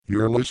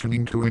You're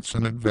listening to It's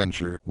an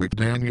Adventure with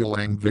Daniel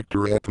and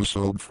Victor,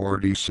 episode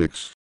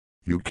 46.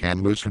 You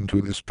can listen to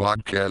this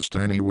podcast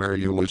anywhere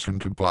you listen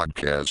to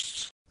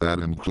podcasts. That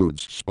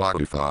includes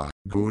Spotify,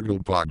 Google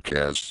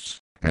Podcasts,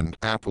 and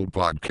Apple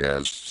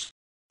Podcasts.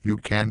 You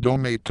can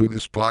donate to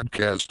this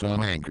podcast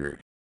on Anchor.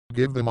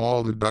 Give them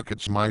all the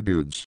ducats, my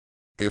dudes.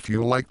 If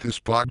you like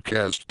this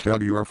podcast,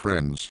 tell your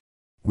friends.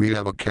 We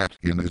have a cat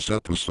in this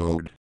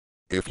episode.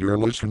 If you're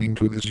listening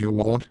to this, you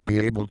won't be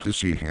able to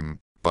see him,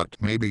 but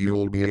maybe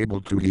you'll be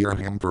able to hear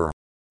him purr.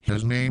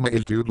 His name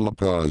is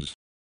Doodlepuz.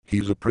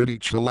 He's a pretty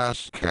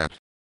chill-ass cat.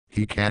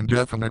 He can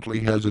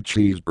definitely has a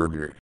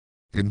cheeseburger.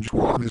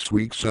 Enjoy this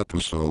week's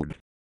episode.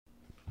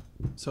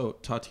 So,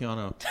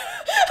 Tatiana,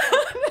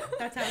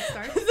 That's how it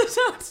starts. That's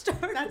how it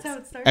starts. That's how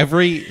it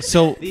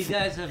starts. These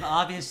guys have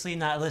obviously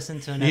not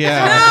listened to an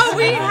Yeah. episode. No,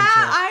 we Adventure.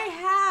 have. I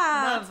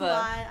have. That's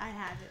why I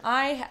have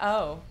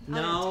it.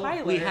 No,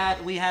 Tyler. we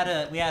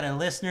had a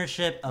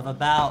listenership of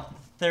about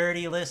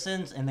 30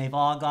 listens, and they've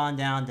all gone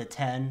down to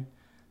 10,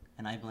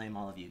 and I blame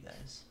all of you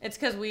guys. It's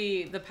because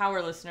the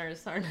power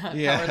listeners, are not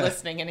Yeah. power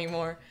listening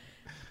anymore.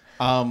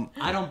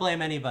 I don't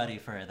blame anybody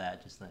for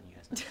that. Just letting you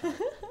guys know.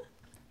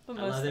 But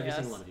I love mostly every us.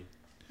 single one of you.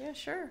 Yeah,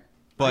 sure.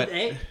 but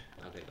Hey.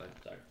 Okay, go ahead.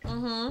 Sorry.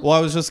 well,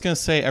 I was just gonna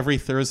say every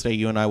Thursday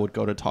you and I would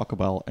go to Taco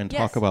Bell and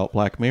talk Yes. about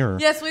Black Mirror.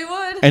 Yes, we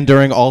would. And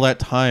during all that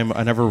time,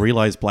 I never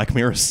realized Black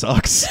Mirror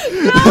sucks.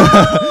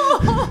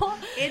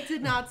 It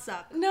did not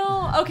suck.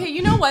 No. Okay,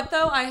 you know what,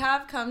 though? I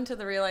have come to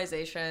the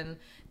realization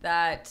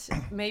that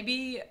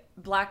maybe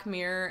Black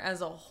Mirror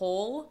as a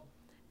whole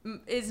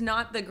is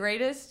not the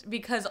greatest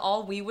because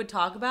all we would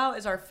talk about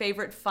is our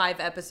favorite 5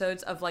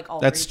 episodes of like all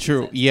That's 3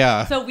 true. seasons.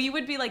 Yeah. So we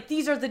would be like,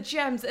 these are the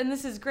gems and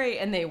this is great.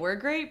 And they were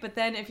great. But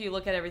then if you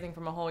look at everything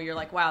from a whole, you're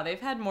like, wow, they've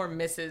had more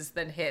misses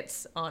than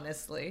hits,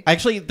 honestly.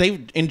 Actually,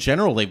 they've been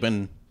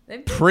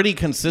They've been- pretty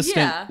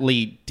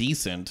consistently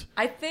decent.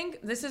 I think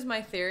this is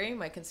my theory,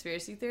 my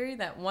conspiracy theory,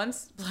 that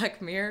once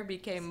Black Mirror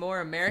became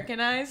more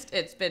Americanized,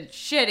 it's been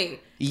shitty.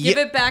 Give Yeah.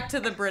 it back to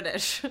the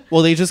British.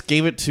 Well, they just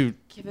gave it to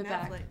Give it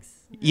back. Netflix.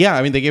 yeah.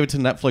 I mean, they gave it to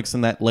Netflix,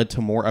 and that led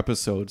to more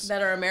episodes.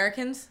 That are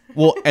Americans.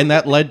 Well, and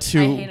that led I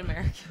hate to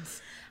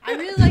Americans. I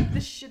really like the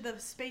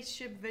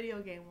spaceship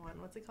video game one.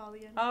 What's it called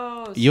again?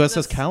 Oh,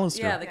 USS the- Callister.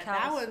 Yeah, the Yeah,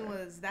 that Callister.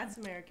 one that's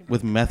American.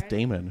 with people, Meth right?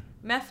 Damon.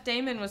 Meth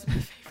Damon was my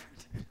favorite.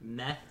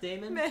 Meth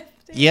Damon?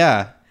 Meth Damon.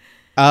 Yeah.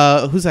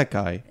 Who's that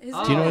guy? His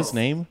Do you know name his is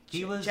name?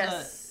 He was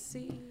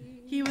Jesse.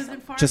 He was in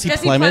Fargo. Jesse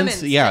Jesse Plemons?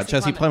 Plemons. Yeah, Jesse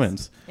Jesse Plemons.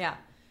 Plemons. Yeah.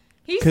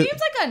 He 'Cause-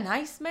 seems like a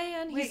nice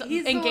man. Wait, He's,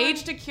 he's the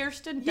engaged one- to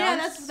Kirsten Dunst.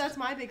 Yeah, that's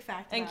my big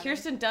fact. And about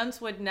Kirsten Dunst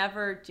would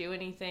never do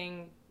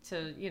anything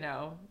to,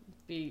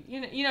 be,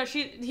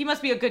 he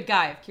must be a good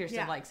guy if it. Kirsten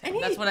Yeah. likes him.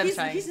 And That's what I'm he's,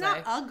 trying he's to not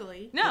say.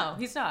 ugly. No,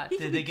 he's not. He-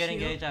 Did they be get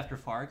cute. engaged after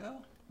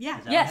Fargo? Yeah.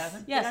 Is that what Yes,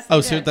 happened? yes. That's Oh,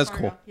 the so end of that's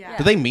Fargo. cool. Yeah.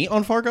 Did they meet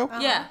on Fargo?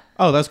 Yeah.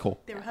 Oh, that's cool.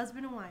 They were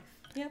husband and wife.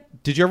 Yep.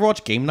 Did you ever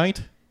watch Game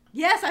Night?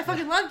 Yes, I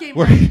fucking love Game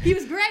Where- Night. He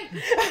was great.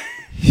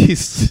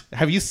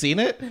 Have you seen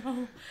it? He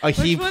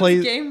Which one's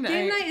plays. Game Night?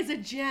 Game Night is a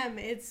gem.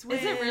 It's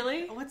with, it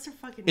really? What's her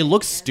fucking It name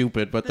looks again?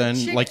 stupid, but The then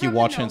chick like you from The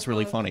watch it, it's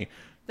really Notebook. funny.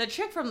 The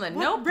chick from the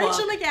What? Notebook.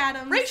 Rachel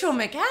McAdams. Rachel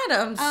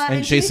McAdams.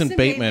 And Jason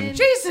Bateman.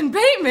 Jason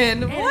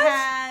Bateman. It What?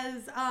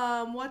 has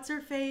what's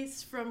her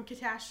face from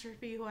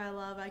Catastrophe, who I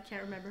love. I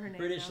can't remember her name.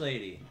 British now.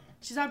 lady.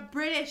 She's not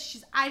British.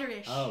 She's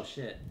Irish. Oh,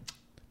 shit.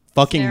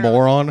 Fucking Narrow-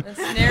 moron. That's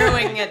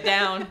narrowing it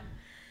down.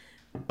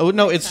 Oh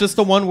no, it's just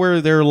the one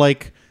where they're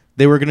like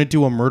they were gonna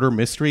do a murder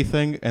mystery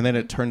thing, and then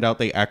it turned out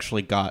they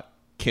actually got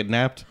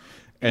kidnapped,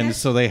 and Yeah.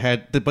 so they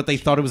had, but they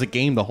thought it was a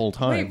game the whole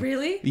time. Wait,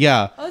 really?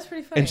 Yeah. Oh, that's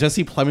pretty funny. And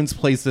Jesse Plemons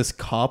plays this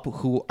cop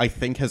who I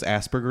think has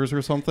Asperger's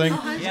or something,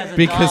 He has a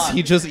because dog.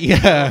 he just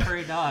A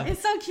furry dog.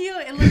 It's so cute.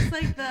 It looks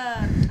like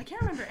I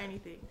can't remember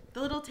anything.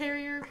 The little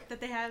terrier that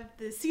they have,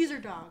 the Caesar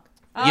dog.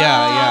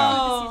 Yeah.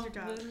 Oh, The Caesar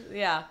dog.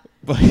 yeah.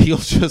 But he'll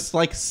just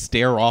like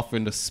stare off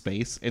into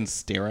space and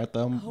stare at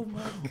them Oh my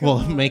god.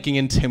 while making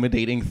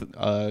intimidating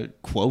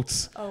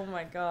quotes. Oh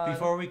my god.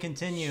 Before we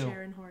continue,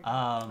 Sharon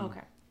Horgan.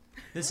 Okay.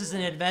 this is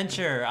an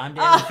adventure. I'm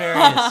Dan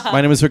Nefarious. My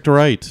name is Victor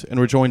Wright, and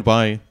we're joined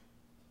by.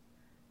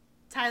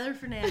 Tyler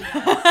Fernandez.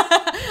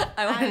 I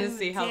wanted to I'm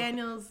see how.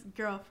 Daniel's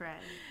girlfriend.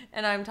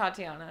 And I'm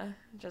Tatiana.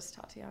 Just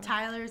Tatiana.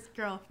 Tyler's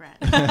girlfriend.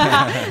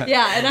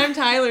 Yeah, and I'm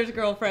Tyler's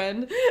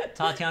girlfriend.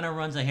 Tatiana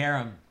runs a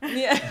harem.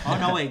 Yeah. Oh,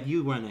 no, wait.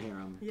 You run a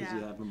harem. Because Yeah.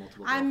 you have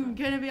multiple I'm girlfriends.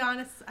 gonna be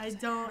honest. I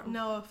don't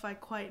know if I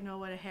quite know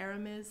what a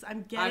harem is.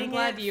 I'm getting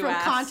glad it you from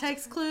asked.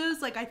 context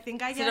clues. Like I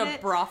think I Is get it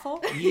a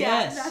brothel? Yeah,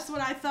 Yes. that's what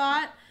I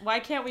thought. Why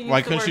can't we use Why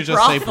the couldn't word you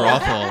just say brothel?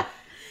 brothel?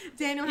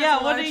 Daniel has Yeah,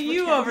 a what large are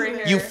you over vocabulary.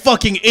 here? You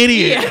fucking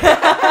idiot!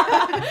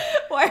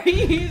 Why are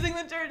you using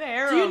the term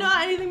harem? Do you know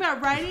anything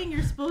about writing?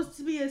 You're supposed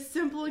to be as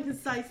simple and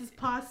concise as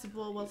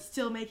possible while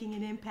still making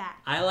an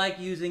impact. I like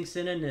using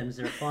synonyms.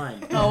 They're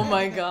fun. Oh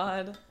my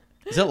god.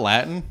 Is it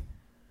Latin?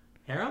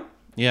 Harem?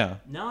 Yeah.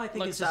 No, I think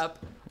Looks it's just. up.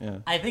 Yeah.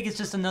 I think it's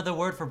just another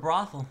word for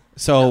brothel.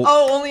 So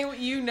Oh, only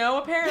you know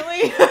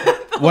apparently?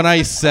 when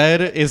I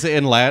said is it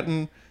in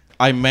Latin,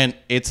 I meant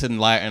it's in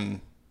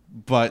Latin,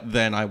 but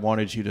then I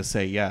wanted you to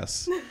say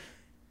yes.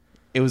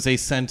 It was a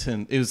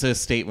sentence. It was a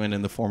statement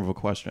in the form of a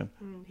question.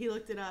 He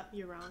looked it up.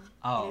 You're wrong.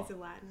 Oh. It is in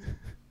Latin.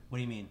 What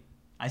do you mean?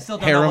 I still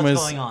don't know Harem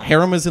what's is going on.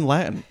 harem is in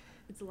Latin.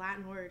 It's a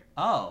Latin word.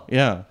 Oh,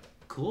 Yeah.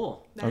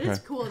 cool. That is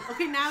Okay. cool.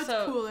 Okay, now it's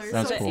cooler.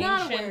 That's so cool. it's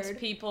not a Ancient word.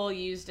 people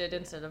used it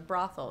instead of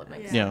brothel. It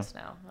makes Yeah. sense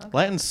now. Okay.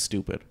 Latin's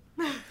stupid.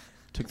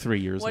 Took 3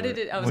 years. What of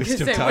did it? I was waste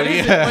gonna of say, time. what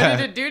Yeah.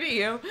 did it do to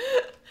you?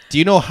 Do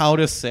you know how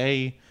to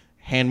say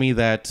 "hand me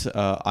that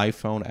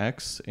iPhone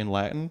X" in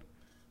Latin?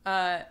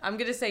 I'm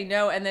gonna say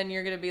no, and then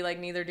you're gonna be like,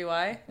 neither do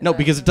I. Is No, that-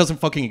 because it doesn't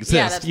fucking yeah,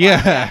 exist. that's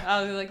Yeah. fine.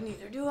 I was like,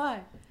 neither do I.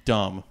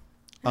 Dumb.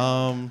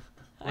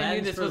 I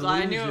knew this was.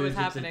 I knew it was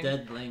happening. It's a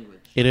dead language.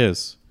 It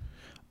is.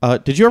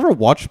 Did you ever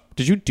watch?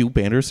 Did you do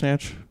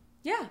Bandersnatch?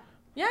 Yeah,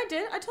 yeah, I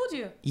did. I told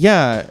you.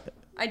 Yeah.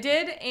 I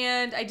did,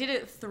 and I did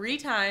it 3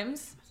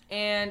 times,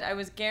 and I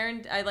was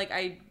guaranteed.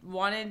 I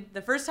wanted.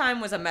 The first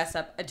time was a mess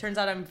up. It turns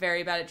out I'm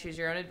very bad at choose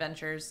your own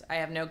adventures. I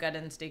have no gut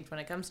instinct when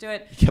it comes to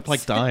it. You kept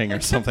like dying or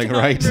something,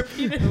 Dying right?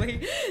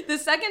 Repeatedly. The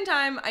second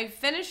time I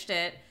finished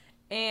it,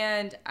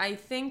 and I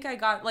think I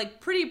got like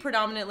pretty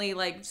predominantly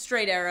like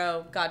straight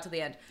arrow, got to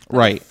the end. But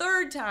Right. The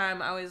third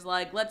time I was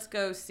like, let's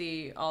go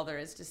see all there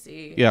is to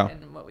see Yeah.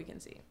 and what we can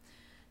see.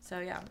 So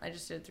yeah, I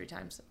just did it 3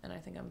 times, and I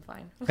think I'm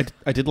fine.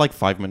 I did like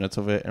 5 minutes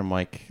of it, and I'm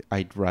like,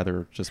 I'd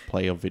rather just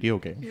play a video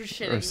game You're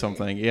shitting or me.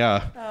 something.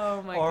 Yeah.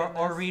 Oh my Or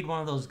goodness. read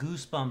one of those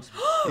Goosebumps.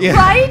 Yeah.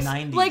 Right?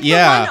 90s. Like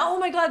Yeah. the one, oh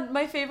my god,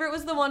 my favorite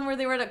was the one where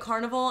they were at a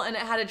carnival and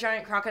it had a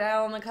giant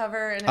crocodile on the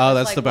cover and it Oh, was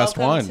that's like, the best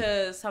welcome one.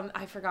 to some,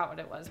 I forgot what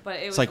it was, but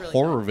it was like really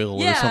Horrorville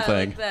good. or Yeah,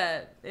 something. like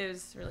that. It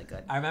was really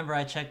good. I remember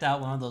I checked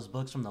out one of those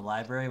books from the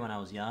library when I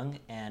was young,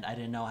 and I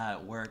didn't know how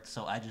it worked,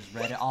 so I just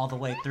read it all the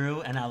way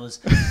through, and I was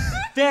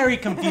very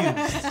confused.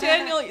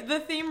 Daniel, the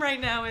theme right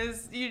now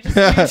is you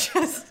just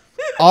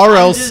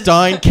R.L.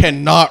 Stein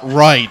cannot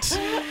write.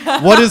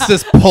 What is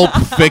this pulp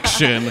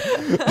fiction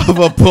of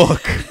a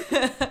book?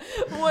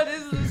 what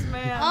is this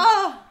man?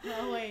 Oh,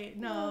 wait,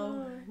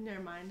 no,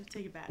 never mind.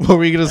 Take it back. What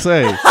were you gonna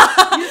say?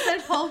 You said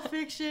Pulp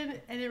Fiction,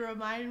 and it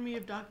reminded me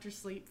of Doctor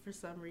Sleep for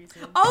some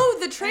reason. Oh,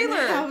 the trailer.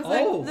 I was Oh.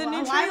 like, The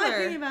new why am I trailer.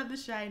 thinking about The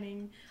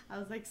Shining? I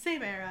was like,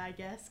 same era, I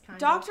guess. Kind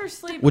Doctor of.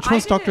 Sleep. Which I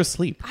one's Doctor didn't-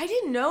 Sleep? I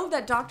didn't know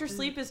that Doctor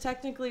Sleep is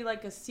technically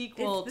like a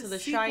sequel It's to The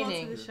sequel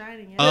Shining. To the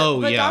Shining. Yeah. Oh,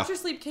 But yeah. Doctor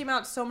Sleep came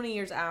out so many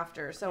years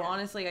after, so Yeah.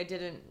 honestly, I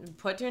didn't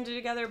put 2 and 2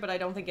 together, but I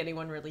don't think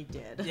anyone really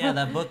did. Yeah,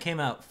 that book came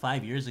out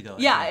 5 years ago.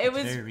 I Yeah, think. it It's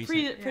was very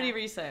recent. pretty Yeah.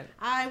 recent.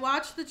 I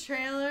watched the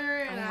trailer,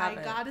 and I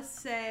haven't. gotta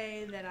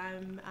say that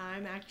I'm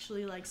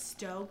actually like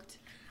stoked.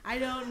 I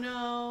don't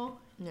know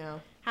No.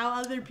 how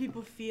other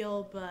people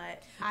feel,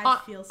 but I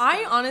feel stoked.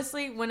 I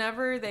honestly,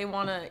 whenever they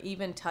want to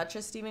even touch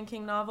a Stephen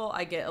King novel,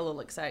 I get a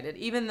little excited,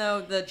 even though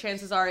the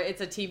chances are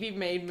it's a TV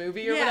made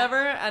movie or Yeah. whatever,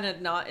 and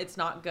it's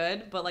not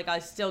good. But like, I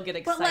still get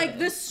excited. But like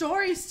the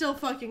story's still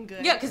fucking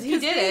good. Yeah, 'cause he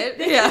did it.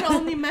 They Yeah. can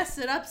only mess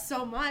it up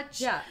so much.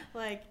 Yeah.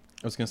 Like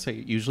I was gonna say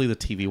usually the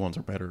TV ones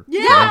are better.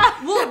 yeah.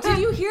 Well, did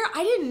you hear?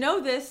 I didn't know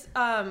this,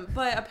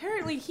 but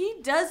apparently he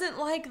doesn't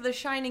like the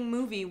Shining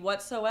movie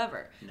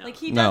whatsoever. No. Like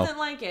he No. doesn't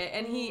like it,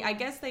 and I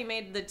guess they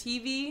made the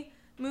TV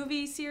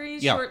movie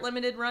series, Yeah. short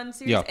limited run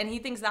series, Yeah. and he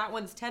thinks that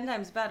one's 10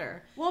 times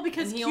better. Well,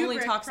 because And he Kubrick only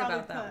talks probably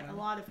about that put one. a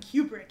lot of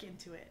Kubrick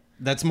into it.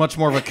 That's much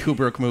more of a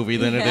Kubrick movie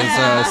than it is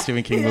Yeah. a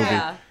Stephen King movie.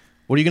 Yeah,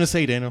 What are you gonna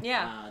say, Daniel?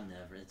 yeah.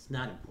 Never. It's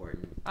not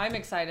important. I'm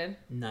excited.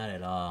 Not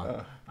at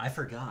all. I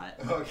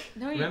forgot.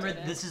 No, you Remember,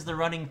 didn't. this is the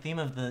running theme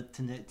of the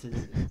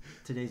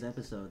today's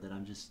episode that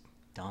I'm just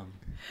dumb.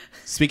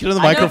 Speaking of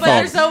the I know, but microphone,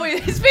 there's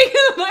always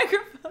speaking of the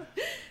microphone.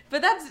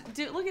 But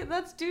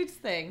that's Dude's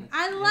thing.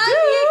 I love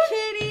you,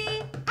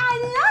 Kitty.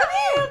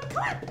 I love you.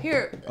 Come on.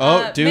 Here.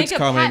 Oh, Dude's make a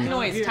coming. pat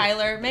noise, Here.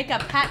 Tyler. Make a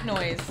pat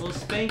noise. We'll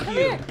spank Come you.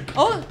 here.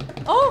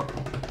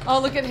 Oh,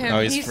 look at him.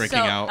 Oh, he's freaking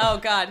out. Oh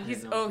God,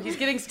 he's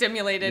getting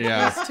stimulated.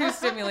 Yeah. He's too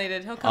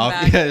stimulated. He'll come Oh,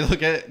 back. yeah,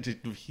 look at it.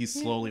 He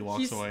slowly walks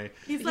He's- away.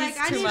 He's like,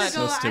 I too need much. to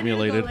go. So I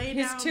stimulated. need to go lay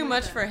He's down too with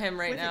much a- for him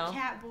right with now. a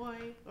cat boy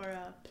or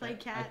a play A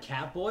cat.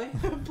 cat boy?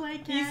 Play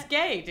cat. He's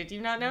gay. Did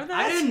you not know that?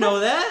 I didn't know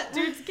that.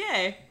 Dude's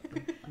gay.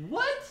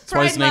 What? That's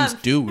why his Pride name's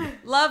Month. Dude.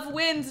 Love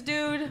wins,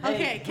 dude.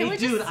 Okay, can hey, we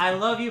dude, just- I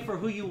love you for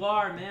who you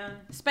are, man.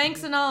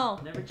 Spanks and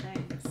all. Never change.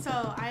 So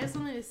I have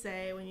something to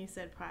say when you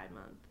said Pride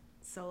Month.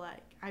 So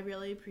like, I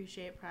really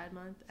appreciate Pride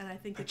Month, and I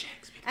think,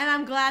 and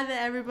I'm glad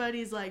that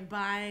everybody's like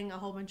buying a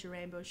whole bunch of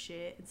rainbow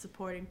shit and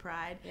supporting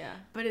Pride. Yeah.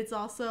 But it's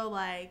also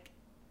like,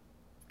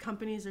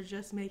 companies are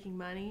just making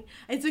money.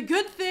 It's a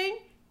good thing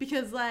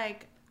because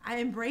like I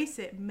embrace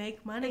it,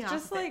 make money It's off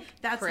just of it. like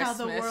That's how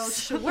the Christmas. world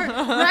should work,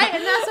 right?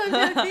 And that's what I'm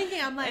kind of thinking.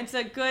 I'm like, It's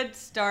a good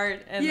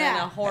start and then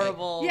a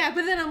horrible. yeah,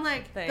 but then I'm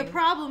like, thing. the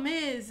problem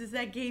is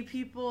that gay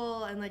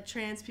people and like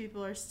trans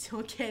people are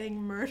still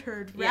getting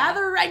murdered Yeah.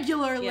 rather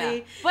regularly. Yeah.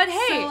 But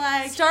hey, So,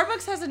 like-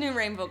 Starbucks has a new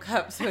rainbow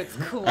cup, so it's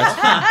cool.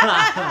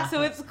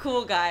 So it's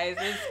cool, guys.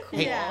 It's cool.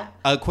 Hey, Yeah.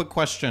 a quick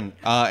question,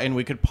 and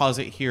we could pause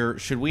it here.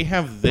 Should we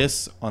have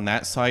this on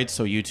that side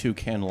so you two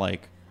can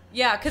like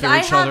Yeah, because hear I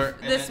each have other?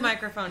 this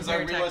microphone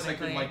here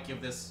technically.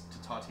 give this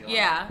to Tatiana.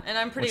 Yeah, and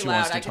I'm pretty When she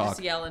wants loud. to I can just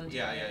talk. yell into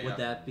Yeah, it. yeah, yeah.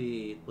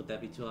 Would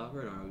that be too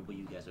awkward, or were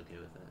you guys okay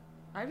with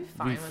that? I'd be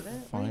fine with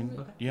it.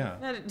 Fine. Yeah.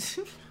 That-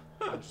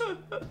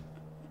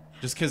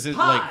 Just because it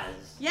like.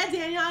 Yeah,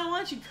 Daniel, I don't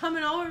want you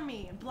coming over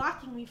me and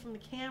blocking me from the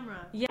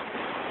camera. Yeah.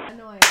 I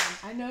know I am.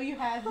 I know you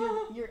have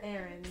your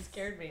errands.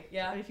 Scared me.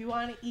 Yeah. But if you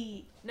want to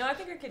eat, No, I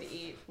think I could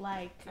eat.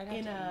 like, I'd have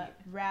in to a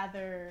eat.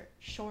 rather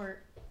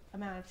short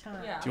amount of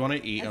time. Yeah. Do you want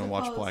to eat as and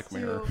watch opposed Black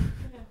Mirror? to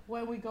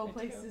when we go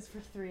places for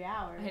 3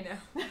 hours. I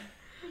know.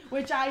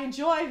 Which I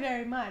enjoy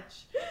very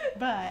much.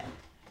 But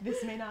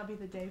this may not be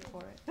the day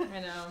for it. I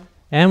know.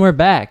 And we're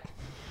back.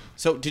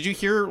 So, did you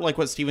hear like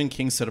what Stephen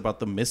King said about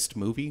the Mist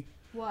movie,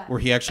 What? where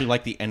he actually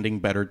liked the ending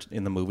better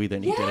in the movie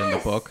than he did in the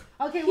Yes! book?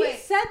 Okay, He wait.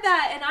 said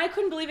that, and I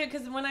couldn't believe it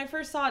because when I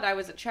first saw it, I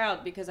was a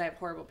child because I have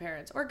horrible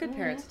parents or good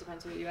parents. It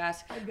depends who you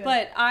ask. good.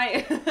 But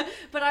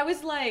I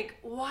was like,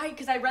 why?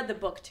 Because I read the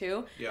book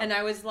too, and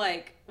I was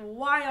like,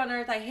 why on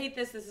earth? I hate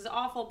this. This is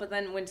awful. But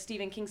then when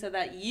Stephen King said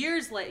that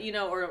years later,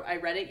 or I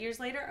read it years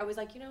later, I was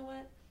like, you know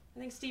what? I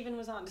think Stephen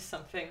was onto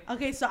something.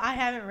 Okay, so I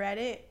haven't read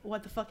it.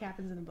 What the fuck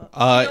happens in the book? You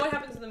know what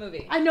happens in the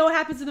movie? I know what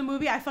happens in the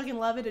movie. I fucking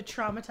love it. It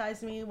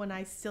traumatized me when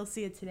I still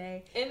see it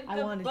today. In I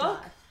the want to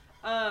book,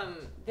 die.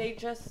 they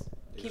just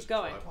keep just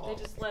going. drive They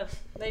off. just live.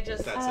 They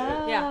just. That's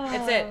it. Yeah,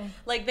 it's it.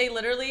 Like they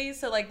literally,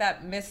 so like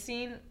that mist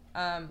scene,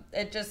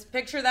 it just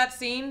picture that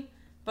scene,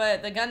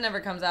 but the gun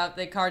never comes out.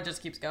 The car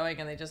just keeps going,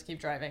 and they just keep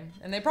driving,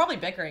 and they're probably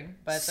bickering,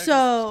 but they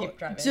So, just keep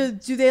driving.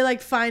 do they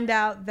like find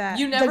out that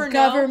You never the know.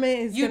 government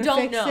is You gonna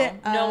don't fix know. it?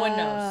 No one Oh.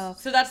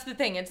 knows. So that's the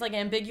thing. It's like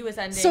ambiguous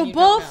ending. So you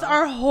both don't know.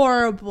 are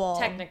horrible,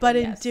 Technically, but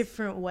in yes.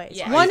 different ways.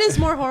 Yes. One is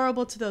more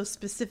horrible to those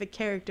specific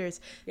characters.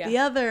 Yeah. The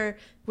other,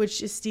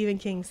 which is Stephen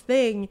King's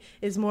thing,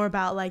 is more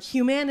about like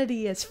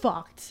humanity is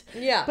fucked.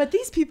 Yeah. But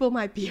these people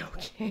might be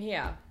okay.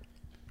 Yeah.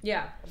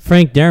 Yeah.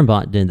 Frank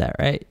Darabont did that,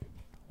 right?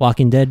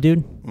 Walking Dead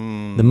dude?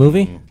 The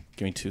movie?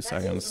 Give me 2 That's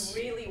seconds.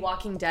 really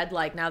Walking Dead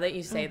like. Now that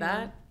you say Mm-hmm.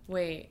 that,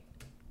 wait,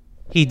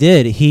 He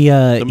did.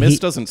 The Mist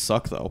doesn't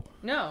suck though.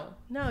 no.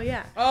 No,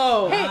 yeah.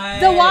 Oh. Hey,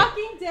 The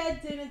Walking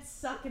Dead didn't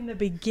suck in the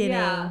beginning,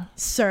 Yeah.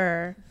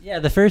 sir. Yeah,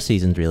 the first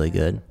season's really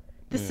good.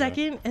 The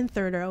second and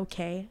third are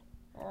okay.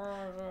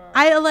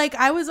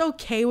 I was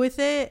okay with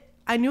it.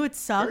 I knew it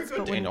sucked, good, but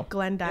when Daniel.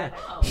 Glenn died,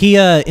 He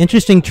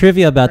interesting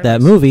trivia about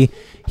that movie.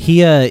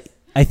 He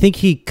I think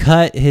he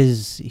had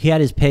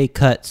his pay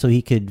cut so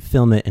he could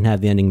film it and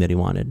have the ending that he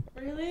wanted.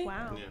 Really?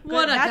 wow,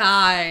 What a That's-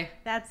 guy.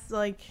 That's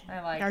like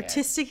I like it.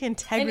 artistic And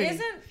integrity. if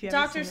isn't you haven't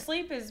Doctor seen it.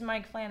 Sleep is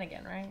Mike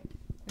Flanagan, right?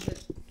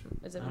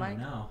 Is it Mike?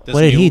 This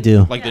What did new- he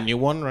do? Like the Yeah. new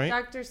one, right?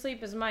 Doctor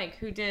Sleep is Mike,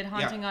 who did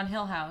Haunting on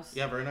Hill House.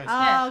 Yeah, very nice.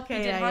 Oh, okay,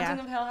 He did yeah, Haunting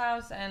yeah. of Hill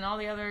House and all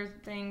the other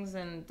things,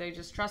 and they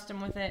just trust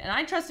him with it. And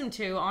I trust him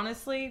too,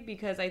 honestly,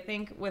 because I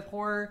think with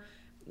horror,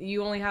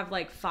 you only have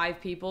like 5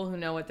 people who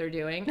know what they're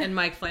doing, and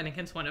Mike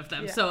Flanagan's one of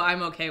them. Yeah. So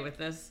I'm okay with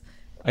this.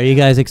 Are you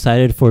guys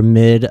excited for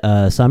mid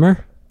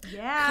summer?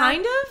 Yeah,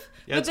 Kind of.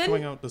 Yeah, but it's then,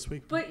 coming out this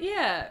week. But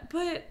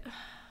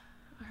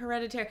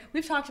Hereditary.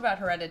 We've talked about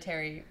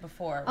Hereditary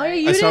before. Oh, yeah,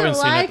 right? you I still didn't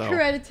haven't seen it, like though.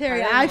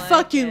 Hereditary. I I, didn't like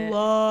fucking it.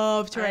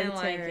 loved I didn't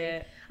Hereditary. like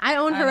it. I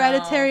own I know.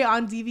 Hereditary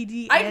on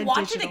DVD. I'd and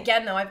watch digital. it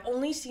again though. I've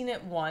only seen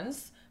it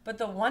once, but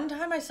the one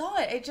time I saw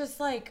it, it just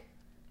like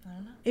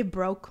It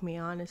broke me,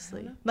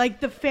 honestly. Like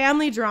the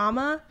family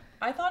drama.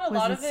 I thought a Was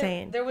lot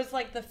insane. of it. There was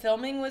like the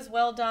filming was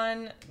well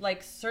done.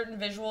 Like certain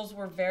visuals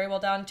were very well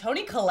done.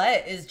 Toni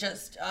Collette is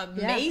just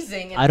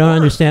amazing. in I don't horror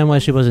understand why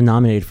she wasn't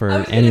nominated for I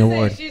was any gonna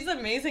award. say, she's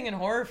amazing in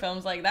horror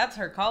films. Like that's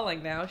her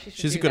calling now. She should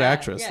She's a do good that.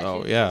 actress,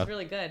 though, she's, yeah. she's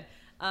really good.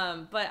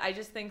 But I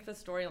just think the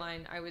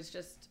storyline. I was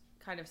just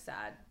kind of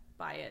sad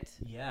by it.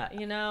 Yeah.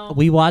 You know,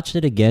 We watched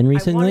it again I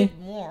recently. wanted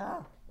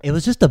more. It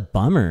was just a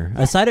bummer.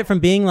 Aside it from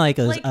being like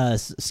a, Like-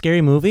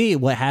 scary movie,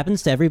 what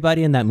happens to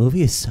everybody in that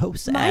movie is so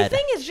sad. My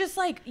thing is just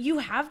like you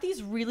have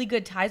these really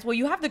good ties. Well,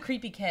 you have the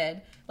creepy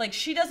kid. Like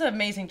she does an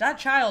amazing. That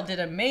child did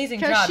an amazing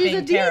 'Cause job she's being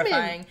a demon.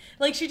 terrifying.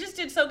 Like she just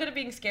did so good at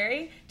being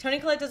scary. Toni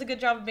Collette does a good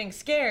job of being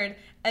scared,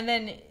 and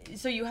then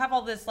so you have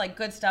all this like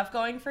good stuff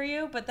going for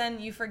you, but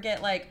then you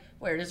forget like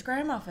where does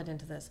Grandma fit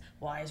into this?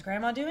 Why is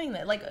Grandma doing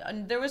that? Like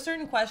there were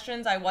certain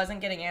questions I wasn't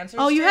getting answers.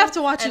 Oh, you have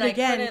to watch and it I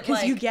again couldn't,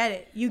 because you like- get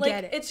it. You like,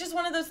 get it. It's just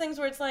one of those things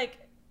where it's like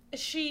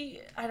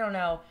I don't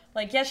know.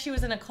 Like yes, she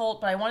was in a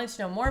cult, but I wanted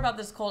to know more about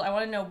this cult. I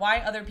want to know why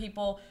other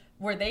people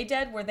were they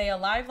dead? Were they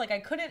alive? Like I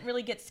couldn't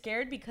really get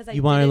scared because I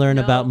You wanna didn't learn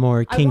know. about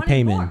more I King wanted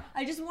Payman. more.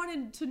 I just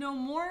wanted to know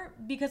more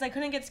because I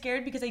couldn't get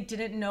scared because I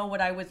didn't know what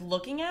I was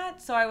looking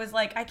at. So I was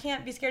like, I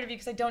can't be scared of you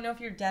because I don't know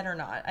if you're dead or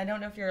not. I don't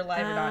know if you're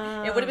alive or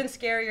not. It would have been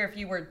scarier if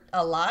you were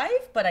alive,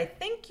 but I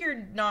think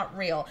you're not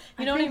real.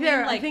 You know what I mean?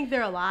 I think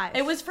they're alive.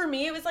 It was for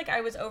me. It was like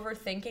I was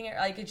overthinking it.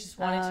 Like I just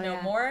wanted to know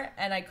yeah. more,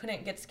 and I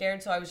couldn't get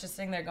scared. So I was just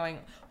sitting there going,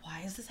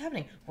 "Why is this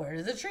happening? Where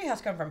did the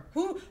treehouse come from?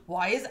 Who?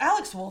 Why is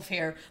Alex Wolf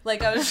here?"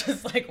 Like I was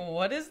just like,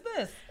 "What is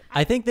this?"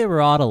 I think they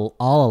were all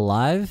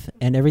alive,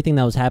 and everything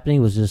that was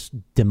happening was just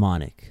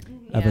demonic,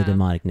 of a Yeah.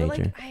 demonic But,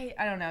 nature. like,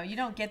 I don't know. You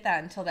don't get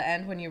that until the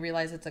end when you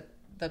realize it's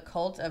the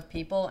cult of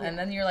people, and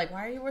then you're like,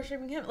 "Why are you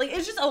worshiping him?" Like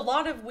it's just a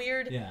lot of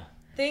weird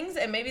things,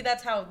 and maybe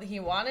that's how he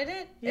wanted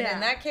it. And Yeah. in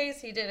that case,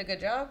 he did a good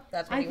job.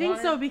 That's what I he think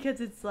wanted. so because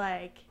it's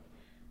like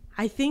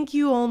I think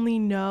you only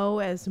know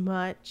as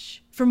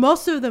much for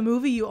most of the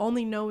movie. You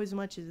only know as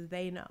much as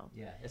they know.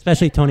 Yeah,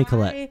 especially Toni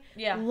Collette. I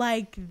Yeah.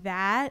 like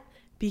that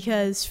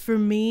because for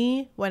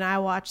me, when I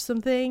watch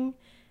something,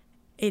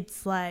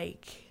 it's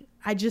like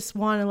I just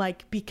want to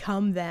like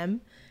become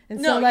them. And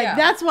so No, like yeah.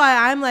 that's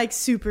why I'm like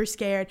super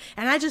scared.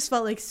 And I just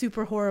felt like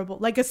super horrible.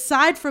 Like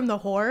aside from the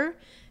horror,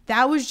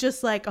 that was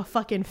just like a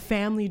fucking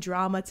family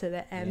drama to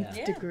the nth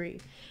Yeah. degree.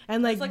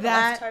 And like, It's like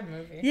that a Lifetime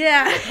movie.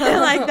 yeah,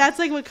 like that's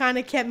like what kind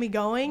of kept me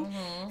going.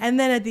 And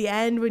then at the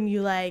end when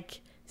you like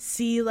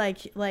see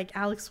like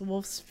Alex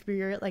Wolf's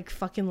spirit like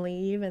fucking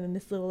leave and then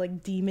this little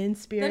like demon Then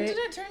spirit. did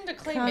it turn into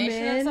Come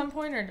claymation at in. some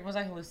point, or was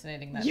I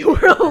hallucinating that? You were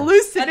At the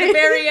hallucinating.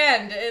 very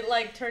end, it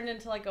like turned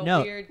into like a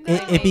No, weird.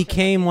 it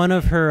became one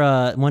of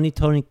her one of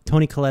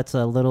Toni Collette's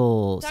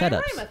little Diorama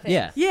setups. things.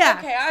 Yeah. Yeah.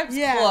 Okay, I was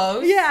yeah.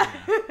 close. Yeah.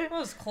 I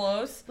was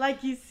close.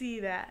 Like you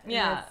see that. and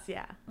Yeah. it's-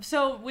 yeah.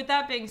 So with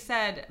that being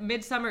said,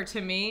 Midsummer to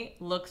me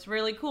looks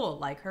really cool,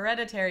 like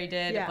Hereditary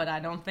did, Yeah. but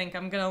I don't think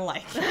I'm gonna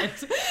like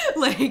it.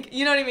 Like,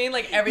 you know what I mean?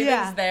 Like everything's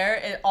Yeah. there.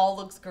 It all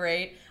looks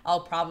great.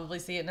 I'll probably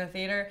see it in a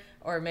theater,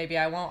 or maybe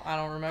I won't. I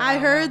don't remember. I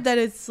don't heard know. that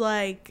it's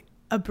like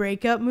a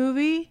breakup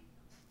movie,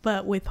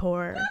 but with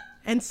horror.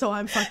 And so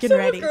I'm fucking So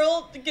ready. a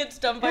girl gets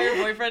dumped by her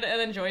boyfriend and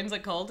then joins a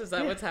cult. Is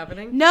that what's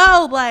happening?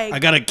 No, like I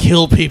gotta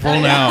kill people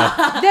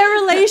now. their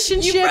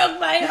relationship. You broke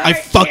my heart. I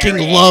fucking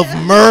Jerry. love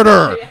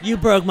murder. You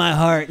broke my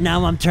heart.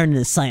 Now I'm turning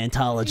to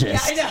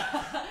Scientologist. I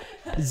know.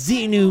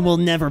 Xenu will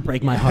never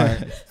break my heart.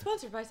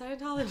 Sponsored by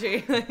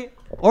Scientology.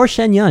 Or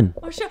Shen Yun.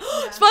 Or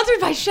sponsored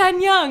by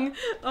Shen Young.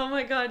 Oh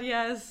my god,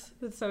 yes.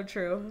 That's so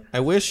true. I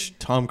wish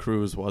Tom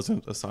Cruise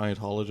wasn't a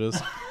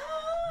Scientologist.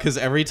 Because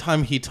every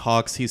time he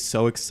talks, he's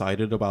so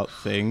excited about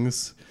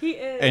things. He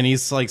is. And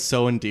he's like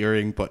so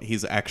endearing, but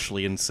he's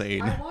actually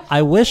insane.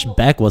 I wish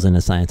Beck wasn't a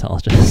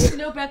Scientologist.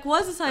 No, Beck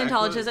was a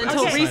Scientologist Beck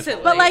until was a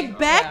recently. But like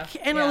Beck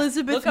Yeah, and yeah.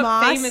 Elizabeth Look up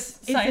Moss, famous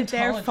is it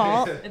their Scientology.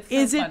 fault? It's so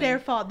Is it funny. their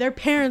fault? Their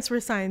parents were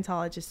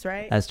Scientologists,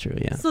 right? That's true,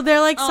 yeah. So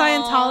they're like Aw,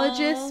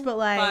 Scientologists, but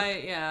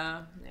like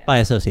yeah. By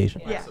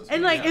association. yeah.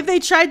 And like if they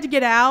tried to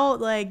get out,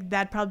 like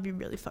that'd probably be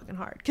really fucking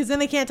hard because then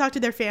they can't talk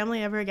to their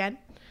family ever again.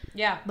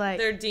 Yeah, Like-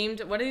 they're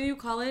deemed. What do you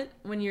call it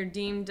when you're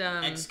deemed?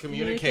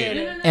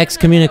 Excommunicated.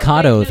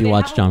 Excommunicado if you they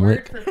watch have John a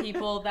Wick. word for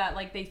people that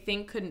like they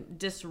think could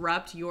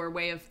disrupt your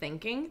way of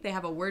thinking. They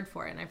have a word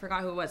for it, and I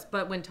forgot who it was.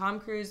 But when Tom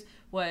Cruise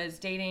was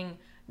dating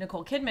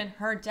Nicole Kidman,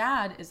 her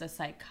dad is a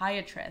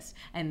psychiatrist,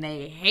 and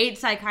they hate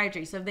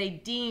psychiatry. So they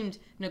deemed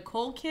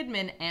Nicole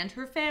Kidman and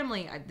her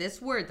family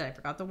this word that I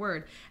forgot the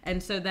word,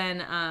 and so then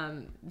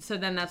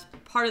that's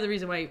part of the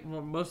reason why,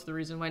 well, most of the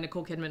reason why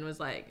Nicole Kidman was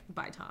like,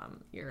 "Bye,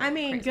 Tom, you're." I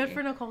mean, good crazy."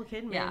 for Nicole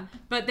Kidman. Yeah,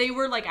 but they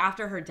were like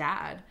after her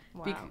dad,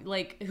 Wow.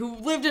 like who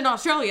lived in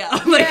Australia.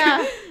 Like,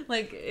 Yeah.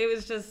 like it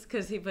was just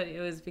because but it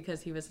was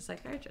because he was a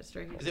psychiatrist.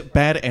 Or he Is it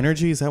bad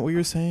energy? Is that what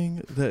you're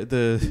saying?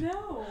 The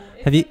No,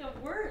 it's Have you- like a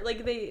word.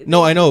 Like they.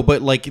 No, I know,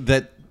 but like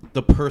that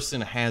the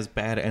person has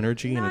bad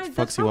energy No, and it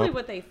that's fucks you probably up.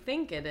 what they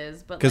think it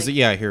is, but Because like,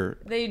 yeah, here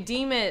they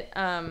deem it.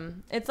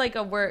 It's like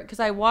a word because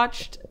I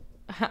watched.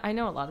 I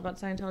know a lot about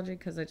Scientology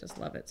because I just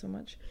love it so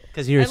much.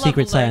 Because you're a I love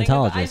secret learning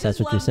about- I Scientologist. just That's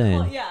what you're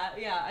love saying.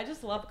 yeah. I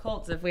just love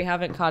cults. If we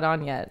haven't caught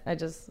on yet, I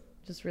just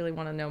really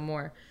want to know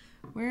more.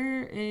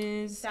 Where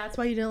is? That's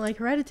why you didn't like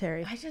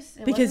Hereditary.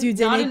 It Because you wasn't-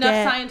 not didn't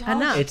enough get Scientology.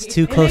 enough. It's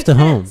too It close makes to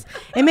home. sense.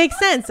 It makes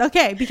sense.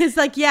 Okay, because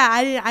like yeah,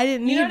 I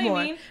didn't need You know what I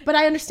more. mean? But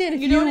I understand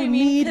if you, You know what I mean?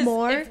 need 'Cause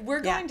more. If we're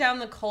yeah. going down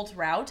the cult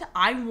route,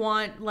 I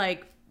want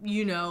like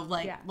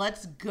Yeah.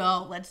 let's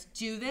go, let's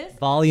do this.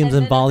 Volumes then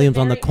and at the volumes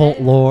on the very cult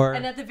end- lore.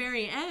 And at the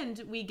very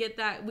end, we get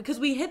that because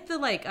we hit the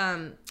like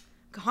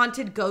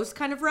haunted ghost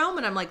kind of realm,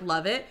 and I'm like,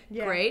 love it,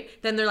 Yeah.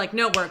 great. Then they're like,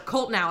 no, we're a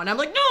cult now, and I'm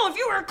like, no, if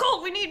you were a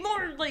cult, we need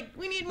more. Like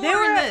we need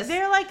more in this.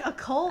 They're like a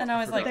cult. And I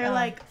was but like, they're oh.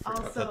 like that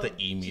also the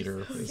E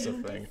meter is a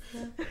thing.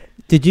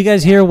 Did you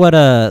guys hear what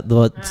the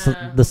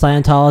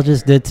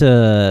Scientologist did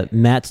to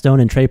Matt Stone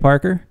and Trey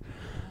Parker,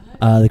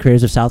 the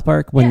creators of South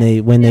Park, when they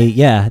When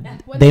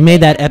they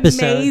made that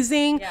episode,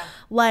 amazing, Yeah.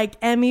 like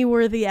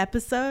Emmy-worthy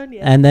episode.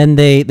 Yeah. and then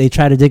they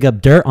tried to dig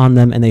up dirt on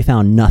them and they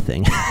found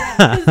nothing.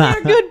 Because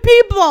they're good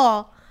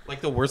people. Like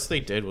the worst they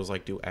did was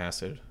like do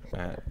acid.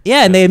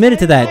 Yeah, and they admitted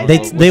to that.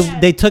 They Yeah.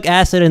 they took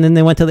acid and then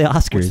they went to the Which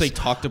Oscars. they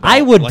talked about. I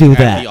would like, do at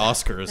that. The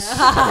Oscars.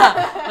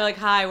 They're like,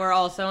 hi, we're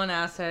also on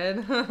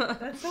acid.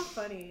 That's so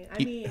funny.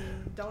 I mean,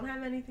 don't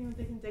have anything that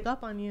they can dig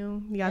up on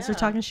you. You guys are Yeah.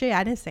 talking shit.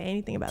 I didn't say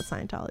anything about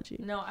Scientology.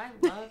 No, I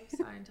love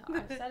Scientology.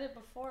 I've said it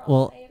before. I'll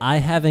Well, say it I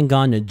again. haven't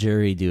gone to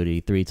jury duty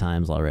 3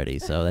 times already,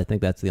 so I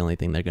think that's the only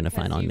thing they're gonna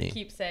find Because on you me.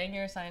 keep saying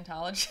you're a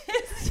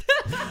Scientologist.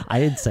 I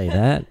didn't say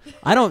that.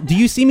 I don't. Do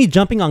you see me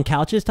jumping on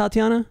couches,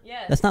 Tatiana?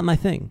 Yes. That's not my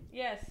thing.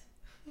 Yes.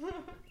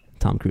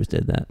 Tom Cruise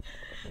did that.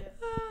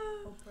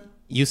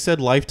 You said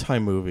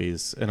Lifetime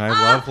movies, and I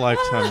love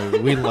Lifetime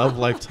movies. We love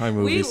Lifetime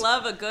We movies.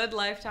 love a good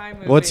Lifetime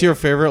movie. What's your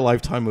favorite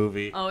Lifetime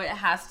movie? Oh, it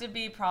has to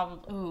be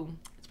probably. Ooh,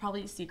 it's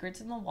probably Secrets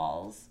in the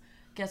Walls.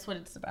 Guess what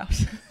it's about?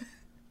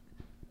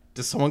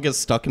 Does someone get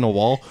stuck in a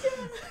wall?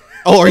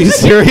 Oh, are you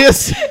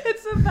serious?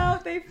 It's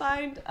about they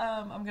find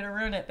I'm gonna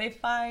ruin it. They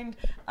find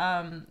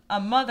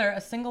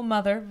a single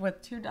mother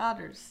with 2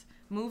 daughters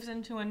moves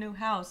into a new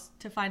house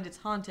to find it's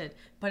haunted,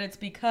 but it's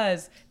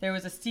because there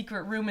was a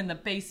secret room in the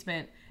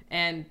basement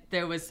and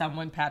there was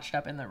someone patched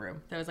up in the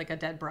room. There was like a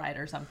dead bride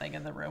or something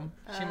in the room.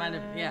 She might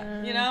have,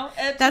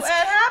 it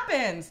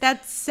happens.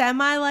 That's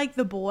semi like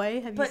The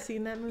Boy. Have you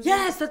seen that movie?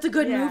 Yes, that's a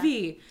good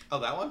movie. Oh,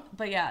 that one?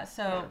 But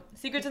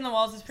Secrets in the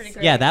Walls is pretty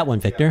great. Yeah, that one,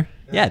 Victor.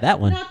 Yeah,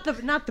 that one.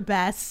 Not the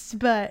best,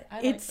 but I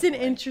like it's The an Boy.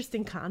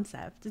 interesting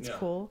concept. It's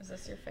cool. Is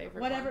this your favorite?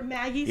 Whatever. one?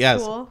 Maggie's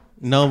Yes. cool.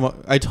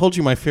 No, I told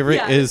you my favorite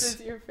Yeah, is this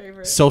is your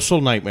favorite.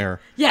 Social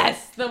Nightmare.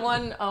 Yes, the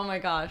one, oh my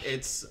gosh.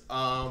 It's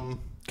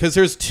because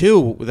there's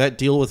 2 that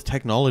deal with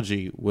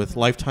technology with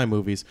Lifetime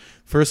movies.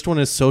 First one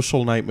is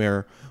Social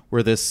Nightmare,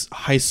 where this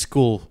high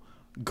school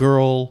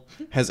girl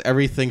has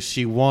everything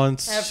she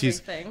wants.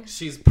 Everything.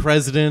 She's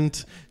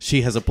president.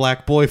 She has a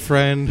black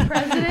boyfriend.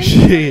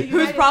 President?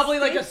 Who's probably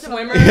like a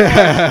swimmer or a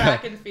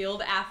track and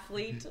field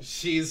athlete.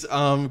 She's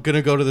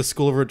gonna go to the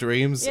school of her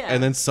dreams, Yeah.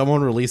 and then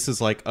someone releases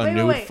like a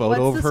new photo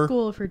What's of the her.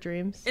 school of her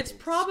dreams? It's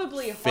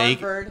probably Fake.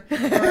 Harvard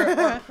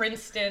or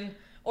Princeton.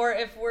 Or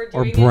if we're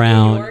Or doing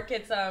Brown. in New York,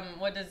 it's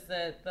what is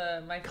my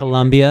favorite-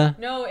 Columbia.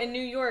 No, in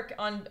New York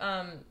on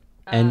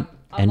And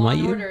on Law and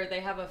NYU? Order, they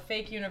have a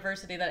fake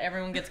university that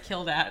everyone gets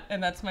killed at,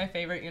 and that's my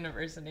favorite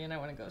university, and I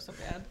want to go so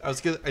bad. I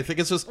think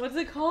it's just What's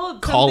it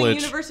called?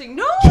 College. Something University.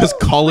 No, just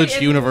college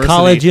Wait, university.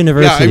 College Yeah,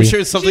 University. I'm sure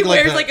it's something She like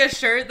wears that. like a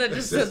shirt that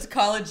just says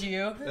College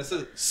U. That's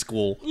a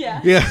school. Yeah.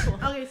 Yeah.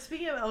 Okay,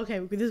 speaking of,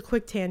 this is a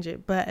quick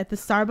tangent, but at the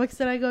Starbucks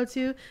that I go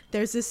to,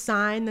 there's this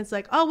sign that's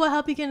like, oh, we'll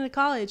help you get into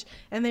college.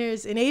 And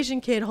there's an Asian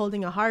kid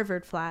holding a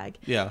Harvard flag.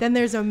 Yeah. Then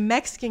there's a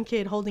Mexican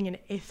kid holding an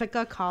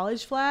Ithaca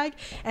college flag.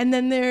 And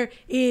then there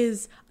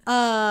is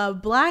a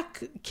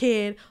black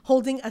kid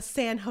holding a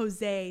San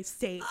Jose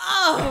State.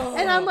 Oh.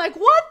 And I'm like,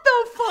 what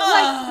the fuck?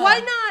 Like, why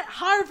not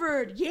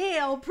Harvard,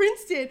 Yale,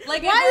 Princeton?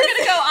 Like, why if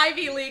we're is gonna go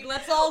Ivy League,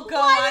 let's all go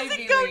why does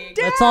Ivy it go League.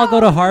 down? Let's all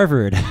go to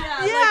Harvard.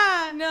 Yeah.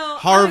 Yeah. Like, no.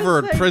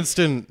 Harvard, like-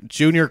 Princeton,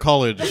 junior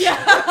college.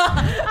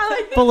 I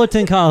like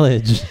Fullerton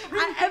College.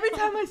 every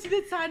time I see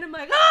that sign, I'm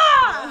like,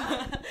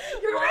 ah,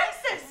 you're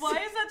racist. Why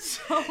is that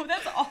so?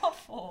 That's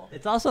awful.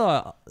 It's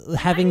also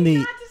having the.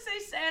 Not to say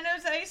San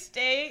Jose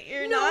State,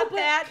 you're No, not but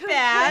that compared-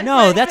 bad.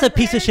 No, that's a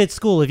piece of shit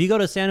school. If you go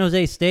to San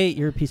Jose State,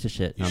 you're a piece of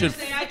shit. No. should-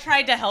 Say, I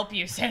tried to help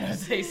you, San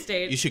Jose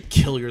State. You should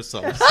kill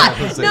yourself. San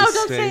Jose No,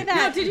 don't State. say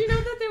that. No, did you know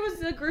that there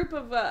was a group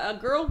of a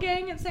girl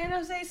gang at San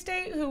Jose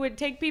State who would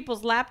take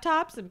people's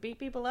laptops and beat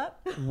people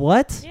up?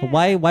 What? Yeah.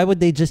 Why would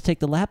they just take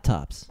the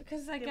laptops?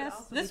 Because I would guess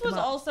also this beat them was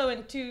up. also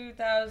in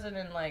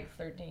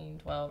 2013,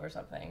 12 or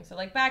something. So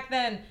like back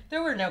then,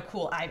 there were no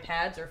cool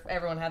iPads or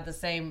everyone had the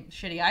same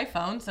shitty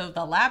iPhone. So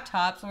the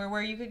laptops were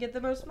where you could get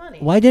the most money.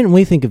 Why didn't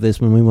we think of this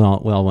when we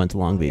all went to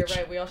Long You're Beach?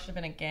 right. We all should have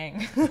been a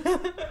gang.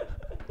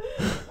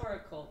 Or a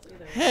cult.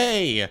 Either way.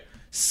 Hey,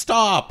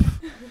 stop.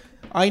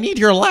 I need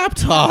your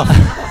laptop.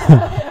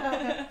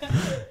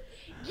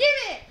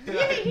 Give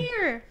it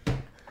here.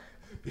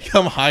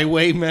 Become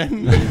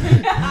highwaymen.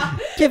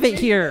 Give it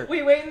here.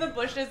 We wait in the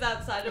bushes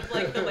outside of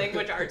like the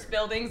language arts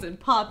buildings and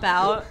pop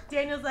out.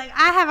 Daniel's like,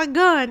 I have a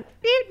gun.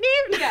 Beep,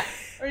 beep. Yeah.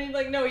 Or he's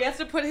like, no, he has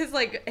to put his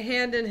like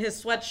hand in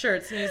his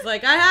sweatshirts and he's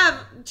like, I have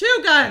 2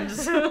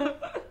 guns.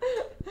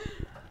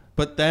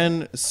 But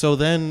then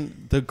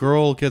the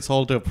girl gets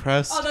all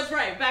depressed. Oh, that's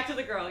right. Back to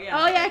the girl. Yeah.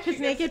 Oh yeah, She because gets-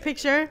 naked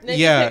picture. Naked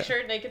Yeah.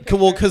 picture. Naked picture.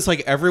 Well, because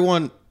like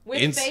everyone.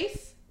 with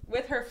face.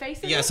 With her face.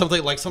 In Yeah, it?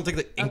 something that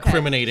Okay.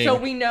 incriminating. So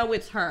we know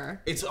it's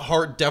her. It's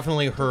hard,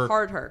 definitely her.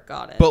 Hard her.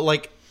 Got it. But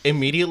like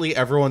immediately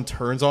everyone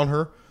turns on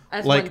her.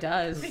 As like one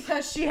does.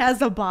 Because she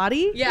has a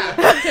body. Yeah,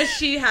 because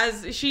she's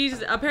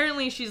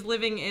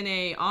living in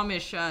a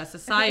Amish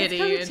society,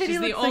 It's 'cause her and titty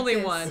she's the looks like only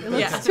this. one. It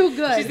looks yeah, too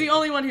good. She's the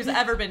only one who's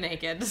ever been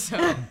naked,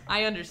 so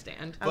I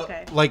understand. But,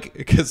 Okay. like,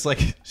 because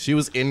like she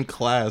was in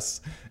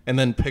class, and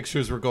then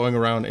pictures were going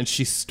around, and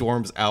she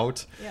storms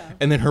out, Yeah.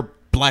 and then her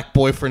black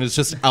boyfriend is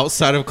just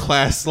outside of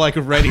class, like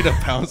ready to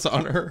pounce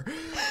on her.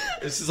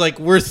 It's just like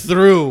we're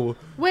through.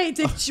 Wait,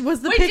 was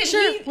the Wait, did picture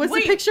he- was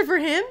wait. the picture for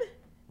him?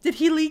 Did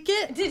he leak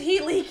it? Did he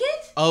leak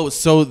it? Oh,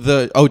 so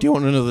do you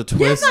want to know the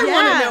twist? I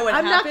wanna know what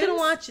I'm not gonna happens.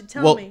 watch it.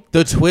 Tell Well, me.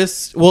 the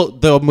twist. Well,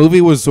 the movie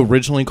was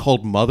originally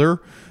called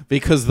Mother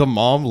because the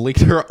mom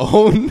leaked her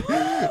own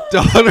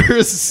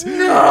daughter's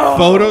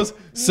photos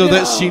so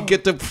that she'd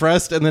get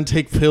depressed and then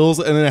take pills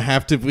and then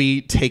have to be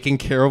taken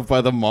care of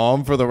by the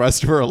mom for the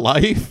rest of her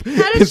life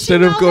How did instead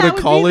she of know go that to would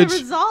be college. the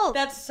result?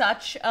 That's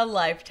such a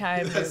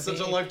Lifetime movie. That's such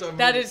a Lifetime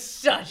That movie. is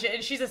such.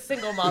 And she's a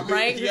single mom,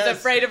 right? Who's Yes.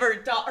 afraid of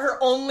her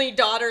only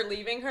daughter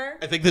leaving her.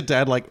 I think the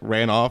dad like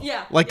ran off.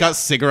 Yeah, Like yeah. got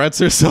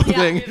cigarettes or Yeah,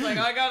 something. he's like,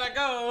 I gotta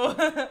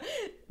go.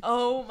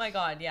 Oh my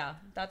god, yeah,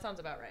 that sounds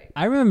about right.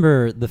 I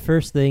remember the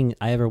first thing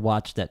I ever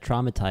watched that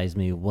traumatized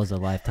me was a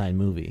Lifetime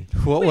movie.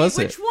 What was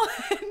Which it?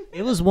 one?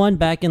 It was one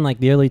back in like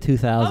the early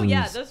 2000s. Oh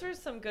yeah, those were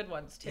some good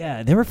ones too.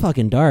 Yeah, they were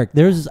fucking dark.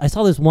 I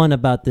saw this one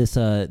about this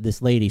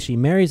lady. She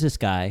marries this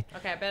guy.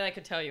 Okay, I bet I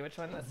could tell you which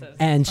one this is.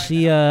 And Let's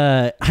she, find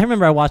out. I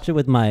remember I watched it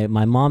with my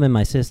mom and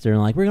my sister,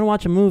 and like, we're gonna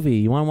watch a movie.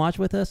 You want to watch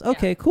with us?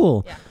 Okay,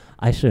 cool. Yeah.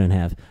 I shouldn't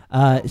have.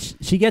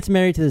 She gets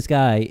married to this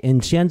guy,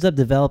 and she ends up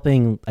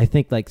developing, I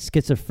think, like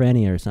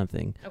schizophrenia or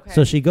something. Okay.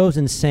 So she goes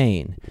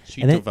insane.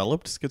 She And then-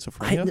 developed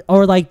schizophrenia.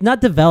 or like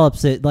not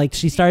develops it, like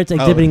she starts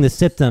exhibiting the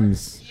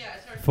symptoms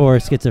for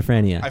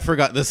schizophrenia. I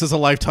forgot. This is a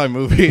Lifetime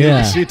movie.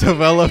 Yeah. She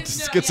developed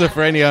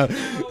schizophrenia.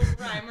 No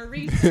rhyme or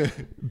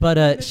reason.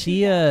 But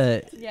she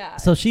Yeah.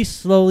 so she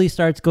slowly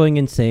starts going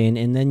insane,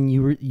 and then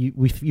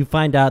you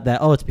find out that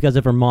it's because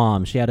of her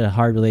mom. She had a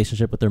hard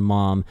relationship with her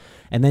mom,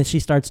 and then she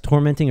starts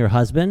tormenting her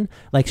husband.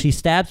 Like she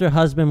stabs her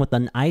husband with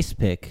an ice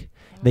pick.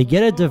 They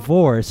get a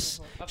divorce.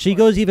 She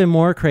goes even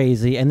more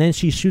crazy, and then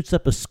she shoots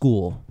up a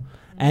school.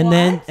 And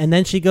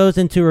then she goes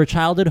into her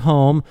childhood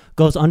home,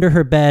 goes under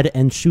her bed,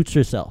 and shoots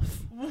herself.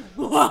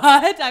 What?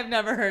 I've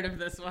never heard of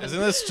this one. Isn't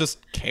this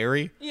just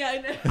Carrie? Yeah, I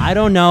know. I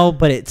don't know,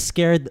 but it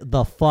scared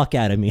the fuck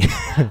out of me.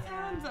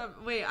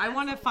 Wait, I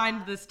want to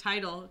find this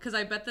title because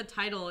I bet the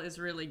title is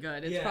really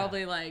good. It's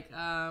probably like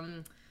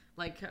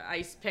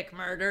Ice Pick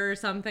Murder or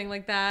something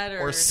like that,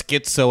 Or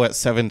Schizo at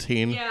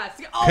 17? yeah,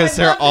 Because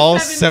they're all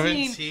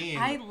 17.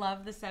 I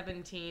love the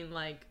 17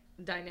 like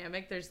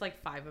dynamic. There's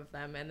like 5 of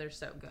them, and they're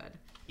so good.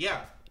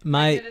 Yeah.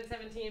 Pregnant at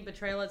 17,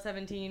 betrayal at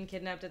 17,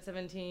 kidnapped at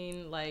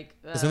 17, like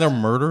Isn't there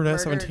murdered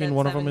at 17?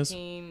 One of them is?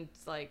 17.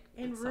 It's like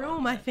In it's so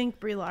Room, good. I think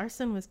Brie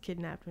Larson was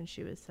kidnapped when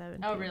she was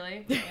 17. Oh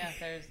really? Yeah,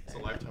 there's. It's a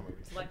Lifetime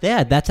movie.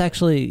 Yeah, that's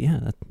actually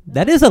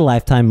that is a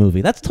Lifetime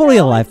movie. That's totally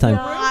a Lifetime.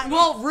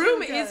 Well,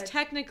 Room is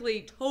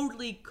technically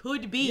totally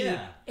could be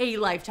a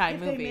Lifetime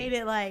If movie. they made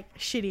it like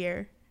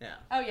shittier.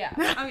 Oh yeah.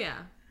 Oh yeah.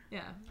 Yeah.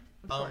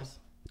 Of course.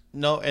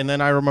 No, and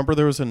then I remember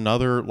there was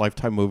another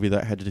Lifetime movie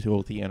that had to do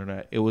with the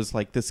internet. It was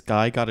like this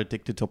guy got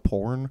addicted to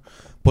porn,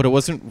 but it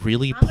wasn't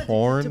really I'm addicted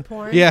porn. to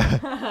porn.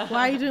 Yeah,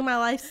 Why are you doing my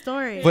life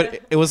story? but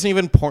it wasn't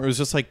even porn. It was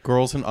just like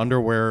girls in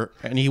underwear,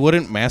 and he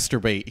wouldn't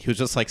masturbate. He would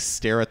just like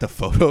stare at the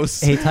photos.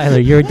 Hey Tyler,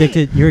 you're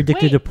addicted. You're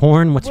addicted wait, to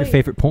porn. What's your Wait,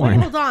 favorite wait,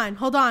 porn?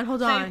 hold on.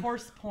 Say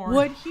horse porn.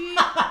 Would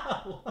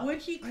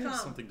he come?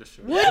 Something to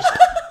show.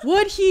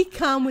 Would he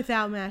come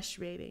without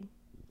masturbating?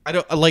 I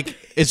don't like.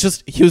 It's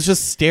just he was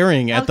just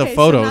staring at the Okay, so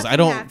photos. nothing I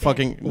don't happened.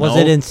 fucking. Was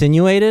know. it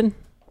insinuated?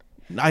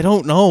 I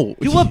don't know.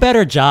 Do a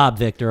better job,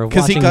 Victor, of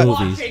 'Cause he watching got-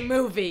 movies. Watching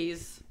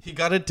movies. He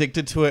got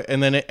addicted to it,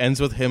 and then it ends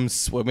with him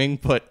swimming.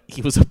 But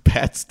he was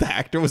the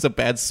actor was a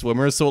bad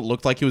swimmer, so it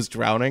looked like he was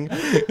drowning.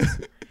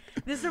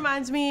 This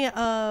reminds me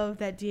of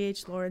that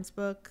D.H. Lawrence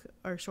book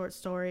or short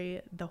story,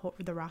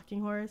 The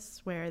Rocking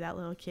Horse, where that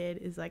little kid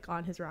is like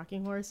on his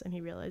rocking horse and he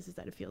realizes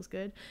that it feels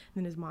good. And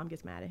then his mom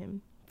gets mad at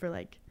him for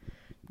like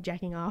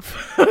jacking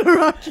off on a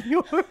rocking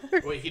horse.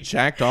 Wait, he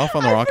jacked off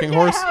on the rocking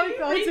horse? How it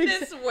goes. Read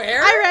this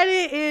where? I read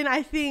it in,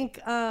 I think,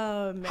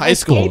 High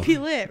school. AP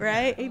Lit,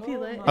 right? AP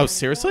Lit. Oh,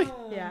 seriously?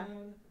 Yeah.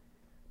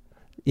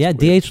 Yeah,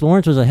 D.H.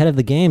 Lawrence was ahead of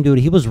the game, dude.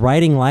 He was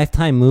writing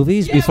Lifetime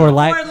movies before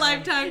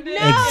Lifetime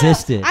did.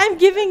 existed. I'm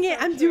doing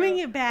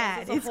it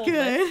bad. This is a It's whole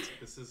good. list.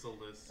 This is a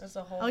list. There's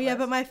a whole Oh yeah, list.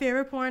 but my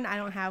favorite porn, I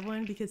don't have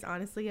one because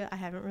honestly, I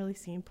haven't really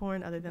seen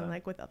porn other than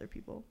like with other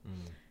people.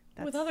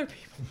 with other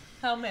people.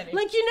 How many?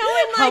 Like you know,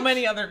 in like how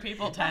many other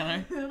people,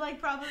 Tyler? like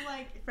probably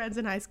like friends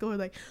in high school are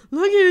like,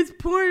 look at his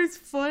porn, it's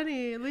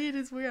funny. Look at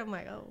his weird. I'm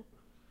like, oh,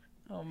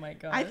 Oh my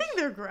god. I think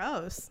they're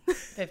gross.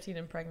 15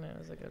 and Pregnant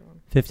was a good one.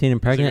 15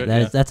 and Pregnant. good-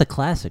 yeah. That's a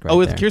classic right Oh,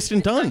 with there.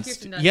 Kirsten Dunst.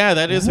 Kirsten Dunst. Yeah,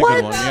 that is a What?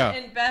 good one. Yeah.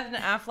 And Beth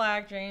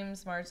Affleck,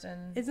 James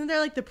Marsden. Isn't there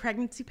like the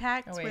pregnancy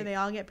pact Oh, where wait. they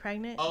all get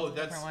pregnant? Oh,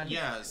 Different one.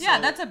 yeah.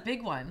 Yeah, that's a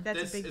big one. That's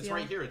a big deal.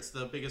 here. It's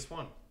the biggest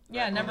one.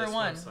 Yeah, number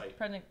one.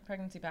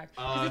 Pregnancy Pact.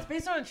 Because it's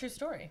based on a true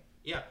story.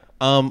 Yeah.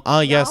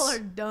 Y'all Yes. are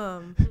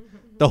dumb.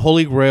 The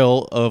Holy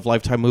Grail of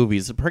Lifetime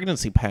movies, the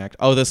Pregnancy Pact.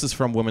 Oh, this is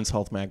from Women's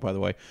Health Mag, by the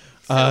way.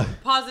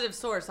 Positive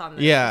source on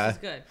this. yeah. This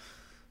is good.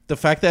 The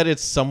fact that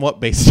it's somewhat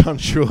based on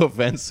true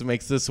events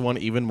makes this one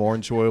even more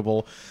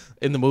enjoyable.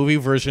 In the movie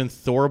version,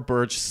 Thora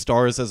Birch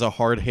stars as a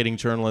hard-hitting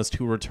journalist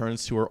who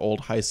returns to her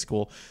old high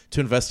school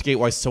to investigate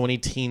why so many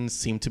teens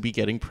seem to be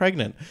getting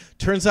pregnant.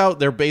 Turns out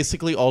they're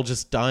basically all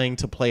just dying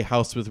to play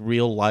house with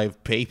real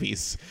live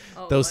babies.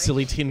 Those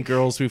silly teen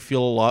girls who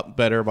feel a lot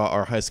better about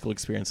our high school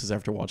experiences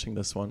after watching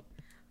this one.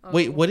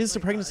 Wait, what is the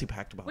Pregnancy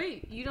Pact about?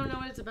 Wait, you don't know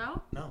what it's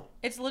about? No.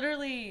 It's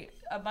literally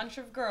a bunch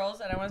of girls,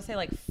 and I want to say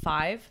like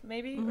 5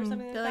 maybe or something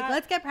like They're that. like,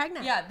 let's get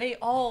pregnant. Yeah, they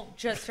all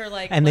just are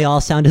like. And they all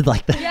sounded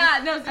like that.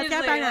 Yeah, no, seriously,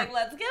 get pregnant. like,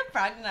 let's get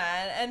pregnant.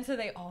 And so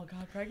they all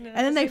got pregnant.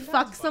 And then at they the same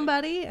fuck time.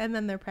 somebody, and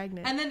then they're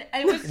pregnant. And then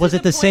it was. Was to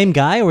it the point- same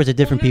guy or was it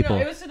different Well, no, people?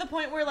 No, it was to the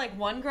point where like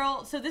one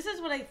girl. So this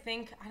is what I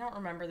think. I don't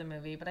remember the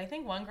movie, but I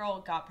think one girl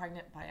got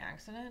pregnant by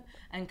accident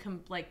and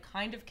like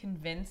kind of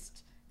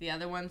convinced the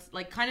other ones,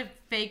 like kind of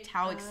faked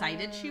how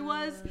excited she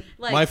was.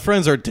 Like My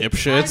friends are I'm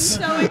dipshits.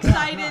 so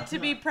excited to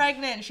be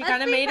pregnant. She Let's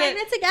kind of be made it.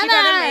 pregnant She together.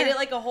 kind of made it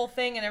like a whole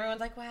thing, and everyone's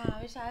like, "Wow,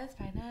 I wish I was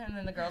pregnant." And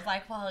then the girl's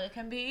like, "Well, it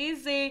can be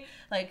easy.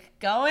 Like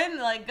go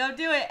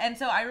do it." And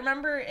so I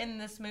remember in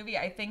this movie,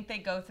 I think they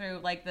go through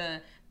like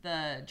the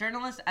the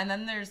journalist, and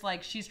then there's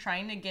like she's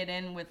trying to get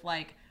in with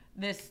like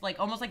this like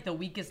almost like the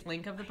weakest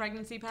link of the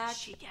pregnancy pack.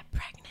 She get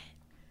pregnant.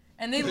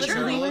 And they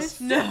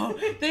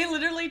they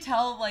literally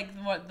tell like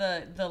what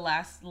the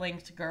last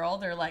linked girl,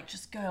 they're like,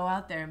 just go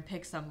out there and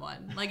pick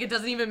someone. Like it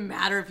doesn't even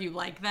matter if you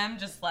like them,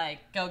 just like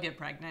go get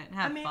pregnant,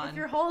 have fun. If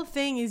your whole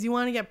thing is you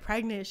want to get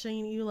pregnant,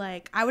 shouldn't you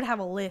like? I would have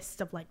a list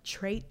of like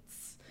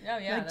traits. Oh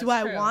yeah. Like, do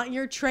I want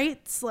your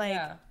traits? Like,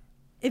 Yeah.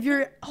 if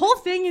your whole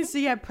thing is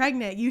to get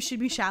pregnant, you should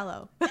be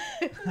shallow.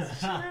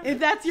 If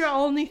that's your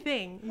only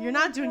thing, you're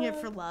not doing it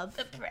for love.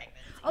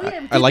 Oh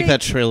yeah. I like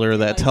that trailer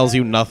that tells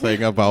you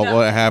nothing about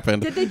what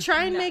happened. Did they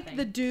try and make Nothing.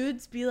 the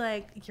dudes be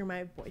like, "You're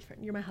my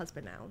boyfriend, you're my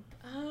husband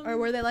now," or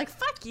were they like,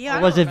 "Fuck you"? Or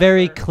was it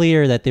very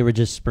clear that they were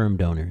just sperm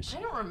donors?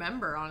 I don't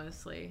remember,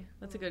 honestly.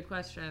 That's a good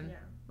question. Yeah.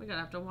 We're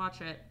gonna have to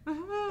watch it.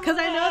 Because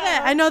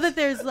I know that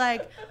there's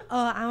like,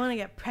 oh, I want to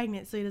get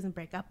pregnant so he doesn't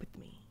break up with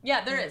me.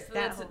 Yeah, there is.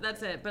 That whole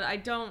That's it. But I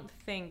don't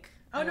think.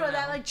 Oh I no, don't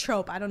that know. like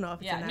trope. I don't know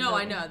if it's in Yeah, that no,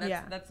 I movie.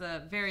 know. That's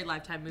a very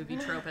Lifetime movie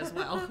trope as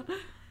well.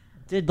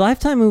 Did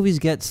Lifetime movies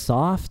get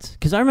soft?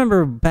 Because I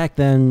remember back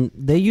then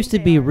they used to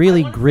be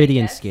really I wanna say gritty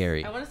and yes.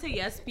 scary. I want to say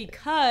yes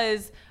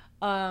because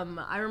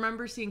I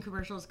remember seeing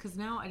commercials because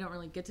now I don't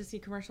really get to see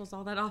commercials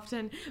all that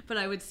often, but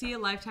I would see a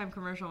Lifetime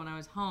commercial when I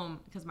was home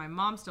because my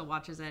mom still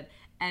watches it,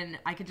 and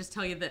I could just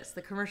tell you this: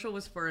 the commercial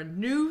was for a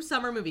new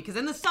summer movie because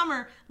in the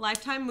summer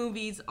Lifetime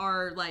movies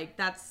are like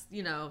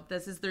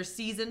this is their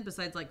season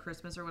besides like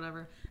Christmas or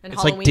whatever and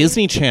It's Halloween. like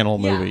Disney Channel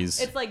Yeah, movies.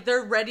 it's like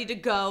they're ready to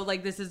go.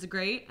 Like this is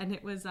great, and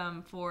it was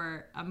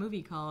for a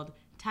movie called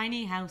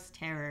Tiny House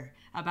Terror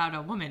about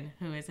a woman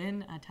who is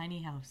in a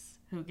tiny house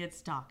who gets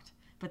stalked,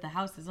 but the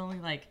house is only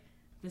like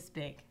this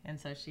big, and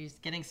so she's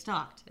getting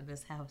stalked in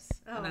this house.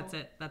 And that's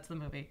it. That's the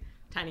movie.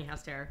 Tiny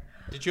House Terror.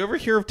 Did you ever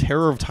hear of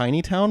Terror of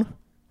Tiny Town?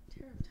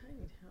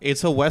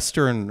 It's a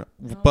Western,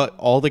 but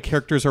all the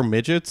characters are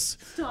midgets.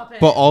 Stop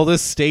it. But all the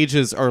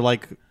stages are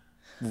like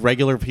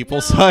regular people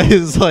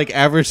size, like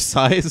average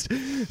sized.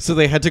 So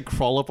they had to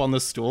crawl up on the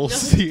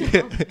stools.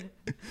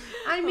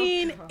 I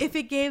mean, if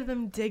it gave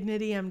them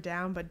dignity, I'm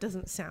down, but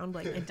doesn't sound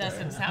like it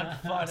Doesn't sound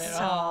fun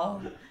at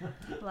all.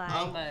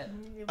 Like,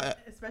 But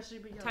especially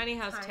because Tiny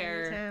House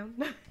Terror.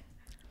 Town.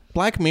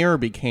 Black Mirror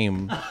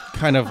became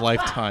kind of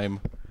Lifetime.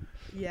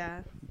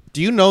 Yeah.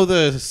 Do you know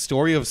the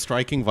story of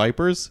Striking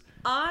Vipers?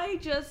 I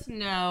just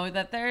know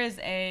that there is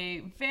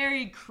a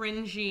very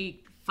cringy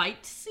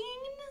fight scene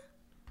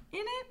in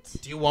it.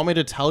 Do you want me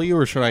to tell you,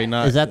 or should I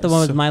not? Is that the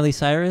one with Miley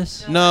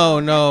Cyrus? No.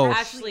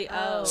 Ashley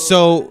O.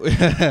 So,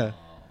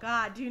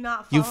 God, do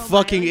not you follow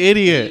fucking Miley.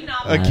 idiot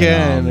not I don't know,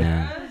 again.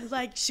 man.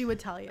 Like she would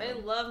tell you. I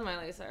love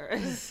Miley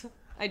Cyrus.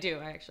 I do.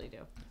 I actually do.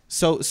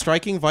 So,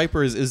 Striking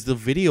Vipers is the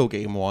video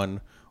game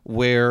one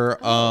where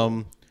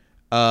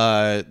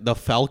the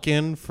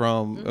Falcon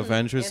from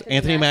Avengers,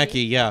 Anthony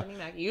Mackie, yeah. Anthony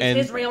Mackie. Use And-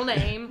 his real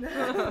name.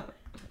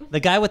 The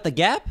guy with the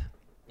gap?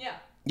 Yeah.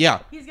 Yeah.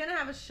 He's gonna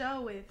have a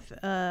show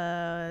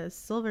with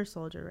Silver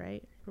Soldier,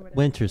 right? Or whatever.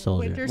 Winter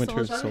Soldier.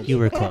 Winter Soldier. You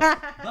were close.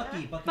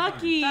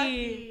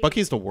 Bucky.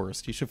 Bucky's the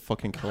worst. He should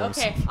fucking kill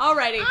Okay. himself.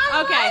 Alrighty.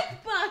 Okay.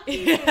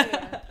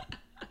 Bucky.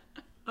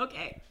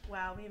 Okay.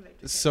 Wow, me and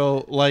Victor.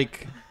 So,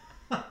 like,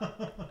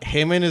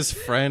 him and his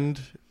friend,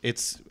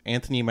 it's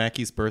Anthony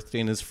Mackie's birthday,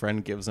 and his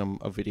friend gives him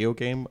a video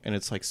game, and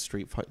it's like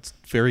Street Fight. It's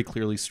very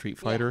clearly Street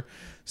Fighter.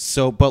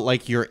 So, but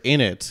like, you're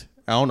in it.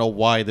 I don't know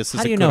why this is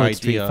How a do you good know it's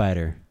idea. Street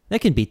Fighter? That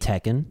can be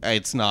Tekken.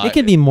 It's not. It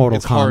could be Mortal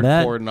it's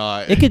Kombat. Hardcore,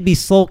 not. It could be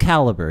Soul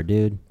Calibur,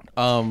 dude.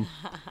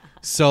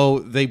 So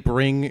they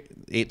bring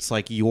it's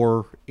like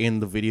you're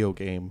in the video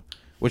game,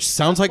 which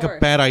sounds like a course.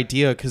 bad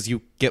idea because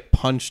you get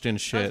punched and I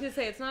was shit. gonna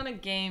say it's not a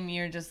game.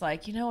 You're just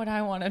like, you know what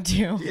I want to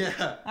do?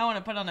 Yeah. I want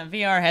to put on a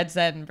VR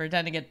headset and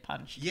pretend to get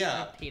punched.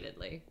 Yeah.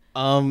 Repeatedly.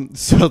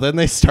 So then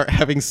they start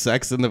having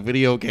sex in the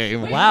video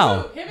game.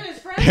 Wow. Him and his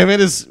friend. Him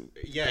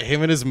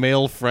and his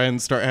male friend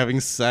start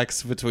having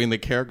sex between the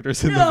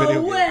characters in the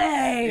video game.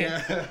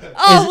 way.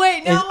 Oh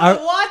wait, now I are- want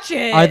to watch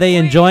it. Are they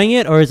Wait. enjoying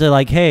it, or is it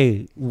like,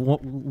 hey,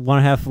 want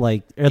to have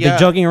like? Are Yeah. they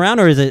joking around,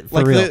 or is it for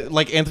Like real?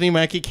 like Anthony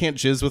Mackie can't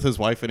jizz with his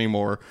wife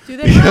anymore Do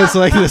they because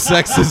like the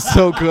sex is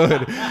so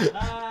good.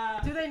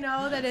 Do they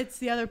know that it's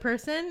the other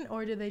person,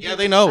 or do they? Yeah, just-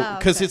 they know Oh,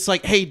 because okay. it's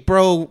like, hey,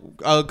 bro,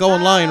 go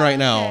online right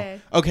now.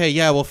 okay. Okay,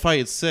 yeah, we'll fight.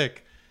 It's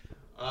sick.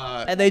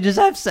 And they just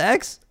have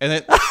sex. And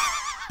then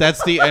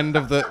that's the end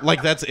of the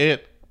like. That's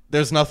it.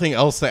 There's nothing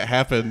else that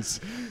happens.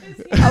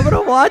 I'm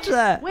gonna watch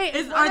that. Wait,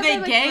 is are one of they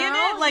them a gay in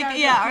girl? it? Like, Are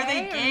yeah, are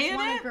they or gay is in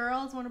one it? a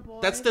girls, one a boy?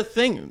 That's the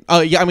thing.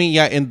 Yeah, I mean,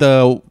 yeah. In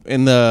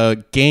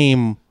the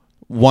game,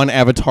 one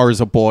avatar is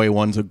a boy,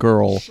 one's a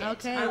girl.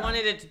 Okay. I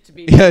wanted it to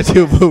be. Yeah,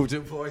 two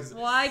boys.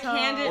 Why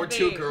can't it Or be?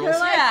 two girls. They're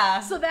like, Yeah.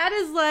 So that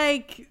is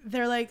like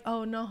they're like,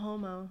 oh, no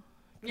homo.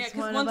 Yeah, Just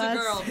because one of one's a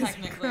us girl is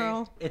technically.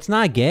 girl. It's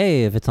not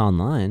gay if it's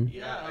online.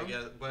 Yeah, I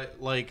guess, but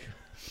like,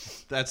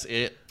 that's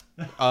it.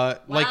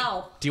 Like,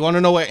 Wow. do you want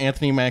to know what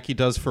Anthony Mackie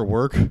does for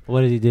work?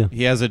 What did he do?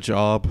 He has a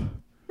job.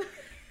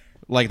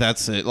 Like,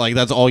 that's it. Like,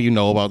 that's all you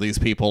know about these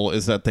people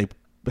is that they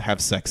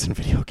have sex in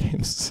video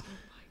games.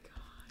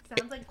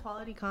 Sounds like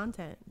quality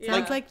content. Yeah.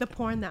 Sounds like the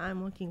porn that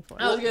I'm looking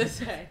for. I was gonna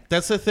say.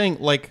 That's the thing.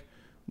 Like,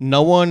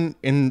 no one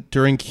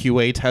during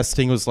QA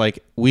testing was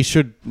like, we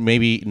should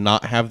maybe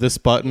not have this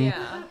button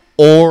Yeah.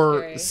 or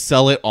Scary.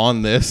 sell it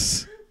on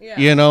this. Yeah.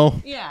 You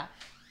know? Yeah.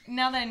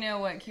 Now that I know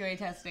what QA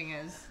testing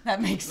is,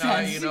 that makes Now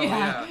sense. you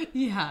know,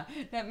 Yeah,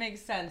 that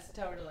makes sense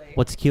totally.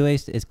 What's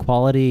QA? Is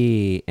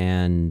quality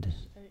and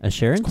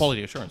assurance?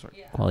 Quality assurance,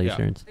 right? Quality Yeah.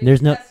 assurance. They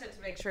There's no. test it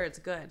to make sure it's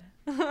good.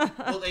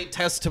 Well, they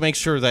test to make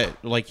sure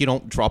that like you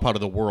don't drop out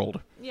of the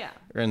world Yeah.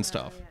 and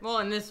stuff. Well,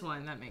 in this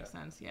one, that makes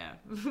sense. Yeah.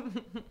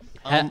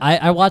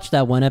 I watched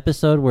that one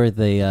episode where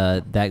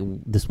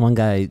this one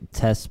guy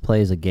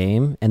plays a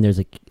game, and there's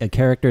a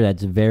character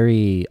that's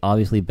very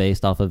obviously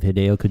based off of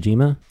Hideo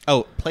Kojima.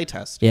 Oh,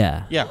 playtest.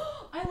 Yeah. Yeah.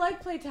 I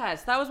like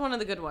playtest. That was one of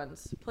the good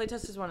ones.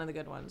 Playtest is one of the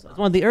good ones. It's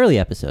one of the early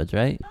episodes,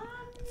 right?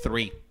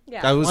 3.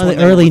 Yeah. That was One of when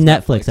the they were early with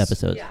Netflix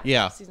episodes.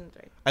 Yeah. Season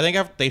 3. I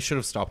think they should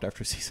have stopped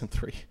after season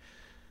 3.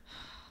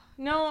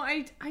 No,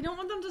 I don't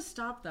want them to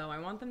stop though. I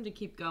want them to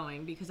keep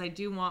going because I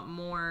do want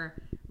more.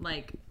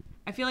 Like,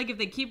 I feel like if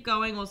they keep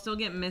going, we'll still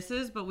get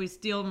misses, but we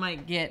still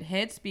might get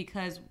hits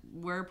because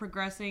we're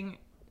progressing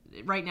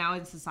right now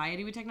in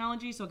society with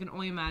technology. So I can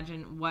only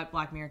imagine what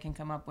Black Mirror can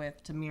come up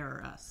with to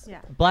mirror us. Yeah.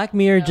 Black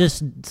Mirror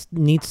just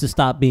needs to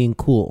stop being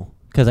cool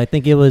because I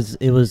think it was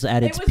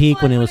at its peak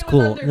fun when it was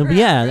cool. underground,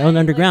 Yeah, right? on Like,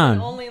 underground.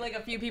 when only like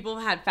a few people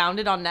had found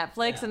it on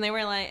Netflix, and they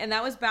were like, and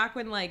that was back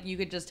when like you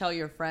could just tell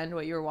your friend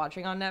what you were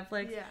watching on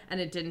Netflix, Yeah.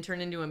 and it didn't turn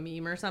into a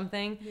meme or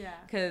something. Yeah.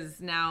 Because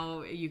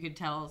now you could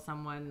tell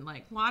someone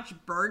like watch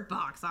Bird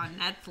Box on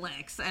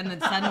Netflix, and then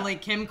suddenly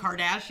Kim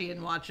Kardashian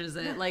watches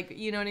it. Like,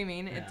 you know what I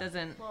mean? It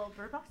doesn't. Well,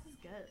 Bird Box is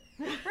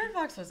good. Bird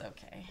Box was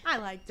okay. I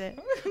liked it.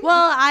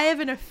 Well, I have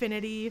an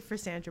affinity for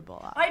Sandra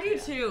Bullock. I do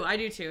too. I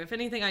do too. If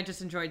anything, I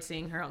just enjoyed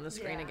seeing her on the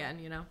screen Yeah. again.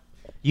 You know.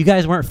 You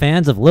guys weren't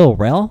fans of Lil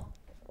Rel?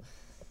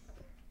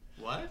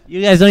 What?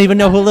 You guys don't even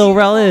know who Lil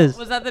Rel is.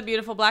 Was that the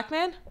beautiful black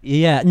man?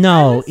 Yeah,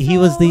 no, he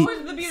was Who the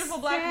was the beautiful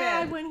black Sad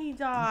man? when he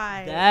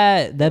died.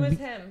 that was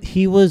him?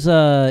 he was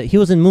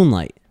in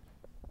Moonlight.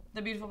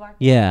 The beautiful black man.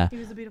 Yeah. He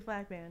was a beautiful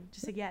black man.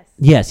 Just like yes.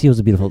 Yes, he was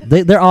a beautiful.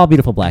 They're all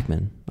beautiful black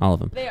men, all of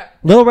them. They are.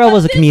 Lil Rel But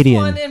was a this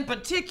comedian. one in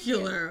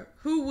particular,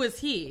 who was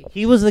he?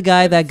 He was the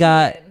guy that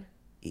got.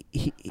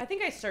 I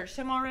think I searched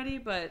him already,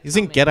 but He's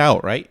in Get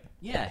Out, right?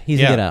 Yeah, he's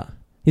Yeah. a Get Out.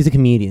 He's a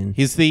comedian.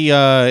 He's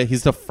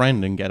the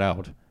friend in Get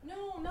Out.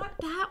 No, not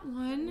that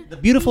one. The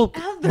beautiful, The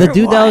the other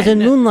dude that was in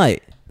one.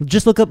 Moonlight.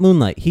 Just look up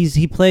Moonlight.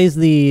 He plays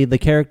the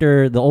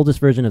character, the oldest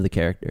version of the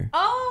character.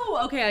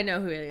 Oh, okay, I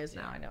know who it is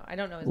now. I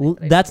don't know his name.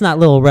 but I That's not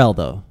Lil Rel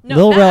though. No,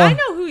 Lil Rel. I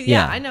know who.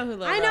 Yeah, I know who.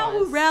 Lil I know Rel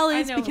who is. Rel I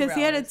is know who because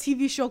he Rel had a is.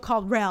 TV show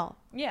called Rel.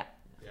 Yeah.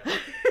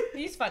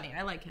 He's funny.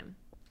 I like him.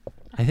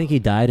 I think he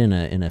died in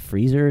a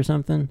freezer or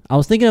something. I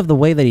was thinking of the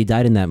way that he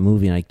died in that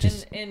movie, and I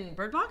just In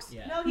Bird Box?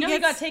 Yeah. No, No, he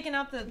gets- got taken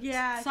out the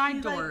Yeah, side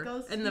he, like, door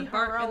goes to in the be in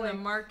heroic. the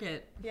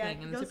market Yeah, thing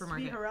he in the goes to be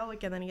supermarket.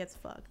 heroic and then he gets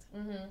fucked.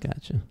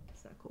 gotcha.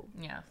 It's not cool.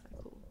 Yeah.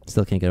 Cool.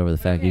 Still can't get over the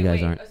fact you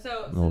guys aren't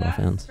So Lil Rel that's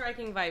fans.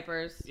 Striking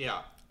Vipers.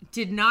 Yeah.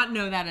 Did not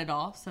know that at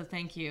all. So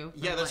thank you. for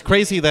Yeah, that's letting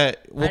crazy me- that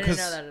I well didn't cuz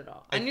know that at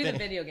all. I I knew the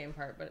think- video game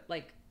part, but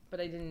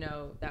I didn't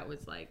know that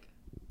was like,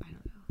 I don't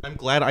know. I'm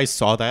glad I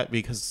saw that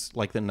because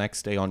like the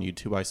next day on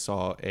YouTube I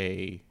saw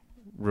a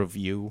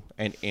review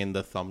and in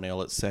the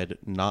thumbnail it said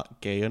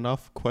not gay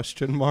enough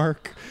question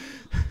mark.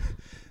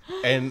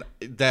 And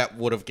that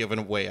would have given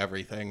away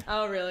everything.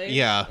 Oh really?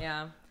 Yeah.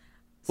 Yeah.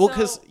 Well, So-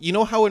 because you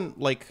know how in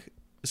like,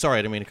 sorry,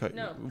 I didn't mean to cut.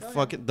 No, go ahead.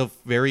 fucking the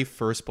very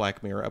first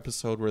Black Mirror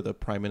episode where the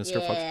Prime Minister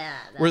fucks, that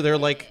where they're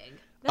like,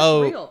 That's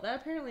oh, real. That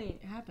apparently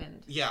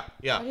happened. yeah, I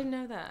yeah. didn't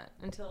know that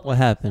until What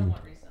happened?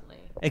 somewhat recently.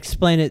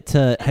 Explain it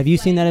to. Have you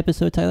seen that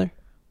episode, Tyler?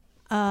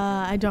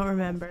 I don't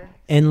remember.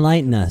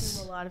 Enlighten A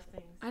us. lot of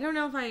things. I don't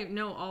know if I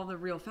know all the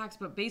real facts,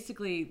 but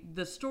basically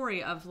the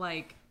story of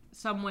like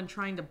someone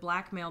trying to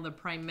blackmail the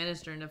prime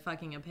minister into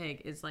fucking a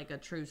pig is like a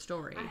true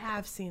story. I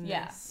have seen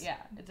Yeah, this. yeah,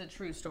 it's a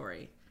true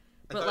story.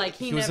 I But thought like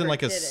he was never in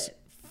like a did it.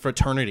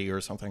 fraternity or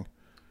something.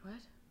 What?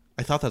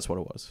 I thought that's what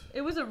it was.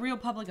 It was a real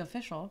public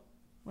official.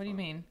 What do you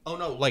mean? Oh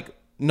no, like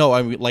no,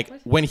 I mean like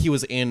when he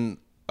was in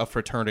a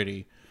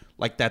fraternity,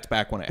 like that's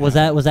back when it Was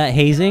happened. that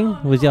hazing?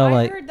 No, Was no, y'all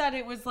I like? heard that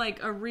it was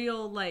like a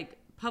real like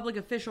public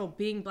official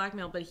being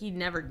blackmailed, but he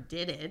never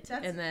did it.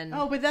 And then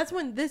but that's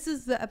when this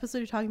is the episode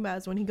you're talking about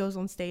is when he goes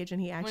on stage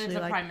and he when actually it's the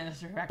like prime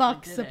minister who actually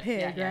fucks did a it. pig,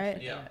 Yeah, right?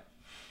 actually did it.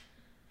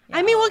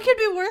 I mean, what could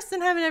be worse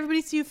than having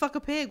everybody see you fuck a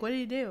pig? What did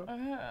he do?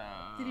 Oh.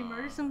 Did he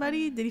murder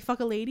somebody? Did he fuck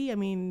a lady? I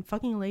mean,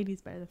 fucking a lady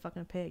is better than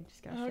fucking a pig.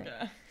 Just gotta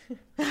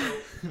say.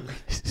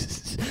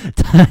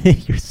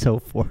 You're so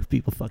for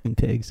people fucking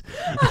pigs.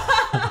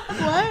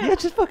 What? Yeah,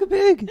 just fuck a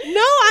pig.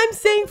 No, I'm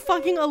saying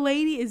fucking a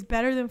lady is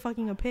better than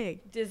fucking a pig.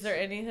 Is there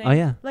anything? Oh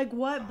yeah. Like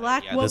what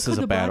black? Yeah, what this could is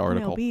a the bad blackmail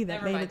article. be that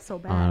Never made mind. it so I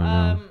don't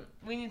bad? know.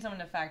 We need someone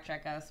to fact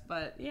check us,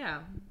 but yeah.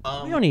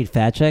 We don't need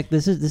fact check.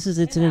 It's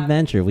an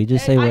adventure. We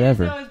just say I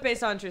whatever. just know it's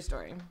based on true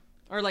story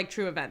or like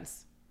true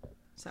events.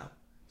 So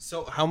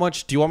So how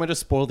much do you want me to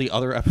spoil the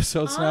other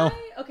episodes now?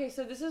 okay,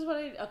 so this is what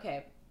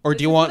I Or this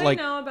do you is want, what like-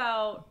 I know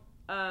about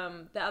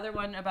the other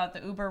one about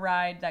the Uber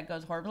ride that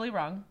goes horribly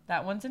wrong.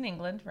 That one's in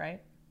England,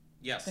 right?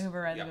 Yes. The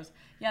Uber ride that goes.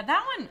 Yeah,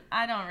 that one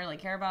I don't really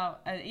care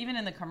about. Even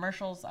in the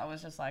commercials, I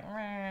was just like,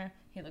 meh,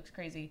 he looks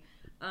crazy.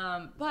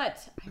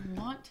 But I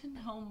want to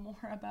know more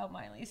about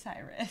Miley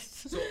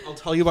Cyrus. So I'll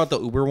tell you about the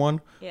Uber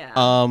one.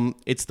 Yeah.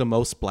 It's the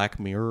most Black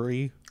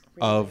Mirror-y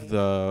of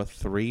the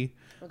three.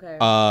 Okay.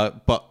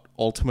 But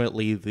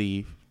ultimately,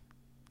 the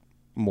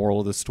moral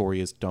of the story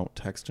is don't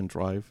text and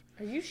drive.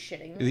 Are you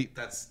shitting me?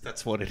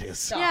 That's what it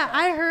is. Yeah,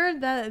 I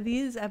heard that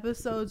these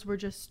episodes were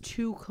just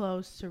too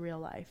close to real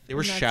life. They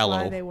were and that's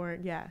shallow. Why they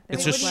weren't. Yeah. they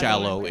It's were just like-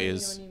 shallow. What do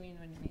you mean?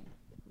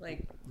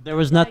 Like, There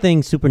was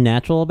nothing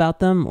supernatural about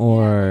them,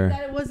 or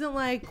That it wasn't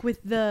like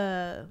with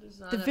the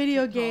not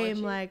video technology?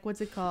 game, like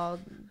what's it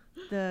called?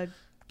 The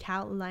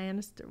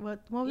Lannister. What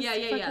was yeah, the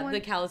yeah, fucking yeah. one?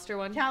 The Callister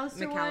one.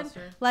 Callister one.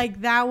 McAllister.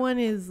 Like that one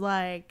is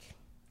like,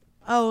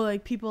 oh,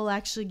 like people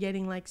actually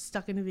getting like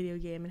stuck in a video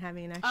game and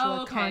having an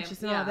actual okay.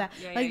 conscious and all Yeah. that.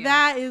 Yeah, like yeah.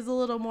 that is a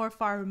little more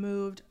far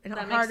removed and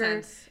That makes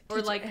harder. sense.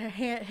 Or like,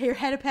 your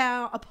head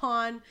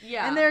upon.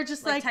 Yeah, And they're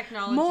just like like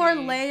technology. more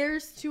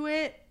layers to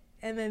it.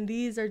 And then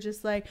these are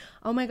just like,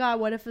 oh my god,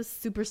 what if a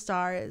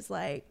superstar is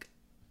like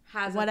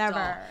has a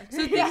whatever.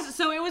 doll. So,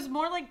 so it was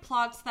more like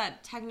plots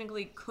that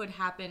technically could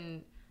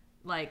happen,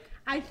 like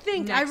I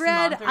think next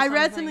I month or read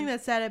something. something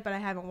that said it, but I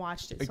haven't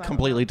watched it. I So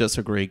completely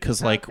disagree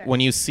because, like, Okay.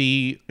 when you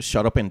see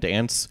 "Shut Up and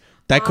Dance,"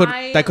 that could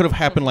I- have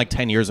happened like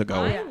 10 years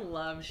ago. I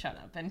love Shut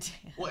Up and Dance.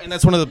 Well, and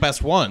that's one of the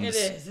best ones. It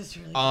is. It's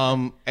really.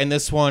 And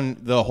this one,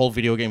 the whole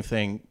video game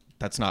thing,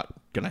 that's not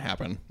gonna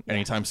happen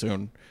anytime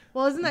soon.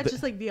 Well, isn't that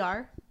just like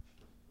VR?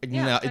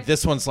 No,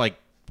 this one's like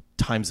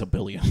times a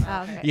billion.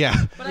 Oh, okay. Yeah.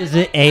 But I is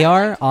like- it I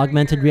AR, liked where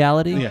augmented you're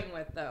reality? going Yeah.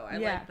 with, though. I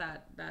Yeah. like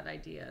that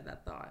idea,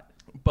 that thought.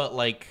 But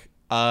like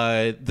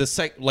the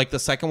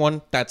second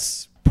one,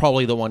 that's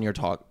probably the one you're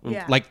talking.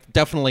 Yeah. Like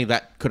definitely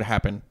that could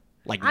happen.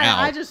 Like now.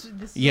 I just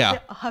this Yeah. is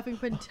what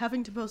the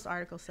Huffington Post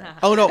article said.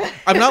 Oh no,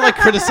 I'm not like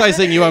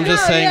criticizing you. I'm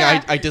just No, saying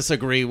yeah. I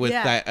disagree with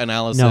Yeah. that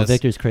analysis. No,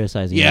 Victor's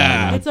criticizing. you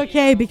Yeah. right now. It's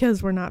okay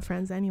because we're not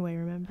friends anyway.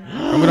 Remember?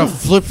 I'm gonna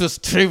flip this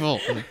table.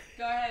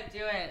 Go ahead, do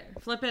it.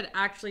 Flip it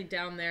actually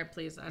down there,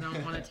 please. I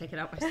don't want to take it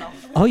out myself.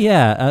 Oh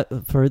yeah,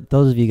 for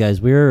those of you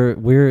guys, we're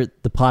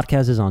the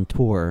podcast is on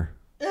tour.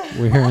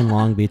 We're here in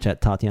Long Beach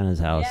at Tatiana's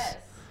house. Yes.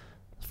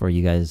 For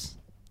you guys,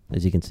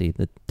 as you can see,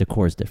 the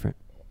decor is different.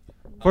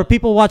 For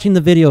people watching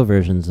the video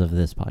versions of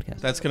this podcast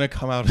That's gonna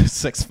come out in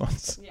 6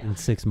 months. in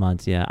 6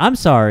 months, yeah. I'm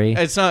sorry.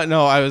 It's not.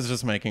 No, I was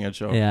just making a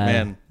joke. Yeah,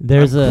 Man,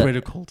 there's I'm a-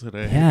 critical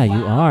today. Yeah,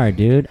 you are,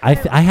 dude. I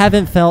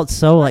haven't felt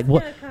so like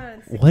what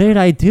did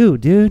I do,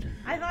 dude?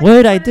 What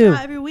did I do?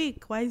 Every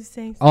week. Why is he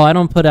saying? Oh, I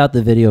don't put out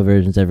the video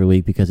versions every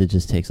week because it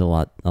just takes a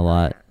lot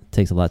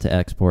to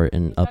export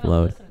and Gotta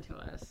upload. Listen to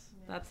us.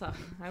 That's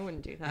I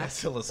wouldn't do I that. have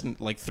to listen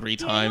like 3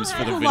 times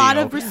for the a video. lot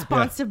of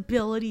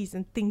responsibilities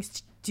and things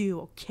to do.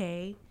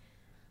 Okay,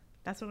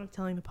 that's what I'm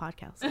telling the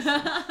podcast.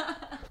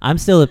 I'm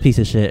still a piece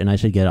of shit, and I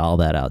should get all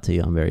that out to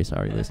you. I'm very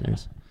sorry,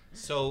 listeners.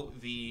 So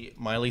the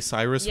Miley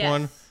Cyrus Yes.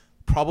 one,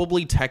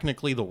 probably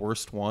technically the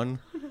worst one,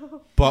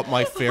 but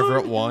my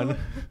favorite one.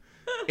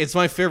 It's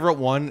my favorite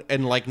one,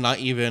 and like not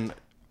even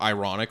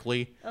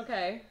ironically.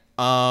 Okay.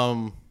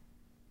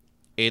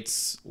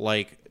 It's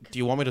like, do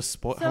you want me to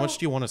spoil? How much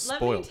do you want to Let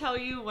spoil? me tell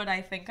you what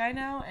I think I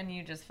know, and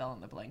you just fill in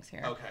the blanks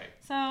here. Okay.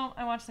 So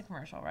I watched the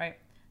commercial, right?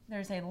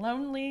 There's a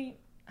lonely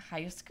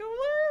high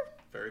schooler.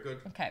 Very good.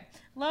 Okay.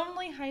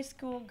 Lonely high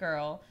school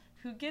girl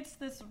who gets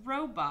this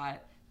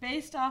robot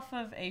based off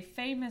of a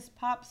famous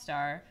pop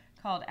star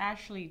called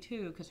Ashley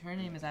 2, because her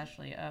name is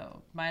Ashley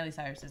O. Miley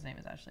Cyrus's name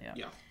is Ashley O.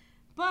 Yeah.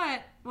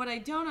 But what I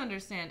don't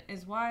understand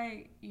is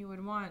why you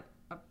would want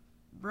a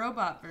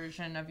robot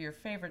version of your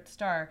favorite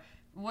star.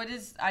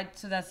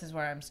 So this is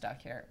where I'm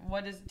stuck here.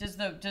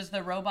 Does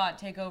the robot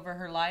take over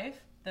her life?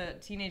 The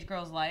teenage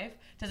girl's life?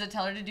 Does it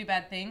tell her to do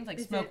bad things like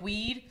smoke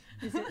weed?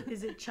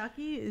 Is it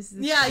Chucky? Is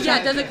this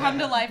Yeah. Does it come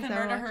to life and that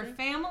murder her watching?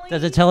 family?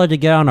 Does it tell her to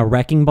get on a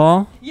wrecking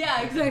ball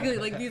Yeah, exactly.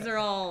 Like these are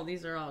all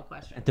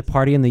questions. at the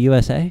party in the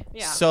USA?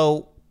 Yeah.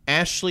 So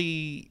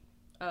Ashley.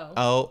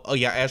 Oh. Oh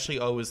yeah, Ashley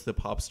O is the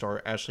pop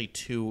star. Ashley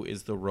 2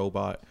 is the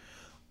robot.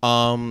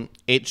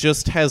 It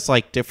just has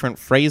like different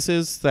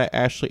phrases that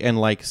Ashley and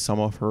like some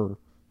of her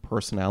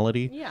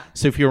personality. Yeah.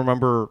 So if you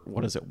remember,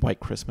 what is it, White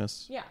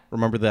Christmas? Yeah.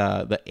 Remember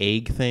the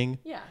egg thing?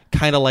 Yeah.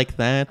 Kind of like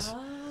that.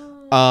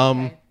 Oh,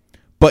 okay.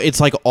 But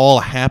it's like all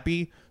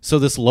happy. So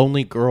this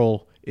lonely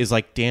girl is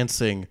like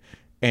dancing,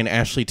 and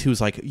Ashley 2 is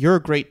like, "You're a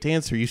great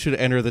dancer. You should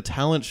enter the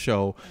talent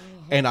show."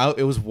 And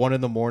it was 1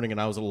 a.m, and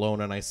I was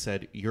alone, and I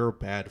said, "You're a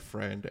bad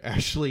friend,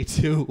 Ashley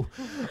 2,"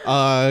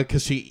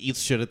 because she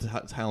eats shit at the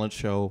talent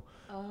show.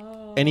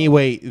 Oh.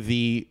 Anyway,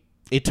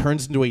 it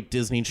turns into a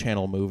Disney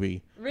Channel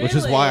movie, which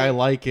is why I Really?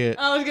 like it.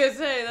 I was gonna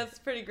say that's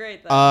pretty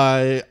great.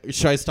 Though.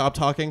 Should I stop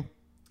talking?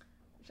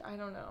 I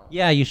don't know.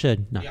 Yeah, you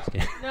should. No, just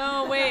kidding.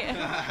 No, wait.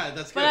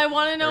 That's But I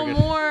want to know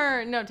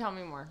more. No, tell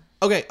me more.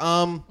 Okay,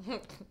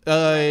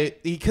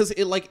 because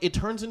it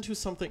turns into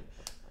something.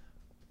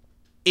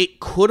 It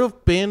could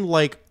have been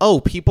like, oh,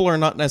 people are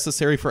not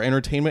necessary for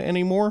entertainment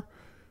anymore,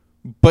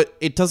 But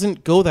it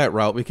doesn't go that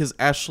route because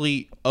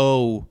Ashley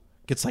O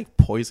gets like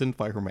poisoned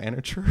by her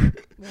manager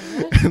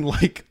and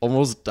like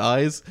almost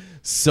dies.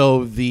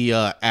 So the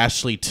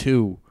Ashley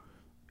 2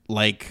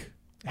 like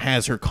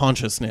has her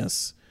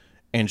consciousness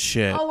and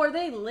shit. Oh, are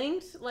they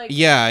linked? Like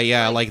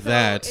Yeah, like so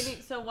that.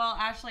 So while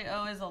Ashley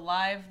O is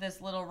alive,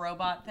 this little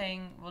robot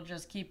thing will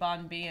just keep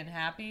on being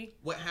happy.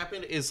 What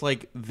happened is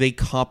like they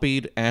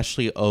copied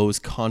Ashley O's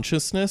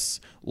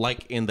consciousness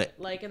like in the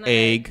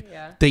egg.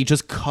 yeah. They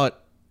just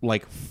cut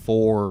like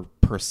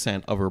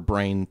 4% of her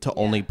brain to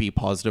only be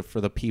positive for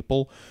the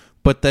people.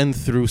 But then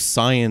through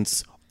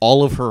science,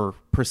 all of her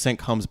percent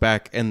comes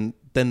back, and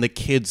then the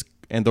kids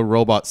and the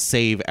robot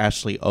save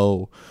Ashley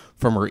O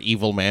from her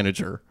evil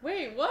manager.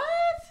 Wait, what?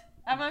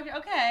 I'm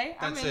okay.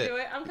 I'm That's into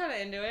it. it. I'm kind of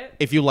into it.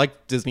 If you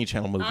like Disney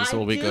Channel movies, it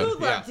will be good. I do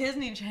love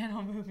Disney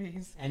Channel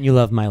movies. And you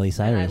love Miley And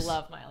Cyrus. I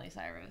love Miley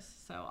Cyrus.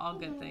 So all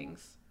good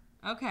things.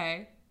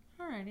 Okay.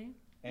 Alrighty.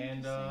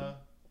 And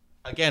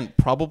again,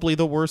 probably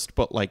the worst,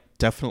 but like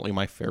definitely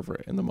my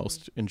favorite and the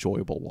most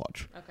enjoyable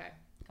watch. Okay.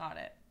 Got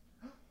it.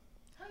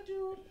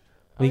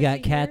 We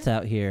got cats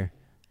out here.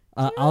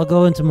 I'll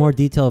go into more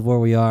detail of where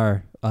we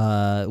are.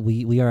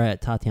 We are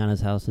at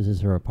Tatiana's house. This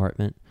is her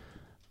apartment.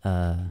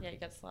 Yeah, you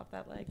got to slap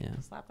that leg. Yeah.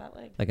 Slap that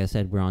leg. Like I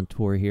said, we're on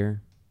tour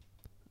here.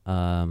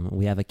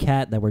 We have a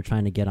cat that we're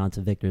trying to get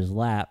onto Victor's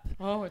lap.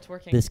 Oh, it's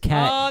working. This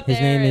cat, oh, his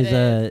name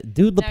is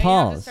Dude Now you have to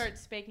LaPaws. start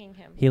spanking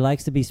him. He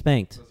likes to be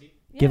spanked.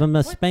 Yeah, Give him a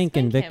what?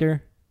 spanking, Spank him.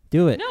 Victor.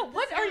 Do it. No,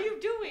 what are you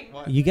doing?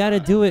 You got to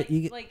do it.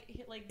 You Like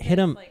hit this,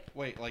 him. Like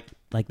Wait, like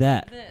like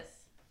that. this.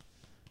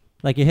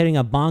 Like you're hitting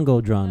a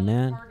bongo drum, No,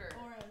 man. harder.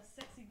 Or a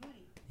sexy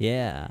booty.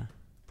 Yeah.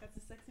 That's a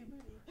sexy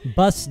booty.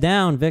 Bust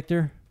down,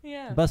 Victor.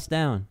 Yeah. Bust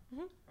down.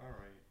 all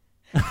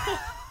right.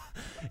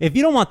 If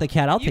you don't want the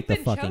cat, I'll You've take the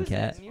been fucking chosen.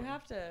 cat. You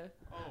have to.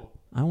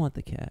 I want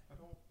the cat.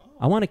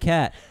 I want a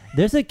cat.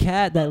 There's a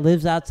cat that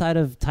lives outside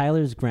of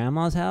Tyler's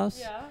grandma's house,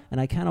 Yeah. and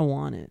I kind of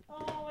want it. Oh,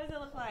 what does it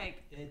look like?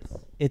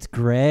 It's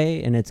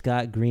gray and it's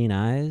got green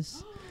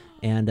eyes,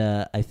 and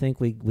I think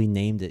we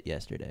named it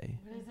yesterday.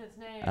 What is its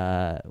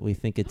name? We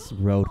think it's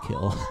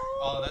Roadkill.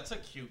 Oh, that's a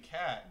cute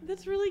cat.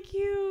 That's really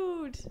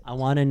cute. I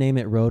want to name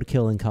it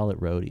Roadkill and call it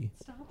Roadie.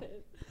 Stop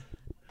it.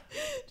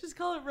 Just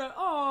call it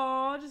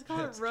just call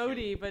That's it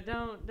Roadie, but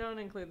don't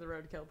include the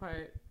roadkill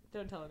part.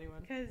 Don't tell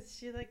anyone. Because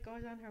she like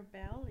goes on her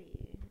belly.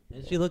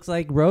 And she looks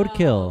like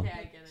Roadkill. Oh, okay,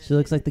 I get it. She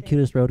looks like the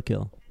cutest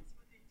Roadkill.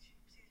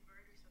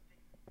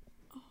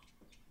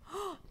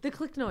 The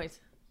click noise.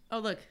 Oh,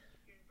 look.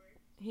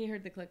 He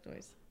heard the click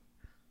noise.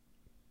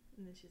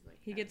 And then she's like,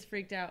 He gets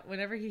freaked out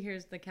whenever he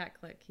hears the cat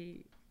click.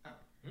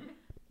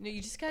 No,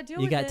 you just gotta deal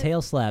You with got it.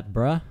 tail slapped,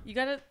 bruh. You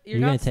gotta. You You're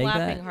gonna not take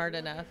slapping that? hard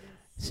enough.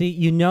 See,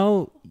 you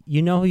know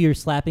who you're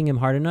slapping him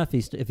hard enough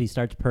if he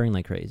starts purring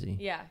like crazy.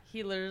 Yeah,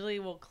 he literally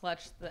will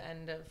clutch the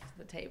end of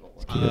the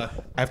table.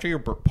 After your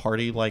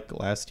party like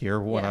last year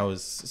when Yeah. I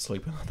was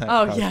sleeping on that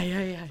Oh couch,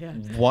 yeah.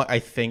 what I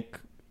think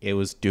it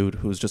was dude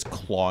who was just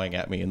clawing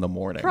at me in the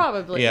morning.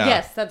 Probably. Yeah.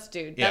 Yes, that's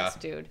dude. Yeah. That's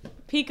dude.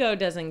 Pico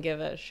doesn't give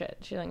a shit.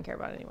 She doesn't care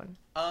about anyone.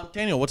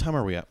 Daniel, what time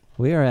are we at?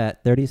 We are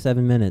at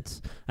 37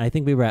 minutes. And I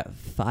think we were at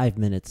 5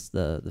 minutes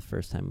the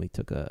first time we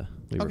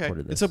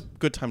recorded this. It's a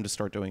good time to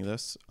start doing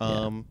this.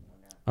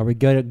 Are we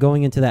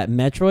going into that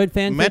Metroid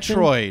fan fiction?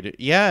 Metroid,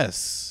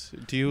 yes.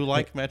 Do you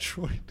like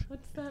Metroid?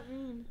 What's that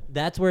mean?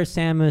 That's where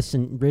Samus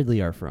and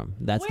Ridley are from.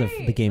 That's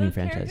the gaming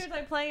franchise. Characters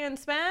I play in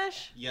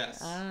Smash. Yes.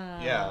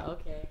 Ah,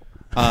 Okay.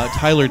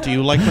 Tyler, do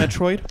you like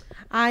Metroid?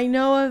 I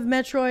know of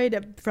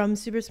Metroid from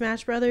Super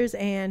Smash Brothers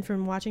and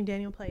from watching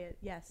Daniel play it.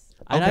 Yes.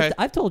 And Okay.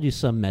 I've told you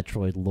some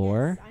Metroid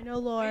lore. Yes, I know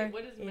lore. Wait,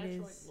 what is It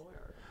Metroid is- lore?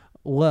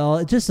 Well,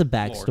 it's just a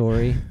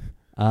backstory.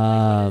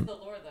 What is the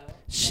lore though?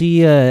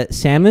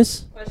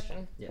 Samus.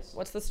 Question. Yes.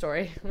 What's the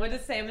story? What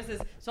is Samus's?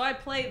 So I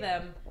play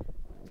them.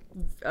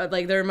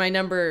 Like they're my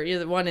number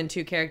 1 and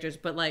 2 characters,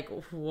 but like,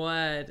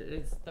 why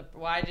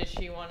does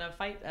she want to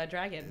fight a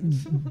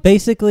dragon?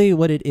 Basically,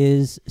 what it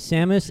is,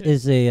 Samus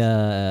is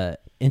a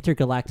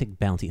intergalactic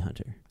bounty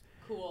hunter.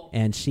 Cool.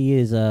 And she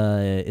is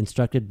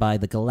instructed by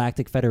the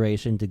Galactic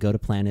Federation to go to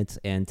planets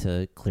and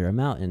to clear them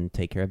out and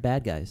take care of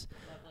bad guys.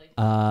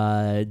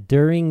 Lovely.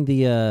 During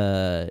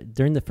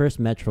the first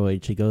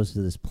Metroid, she goes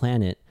to this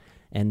planet,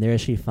 and there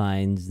she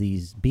finds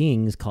these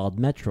beings called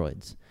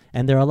Metroids,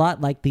 and they're a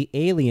lot like the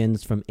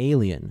aliens from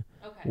Alien,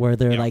 Okay. where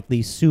they're Yeah. like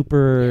these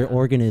super Yeah.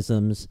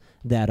 organisms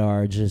that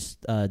are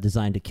just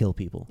designed to kill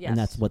people, Yes. and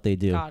that's what they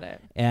do. Got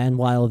it. And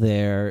while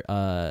there's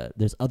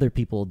other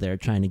people there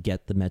trying to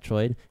get the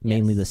Metroid,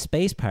 mainly Yes. the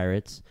space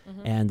pirates,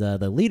 and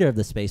the leader of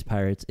the space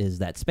pirates is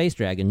that space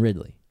dragon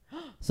Ridley.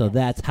 So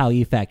that's how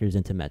he factors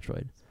into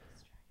Metroid.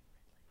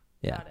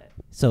 Yeah. Got it.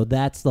 So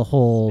that's the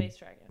whole Space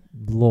dragon.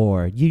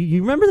 lore.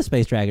 You remember the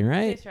space dragon,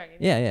 right? Space dragon.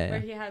 Yeah. Where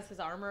he has his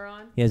armor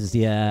on. He has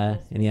and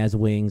he has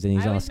wings and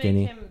he's I all would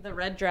skinny. make him the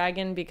red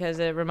dragon because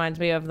it reminds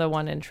me of the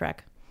one in Shrek.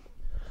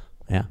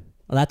 Yeah.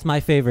 Well, that's my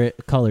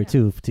favorite color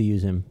too to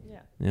use him. Yeah.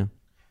 Yeah.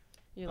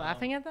 You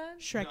laughing at that?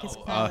 Shrek is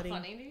No, quality.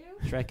 Funny to you?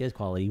 Shrek is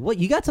quality. What,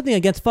 you got something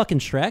against fucking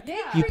Shrek? Yeah.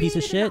 You piece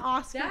of Created shit. An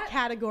Oscar That-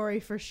 category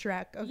for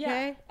Shrek.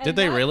 Okay. And Did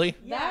they really?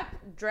 That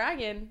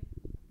dragon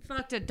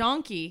fucked a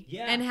donkey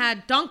Yeah. and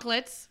had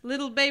donklets,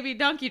 little baby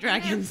donkey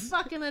dragons.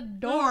 Fucking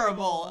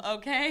adorable. Adorable,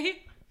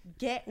 okay?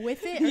 Get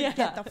with it or Yeah.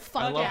 get the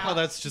fuck I love out. how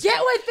that's just.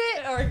 Get with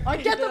it or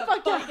get the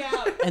fuck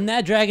out. And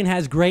that dragon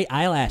has great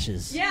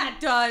eyelashes. Yeah, it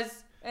does.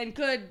 And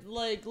good,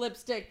 like,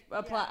 lipstick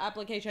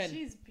application.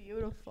 She's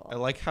beautiful. I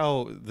like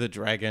how the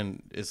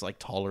dragon is like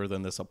taller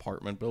than this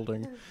apartment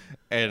building,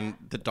 and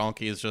the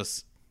donkey is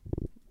just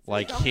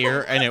like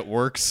here, and it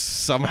works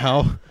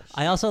somehow.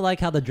 I also like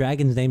how the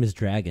dragon's name is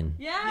Dragon.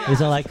 Yeah.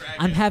 He's all like,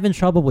 I'm having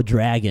trouble with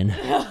Dragon.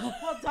 Well,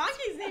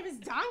 Donkey's name is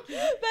Donkey.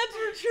 That's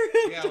for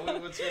true. Yeah,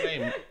 what's your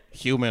name?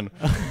 Human.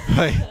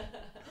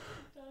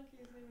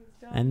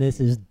 And this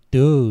is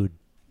Dude.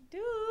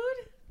 Dude.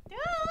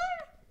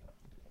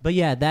 But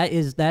yeah, that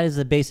is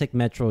the basic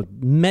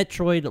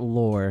Metroid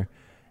lore.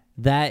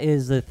 That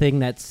is the thing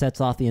that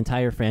sets off the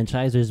entire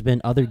franchise. There's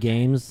been other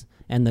games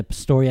and the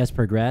story has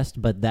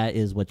progressed, but that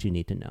is what you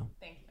need to know.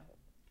 Thank you.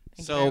 Thank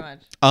you So, very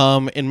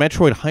much. in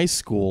Metroid High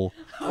School,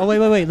 Oh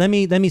wait. Let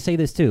me say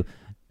this too.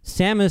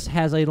 Samus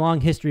has a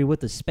long history with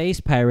the space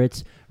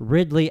pirates.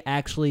 Ridley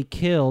actually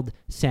killed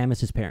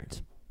Samus's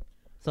parents.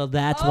 So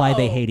that's why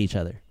they Oh. hate each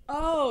other.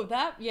 Oh,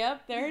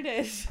 yep, there it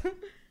is.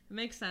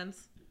 Makes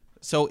sense.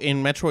 so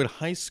in Metroid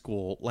High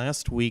School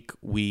last week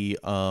we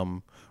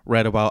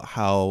read about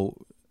how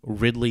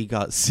Ridley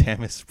got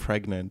Samus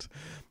pregnant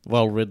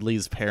while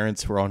Ridley's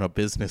parents were on a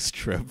business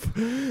trip,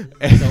 So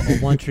a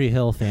One Tree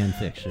Hill fan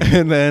fiction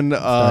and then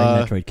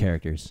starring Metroid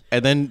characters.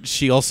 and then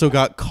she also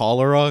got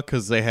cholera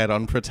because they had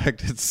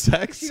unprotected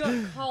sex. She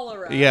got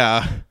cholera.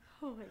 Yeah,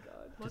 Oh my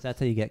god. 'Cause that's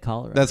how you get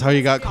cholera. that's how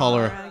you got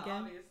cholera.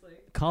 Again. Obviously.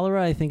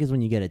 Cholera, I think, is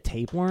when you get a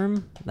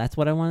tapeworm. That's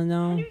what I want to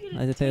know.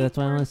 I say that's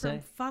what I want to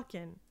say.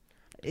 Fucking.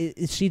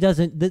 She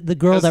doesn't. The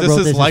girl 'Cause that this wrote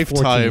is this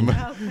Lifetime. is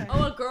 14. Okay.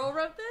 Oh, a girl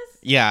wrote this?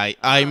 Yeah,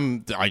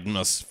 I'm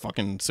just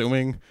fucking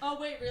assuming. Oh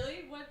wait,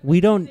 really? What? We what do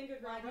you don't- think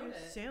a girl Why do you wrote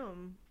it?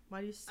 assume? Why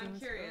do you assume? I'm it's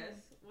curious.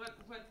 What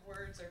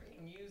words are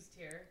being used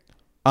here?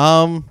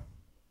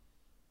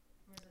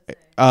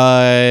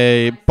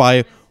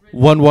 By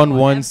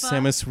 111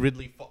 Forever? Samus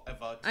Ridley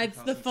Forever.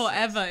 It's the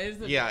forever,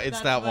 isn't it? Yeah,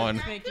 it's That's that what's one.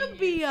 That making could me-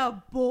 be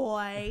a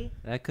boy.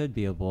 That could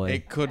be a boy.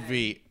 It could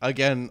be.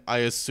 Again, I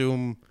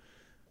assume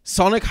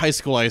Sonic High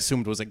School. I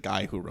assumed was a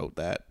guy who wrote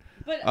that.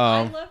 But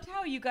I loved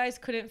how you guys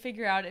couldn't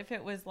figure out if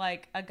it was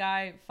like a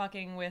guy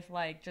fucking with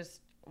like just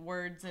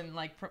words and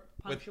like With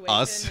punctuation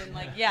us? and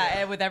like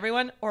and with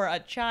everyone, or a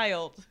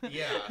child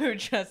Yeah. who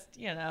just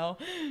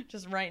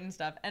just writing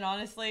stuff. And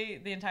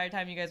honestly, the entire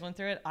time you guys went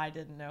through it, I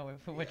didn't know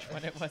which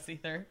one it was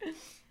either.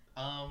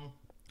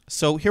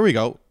 So here we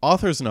go.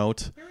 Author's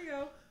note. Here we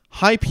go.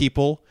 Hi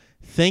people.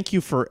 Thank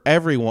you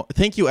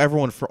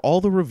everyone for all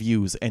the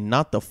reviews and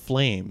not the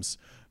flames.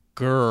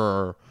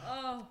 Grr.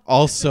 Oh,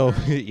 Also,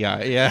 yeah.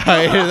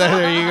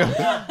 There you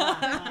go.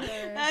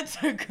 that's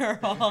a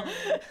girl.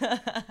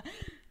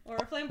 Or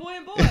a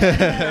flamboyant boy. I don't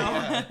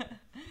know.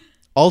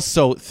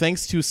 Also,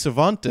 thanks to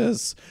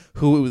Cervantes,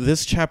 who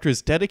this chapter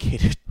is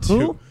dedicated to.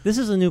 Who? This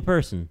is a new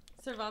person.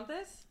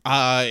 Cervantes?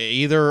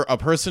 Either a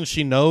person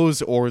she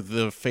knows or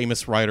the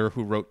famous writer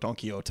who wrote Don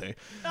Quixote.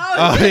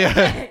 Oh,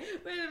 yeah.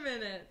 wait a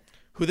minute.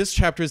 Who this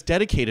chapter is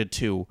dedicated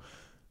to.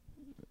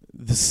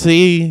 The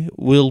sea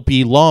will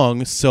be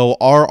long, so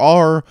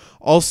RR.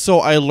 Also,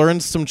 I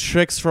learned some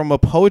tricks from a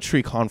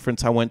poetry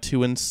conference I went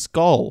to in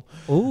Skull.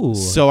 Ooh.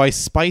 So I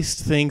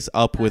spiced things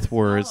up with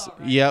words. Skull,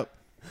 right? Yep.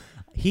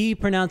 He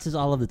pronounces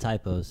all of the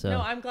typos. So. No,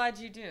 I'm glad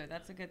you do.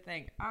 That's a good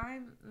thing. I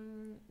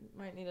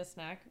might need a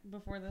snack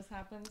before this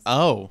happons.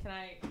 Oh. Can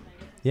I get some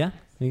Yeah,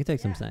 snacks? you can take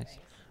some Yeah, snacks.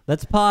 thanks.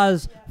 Let's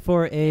pause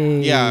for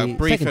a Yeah,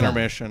 brief second time.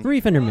 intermission.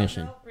 Brief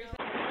intermission.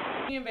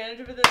 Taking advantage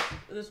of it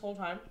this whole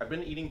time. I've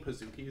been eating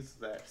Pazookies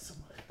that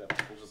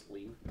people just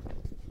leave.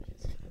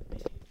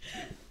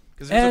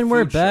 And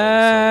we're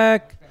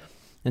back.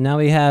 And now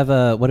we have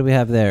what do we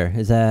have there?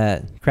 Is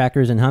that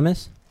crackers and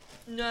hummus?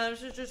 No,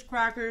 this is just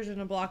crackers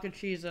and a block of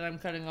cheese that I'm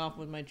cutting off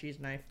with my cheese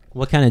knife.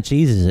 What kind of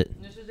cheese is it?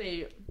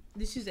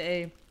 This is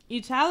a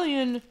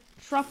Italian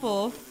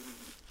truffle,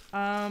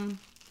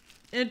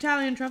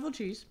 Italian truffle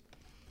cheese.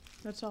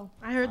 That's all.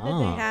 I heard that Oh.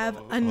 they have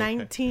a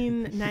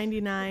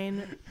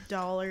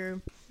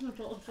 $19.99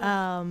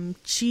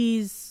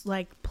 cheese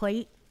like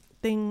plate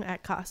thing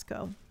at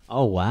Costco.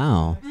 Oh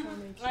wow.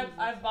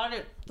 I've bought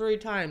it 3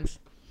 times.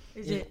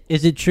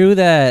 Is it true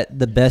that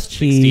the best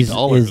cheese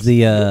is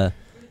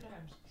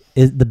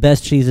the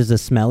best cheese is the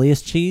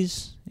smelliest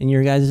cheese in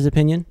your guys'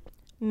 opinion?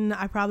 No,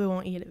 I probably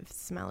won't eat it if it's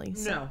smelly.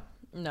 So.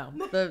 No.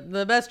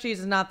 The best cheese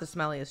is not the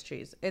smelliest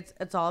cheese.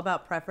 It's all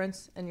about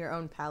preference and your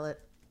own palate,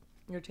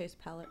 your taste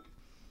palate.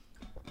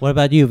 What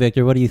about you,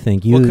 Victor? What do you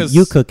think? Well, 'cause-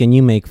 You cook and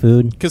you make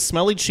food. Because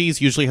smelly cheese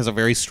usually has a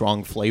very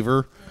strong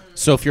flavor.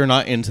 So if you're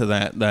not into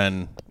that,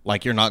 then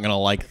like you're not gonna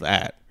like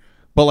that.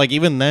 But like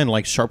even then,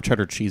 like sharp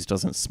cheddar cheese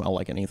doesn't smell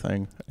like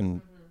anything,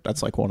 and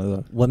that's like one of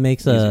the What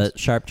makes a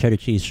sharp cheddar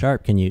cheese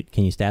sharp? Can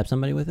you stab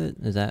somebody with it?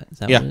 Is that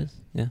Yeah. what it is?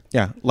 Yeah.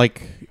 yeah.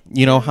 Like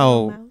you know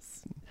how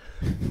Mouse.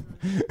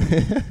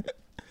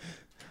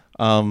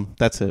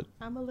 That's it.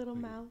 I'm a little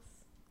mouse.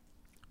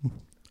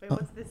 Wait,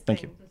 what's this thank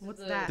thing? you. What's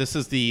This is that? This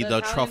is the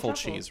Italian truffle truffle.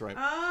 cheese, right?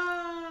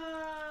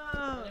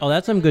 Oh. Oh,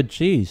 that's some good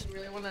cheese. You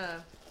really want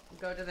to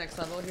go to the next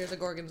level? Here's a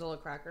gorgonzola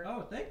cracker.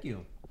 Oh, thank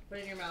you. Put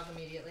it in your mouth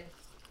immediately.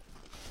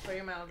 Put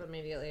your mouth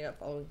immediately up.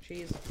 Oh,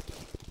 cheese.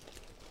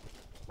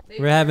 They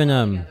We're pair having,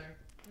 well together.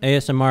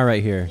 ASMR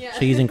right here. Yeah.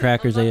 Cheese and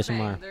crackers A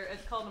ASMR. mukbang.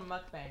 It's called a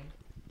mukbang.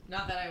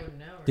 Not that I would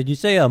know. Did you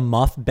say a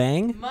muff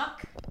bang?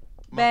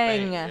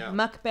 Mukbang. yeah.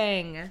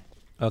 Mukbang.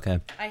 Okay.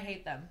 I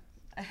hate them.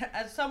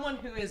 As someone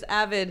who is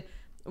avid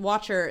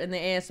watcher in the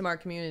ASMR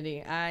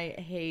community, I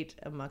hate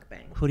a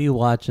mukbang. Who do you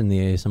watch in the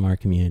ASMR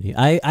community?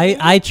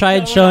 I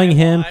tried showing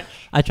him.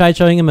 I tried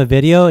showing him a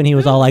video, and he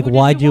was all like, Who did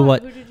 "Why'd you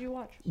watch? Who did you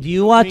watch? Do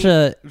you watch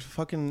a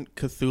Fucking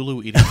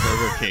Cthulhu eating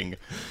Burger King.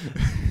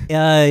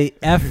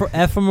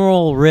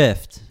 Ephemeral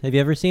Rift? Have you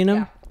ever seen him?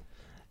 Yeah.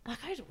 That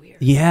guy's weird.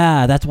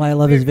 Yeah, that's why I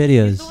love his He's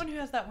videos. the one who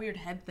has that weird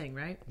head thing,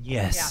 right?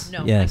 Yes. Yeah,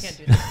 no, yes. I can't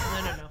do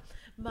that. No.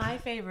 My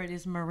favorite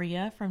is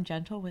Maria from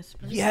Gentle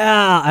Whispers.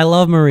 Yeah, I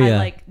love Maria. I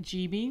like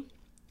GB.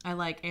 I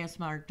like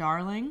ASMR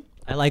Darling.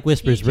 I like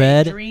Whispers PJ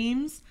Red.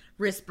 Dreams,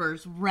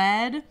 Whispers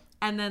Red,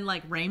 and then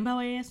like Rainbow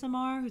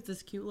ASMR, who's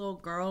this cute little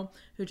girl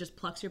who just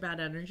plucks your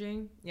bad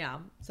energy. Yeah,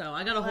 so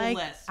I got a whole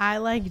list. I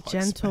like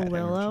Gentle bad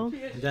Willow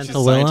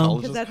Gentle Willow.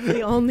 Scientologist. because that's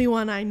the only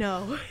one I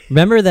know.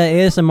 Remember the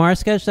ASMR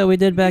sketch that we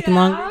did back in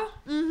long?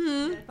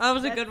 Mm-hmm. That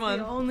was a That's good one.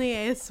 the only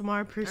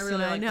ASMR person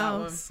really I like that know,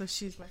 one. so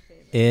she's my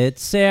favorite.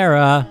 It's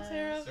Sarah.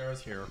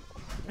 Sarah's here.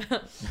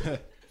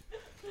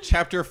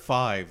 Chapter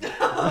 5.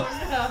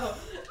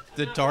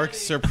 The Dark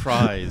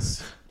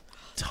Surprise.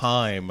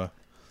 Time.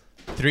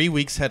 3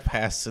 weeks had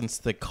passed since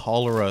the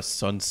cholera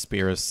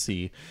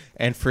sunspiracy,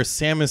 and for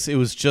Samus it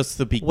was just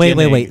the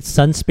beginning. Wait.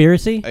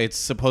 Sunspiracy? It's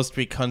supposed to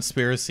be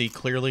conspiracy,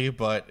 clearly,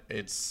 but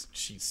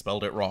she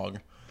spelled it wrong.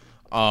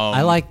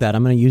 I like that.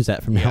 I'm going to use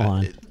that from now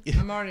on.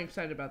 I'm already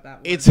excited about that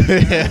one. It's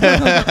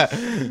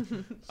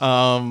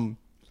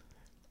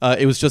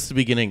it was just the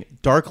beginning.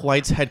 Dark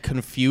lights had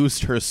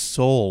confused her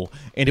soul,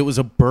 and it was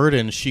a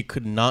burden she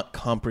could not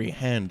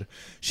comprehend.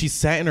 She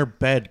sat in her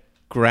bed,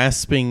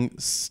 grasping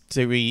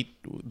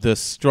the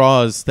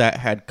straws that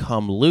had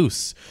come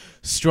loose,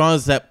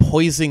 straws that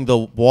poisoned the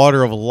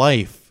water of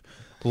life,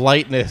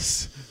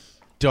 lightness,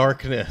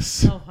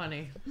 darkness. Oh,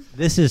 honey.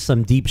 This is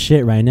some deep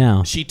shit right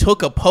now. She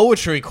took a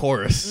poetry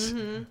course.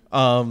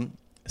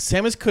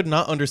 Samus could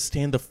not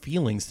understand the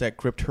feelings that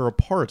gripped her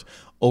apart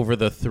over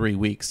the 3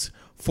 weeks.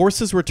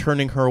 Forces were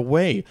turning her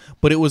away,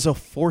 but it was a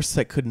force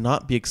that could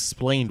not be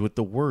explained with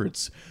the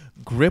words.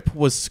 Grip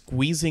was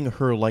squeezing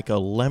her like a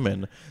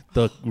lemon,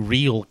 the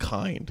real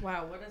kind.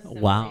 Wow, what a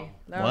simile. Wow.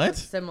 That What? was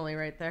a simile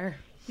right there.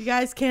 You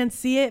guys can't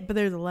see it, but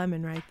there's a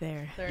lemon right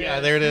there.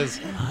 There it is.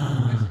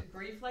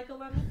 Grief like a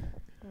lemon?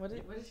 What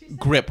did she say?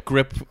 Grip.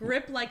 Grip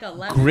like a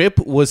lemon. Grip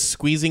was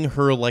squeezing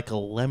her like a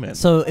lemon.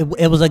 So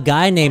it was a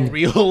guy named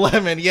Real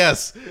lemon,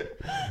 yes.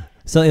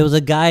 So it was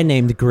a guy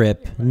named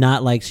Grip,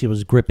 not like she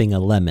was gripping a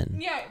lemon.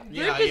 Yeah,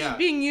 Yeah, grip yeah. is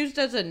being used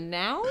as a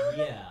noun?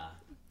 Yeah.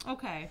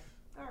 Okay.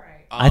 All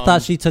right. I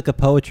thought she took a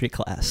poetry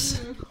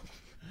class.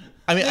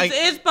 I mean,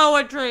 This is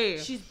poetry.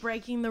 She's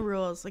breaking the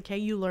rules. Okay,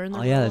 you learn the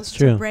Oh, rules yeah, that's to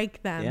true.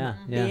 break them. Yeah.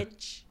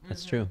 Bitch.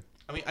 That's true.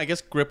 I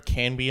guess grip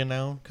can be a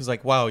noun because,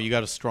 like, wow, you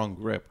got a strong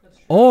grip.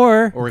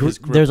 Or Or his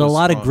grip there's a was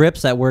lot of strong.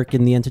 grips that work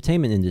in the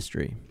entertainment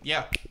industry.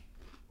 Yeah,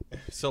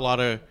 it's a lot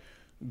of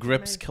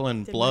grips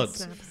killing Did my bloods.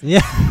 snaps.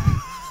 Yeah.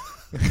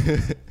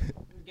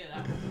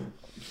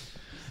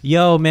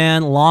 Yo,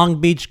 man,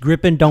 Long Beach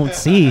gripping don't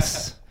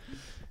cease.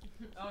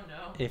 Oh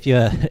no.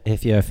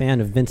 If you're a fan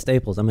of Vince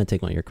Staples, I'm gonna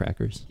take one of your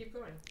crackers. Keep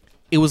going.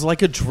 It was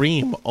like a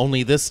dream,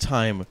 only this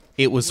time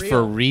it was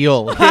for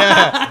real.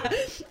 Yeah,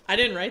 I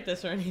didn't write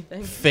this or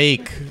anything.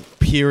 fake.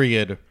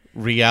 Period.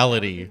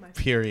 Reality.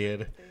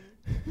 Period.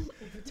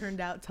 It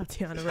turned out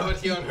Tatiana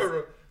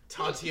wrote.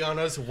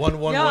 Tatiana's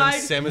 111 No,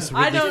 Samus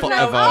I Ridley don't know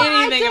forever.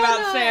 anything about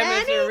know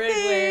Samus or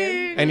Ridley.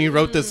 anything. And you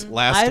wrote this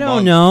last I month.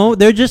 don't know.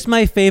 They're just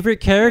my favorite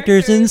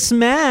characters in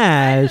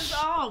Smash.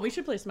 Oh, we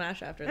should play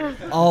Smash after this.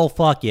 Oh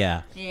fuck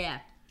yeah. Yeah.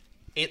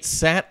 It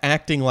sat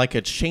acting like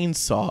a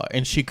chainsaw,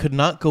 and she could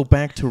not go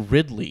back to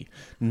Ridley.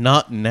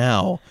 Not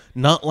now.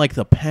 Not like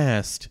the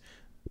past.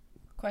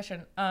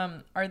 Question.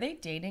 Are they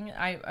dating?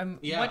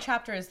 Yeah. What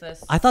chapter is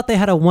this? I thought they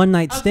had a one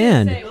night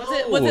stand.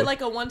 Was it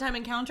like a one-time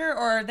encounter, or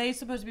are they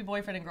supposed to be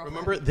boyfriend and girlfriend?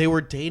 Remember, they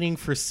were dating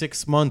for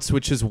 6 months,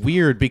 which is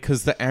weird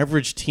because the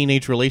average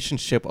teenage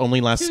relationship only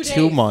lasts 2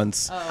 2 days.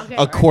 months, Oh. Okay.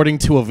 according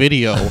to a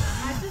video.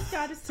 I just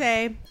gotta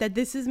say that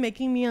this is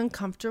making me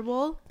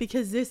uncomfortable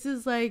because this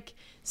is like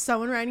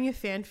someone writing a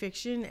fan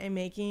fiction and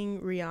making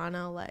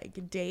Rihanna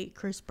like date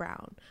Chris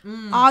Brown.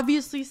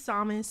 Obviously,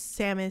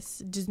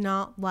 Samus does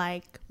not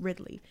like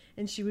Ridley,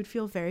 and she would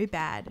feel very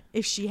bad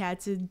if she had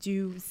to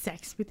do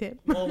sex with him.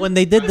 Well, when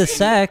they did the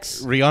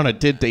sex, Rihanna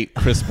did date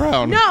Chris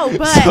Brown. No,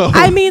 but So-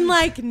 I mean,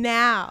 like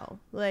now,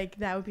 like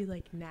that would be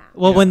like now.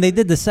 when they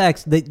did the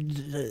sex,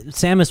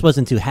 Samus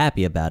wasn't too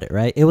happy about it,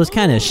 right? It was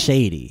kind of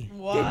shady.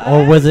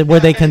 Or were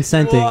they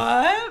consenting?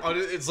 Oh,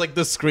 it's like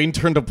the screen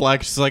turned to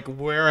black. She's like,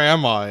 "Where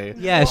am I?"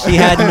 Yeah, she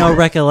had no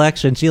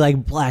recollection. She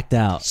like blacked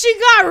out. She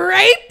got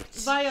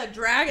raped. By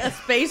a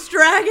space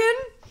dragon?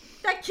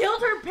 That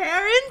killed her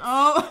parents.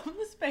 Oh,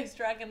 the space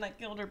dragon that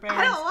killed her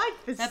parents. I don't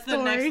like this That's story.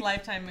 the next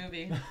Lifetime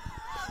movie.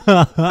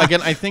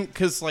 Again, I think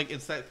because like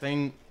it's that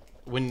thing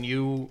when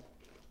you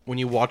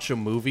watch a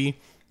movie,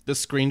 the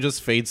screen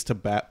just fades to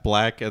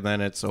black and then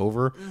it's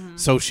over.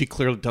 So she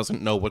clearly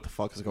doesn't know what the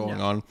fuck is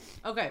going on.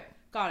 Okay,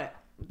 got it.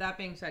 That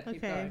being said, keep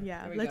Okay, going.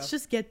 yeah. There we Let's go.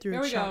 just get through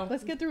There a we chunk. go.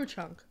 Let's get through a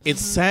chunk.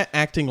 It's Sat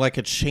acting like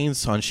a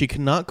chainsaw. And she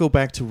cannot go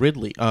back to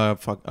Ridley.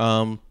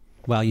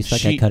 Wow, you suck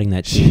She- at cutting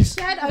that cheese.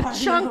 Get a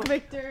chunk,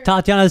 Victor.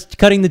 Tatiana's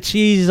cutting the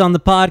cheese on the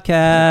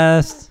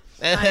podcast.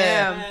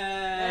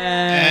 I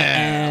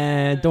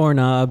am.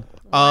 Doorknob.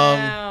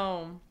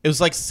 Wow. It was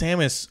like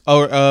Samus,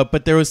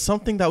 but there was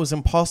something that was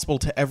impossible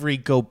to ever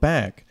go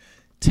back.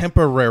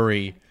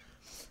 Temporary,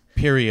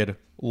 period.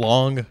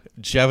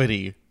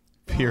 Longevity,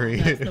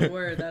 period. That's the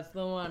word. That's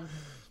the one.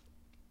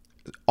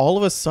 All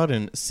of a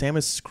sudden,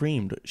 Samus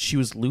screamed. She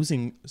was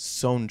losing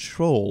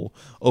control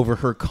over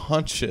her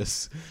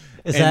conscious.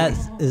 Is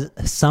And-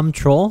 some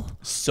troll?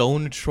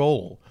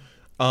 Control.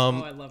 I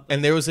love that.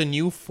 And there was a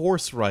new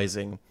force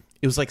rising.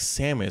 It was like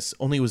Samus,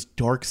 only it was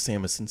Dark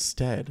Samus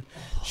instead.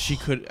 She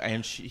could,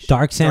 and she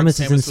Dark Samus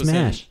is in was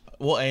Smash.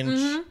 Well,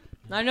 and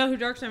I know who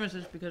Dark Samus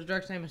is because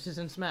Dark Samus is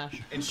in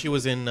Smash. and she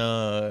was in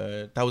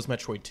that was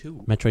Metroid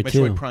 2. Metroid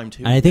 2. Prime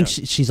 2. And I think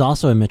yeah. she's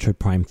also in Metroid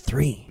Prime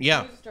 3.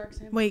 Yeah.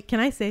 Wait, can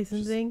I say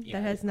something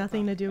yeah. that has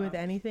nothing to do with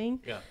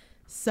anything? Yeah.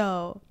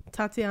 So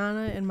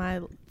Tatiana and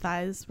my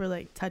thighs were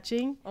like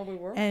touching, Oh, we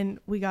were? and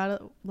we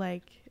got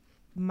like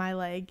my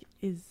leg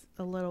is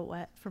a little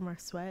wet from our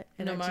sweat,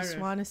 and No, I mine just is.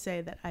 want to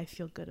say that I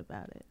feel good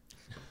about it.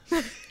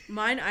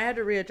 Mine, I had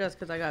to readjust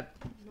because I got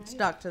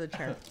stuck to the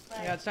chair.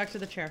 I got stuck to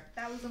the chair.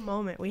 That was a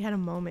moment. We had a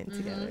moment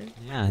together.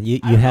 Yeah, you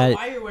I don't had. know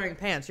why you're wearing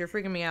pants. You're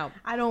freaking me out.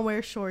 I don't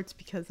wear shorts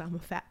because I'm a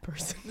fat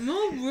person.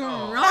 No, you're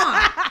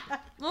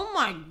not. Oh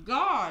my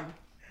god.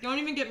 Don't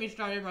even get me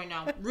started right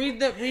now. Read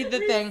the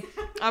thing.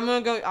 I'm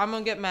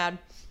gonna get mad.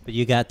 But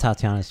you got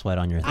Tatiana's sweat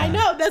on your thigh. I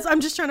know.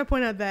 I'm just trying to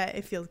point out that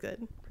it feels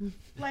good.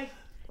 Like,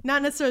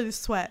 not necessarily the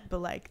sweat, but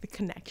like the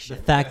connection.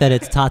 The fact that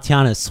it's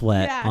Tatiana's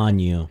sweat Yeah. on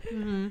you.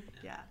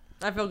 Yeah.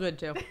 I feel good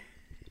too.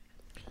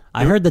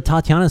 I heard the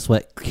Tatiana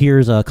sweat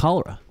cures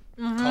cholera.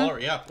 Color,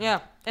 yeah.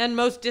 Yeah, and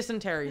most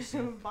dysenteries.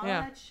 Ball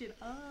Yeah. that shit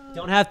up.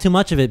 Don't have too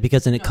much of it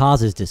because then it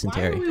causes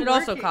dysentery. we It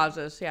also working?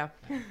 causes, yeah.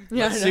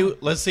 Yeah,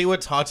 Let's see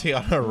what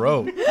Tatiana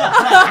wrote.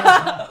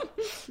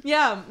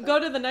 yeah. Go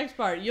to the next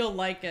part. You'll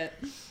like it.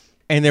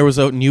 And there was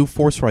a new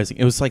force rising.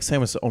 It was like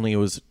Samus, only it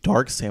was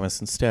Dark Samus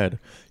instead.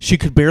 She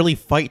could barely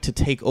fight to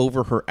take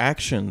over her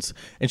actions,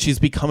 and she's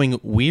becoming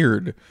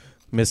weird,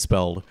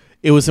 misspelled.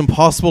 It was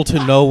impossible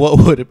to know what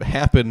would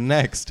happen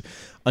next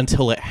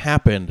until it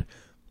happened.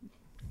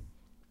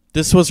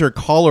 This was her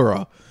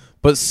cholera,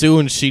 but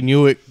soon she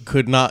knew it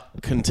could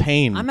not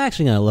contain. I'm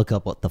actually going to look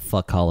up what the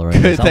fuck cholera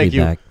is. I'll Thank be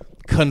you. back.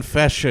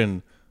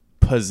 Confession,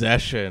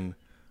 possession,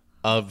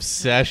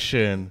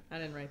 obsession. I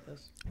didn't write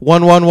this.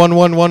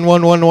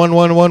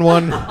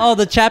 11111111111. Oh,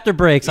 the chapter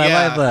breaks. I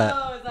Yeah. love that.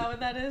 Oh, is that what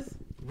that is?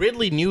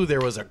 Ridley knew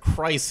there was a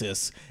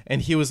crisis,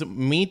 and he was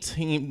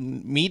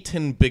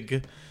meeting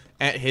big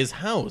at his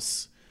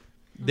house.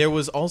 There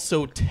was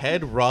also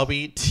Ted,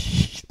 Robbie,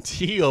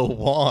 Tio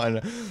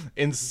Juan,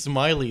 and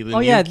Smiley, the Oh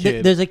new yeah,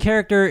 kid. there's a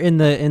character in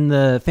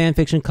the fan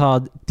fiction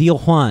called Tio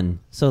Juan.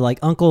 So like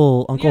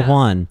Uncle Yeah.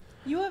 Juan.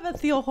 You have a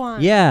Theo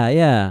Juan.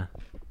 Yeah.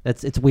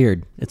 It's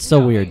weird. It's so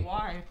Yeah, weird. wait,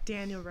 why?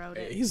 Daniel wrote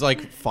it. He's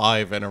like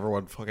 5, and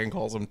everyone fucking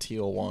calls him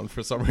Tio Juan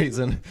for some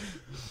reason.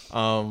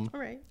 All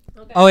right.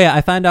 Oh yeah,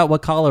 I found out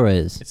what cholera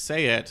is.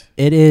 Say it.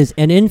 It is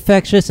an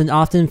infectious and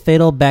often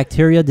fatal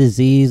bacteria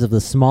disease of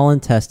the small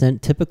intestine,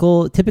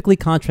 typically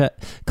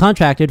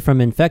contracted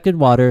from infected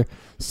water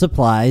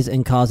supplies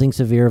and causing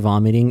severe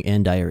vomiting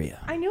and diarrhea.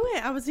 I knew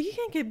it. I was like, you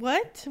can't get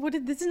what?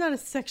 This is not a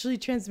sexually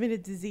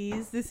transmitted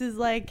disease. This is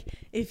like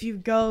if you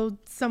go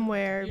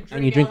somewhere.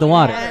 And you drink the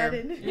water.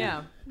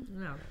 Yeah.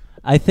 No.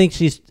 I think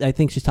she's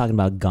talking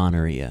about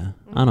gonorrhea.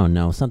 I don't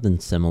know, something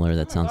similar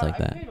that sounds like I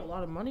that. paid a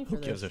lot of money for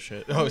Who gives this. a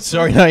shit? Oh,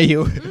 sorry, not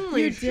you.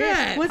 Holy You shit.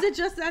 did. Was it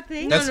just that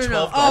thing? That's no.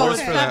 $12 Oh, for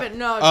it's that. seven.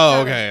 No, it's Oh,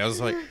 seven. okay. I was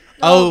like,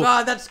 Oh,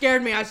 God, that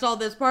scared me. I saw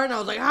this part and I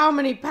was like, how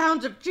many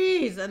pounds of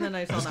cheese? And then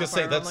I saw was that gonna part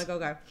say, and I'm that's-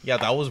 like, okay. yeah,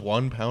 that was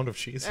 1 pound of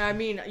cheese. I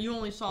mean, you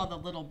only saw the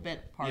little bit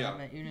part Yeah. of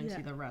it. You didn't Yeah.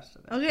 see the rest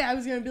of it. Okay, I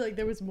was gonna be like,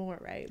 there was more,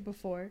 right?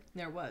 Before.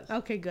 There was.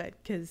 Okay, good.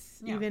 Because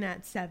Yeah. even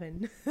at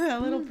 7, a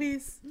little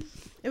piece.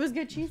 It was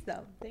good cheese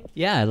though. Thank you.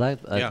 Yeah,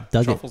 I Yeah,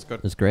 dug truffle's it. good.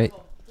 It was great.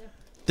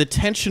 The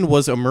tension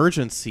was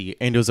emergency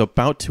and was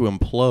about to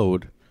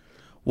implode.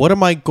 What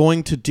am I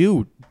going to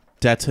do?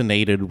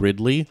 Detonated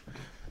Ridley.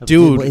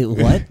 Dude, Wait,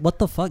 what? What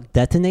the fuck?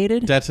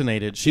 Detonated?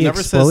 detonated. She He never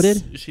exploded?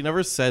 says. She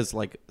never says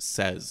like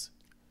says.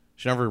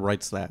 She never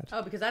writes that.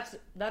 Oh, because that's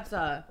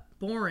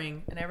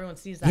boring and everyone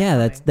sees that. Yeah, coming.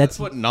 that's That's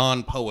what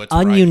non-poets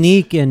write.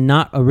 ununique and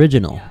not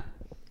original.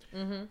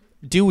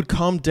 Dude,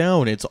 calm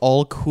down. It's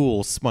all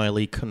cool.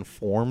 Smiley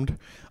conformed.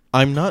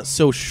 I'm not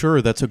so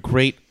sure that's a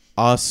great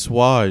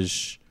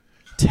assuage.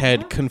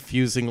 Ted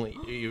confusingly.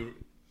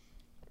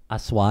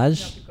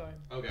 Assuage?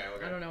 Okay.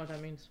 I don't know what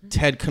that means.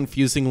 Ted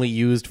confusingly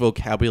used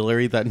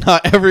vocabulary that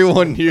not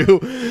everyone knew.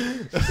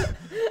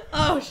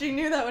 Oh, she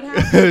knew that would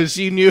happen.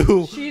 She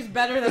knew. She's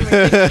better than we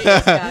think she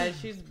is, guys.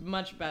 She's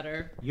much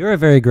better. You're a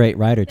very great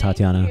writer,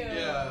 Tatiana.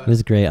 Yeah. This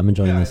is great. I'm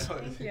enjoying this.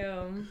 Thank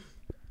you.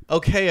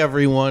 Okay,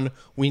 everyone.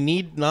 We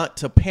need not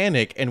to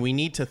panic, and we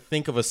need to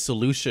think of a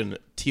solution.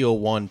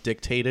 TO1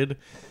 dictated.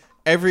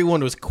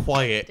 Everyone was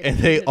quiet, and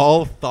they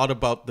all thought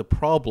about the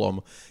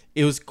problem.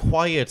 It was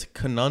quiet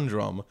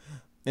conundrum,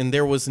 and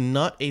there was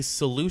not a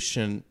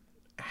solution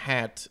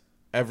hat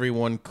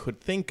everyone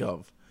could think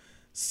of.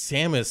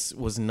 Samus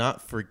was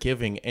not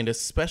forgiving, and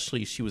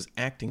especially she was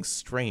acting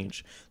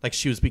strange, like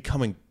she was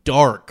becoming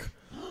dark.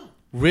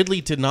 Ridley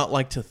did not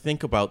like to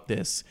think about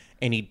this,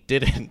 and he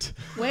didn't.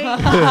 Wait.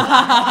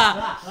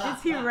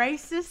 Is he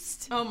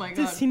racist? Oh my god.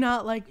 Does he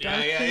not like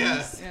dark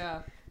things?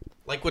 Yeah.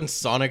 Like when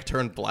Sonic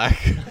turned black.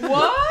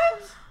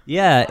 What?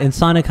 Yeah, in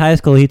Sonic High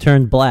School, he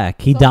turned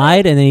black. He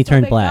died, and then he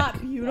turned They black.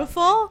 got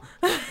beautiful?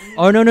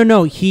 Oh,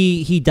 no.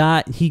 He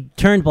died. He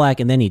turned black,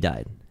 and then he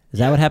died. Is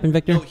that what happened,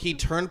 Victor? No, he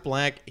turned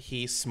black,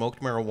 he smoked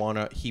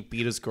marijuana, he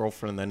beat his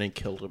girlfriend, and then he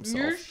killed himself.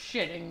 You're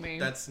shitting me.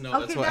 That's Okay,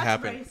 what that's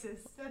happened.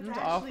 racist. That's That's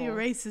actually awful. a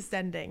racist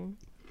ending.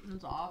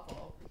 That's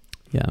awful.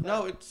 Yeah.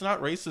 No, it's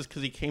not racist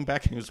because he came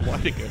back and he was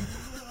white again.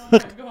 Oh my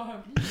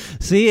god.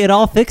 See, it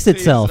all fixed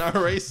itself. It's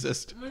not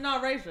racist. It's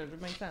not racist. It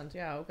makes sense.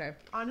 Yeah, okay.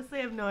 Honestly,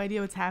 I have no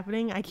idea what's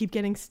happening. I keep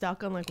getting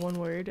stuck on like one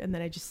word, and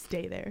then I just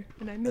stay there.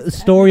 And I miss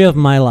Story of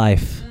my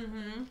life.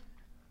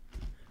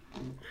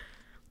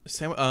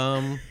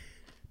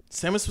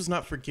 Samus was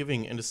not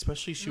forgiving, and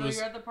especially she was.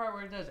 You're at the part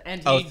where it does.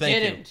 And Oh, he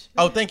thank didn't. you.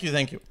 Oh, thank you.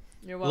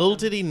 You're welcome. Little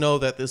did he know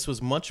that this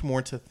was much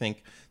more to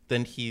think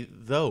than he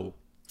though.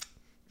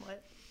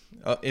 What?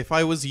 If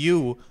I was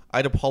you,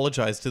 I'd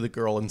apologize to the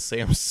girl and say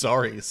I'm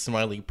sorry.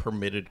 Smiley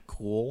permitted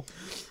cool.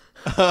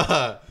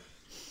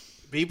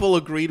 People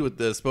agreed with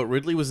this, but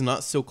Ridley was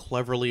not so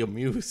cleverly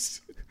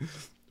amused.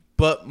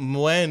 But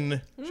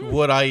when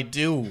would I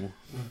do?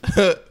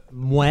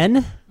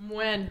 When?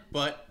 When?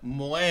 But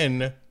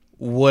when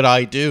would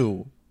I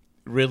do?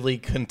 Ridley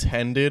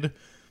contended.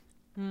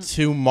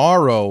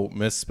 Tomorrow,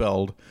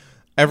 misspelled.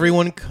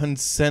 Everyone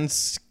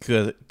consequenced,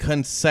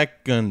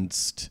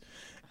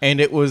 and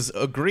it was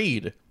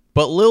agreed.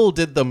 But little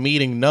did the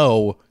meeting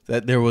know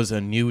that there was a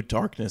new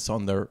darkness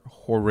on their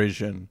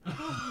horizon.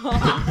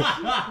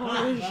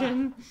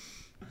 Origin.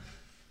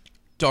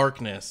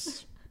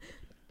 Darkness.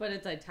 But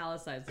it's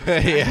italicized.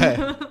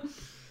 Yeah.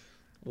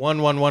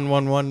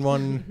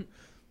 11111.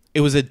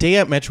 It was a day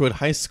at Metroid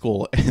High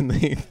School, and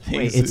Wait,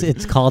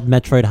 it's called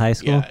Metroid High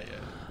School? Yeah.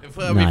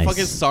 I mean, Nice.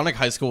 fucking Sonic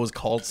High School was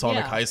called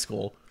Sonic Yeah. High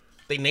School.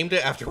 They named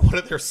it after one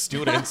of their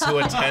students who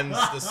attends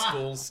the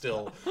school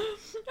still.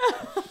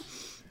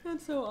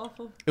 That's so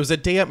awful. It was a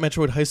day at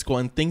Metroid High School,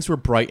 and things were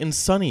bright and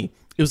sunny.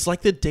 It was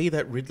like the day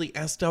that Ridley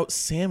asked out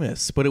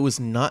Samus, but it was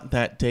not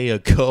that day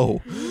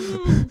ago.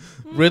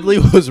 Ridley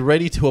was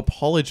ready to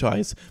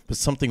apologize, but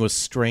something was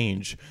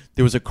strange.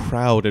 There was a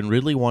crowd, and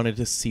Ridley wanted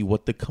to see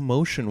what the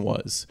commotion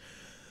was.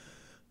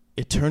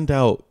 It turned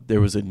out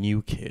there was a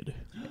new kid,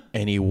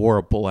 and he wore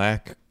a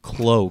black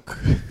cloak.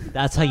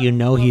 That's how you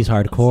know he's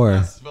hardcore.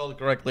 Not spelled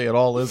correctly at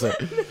all, is it?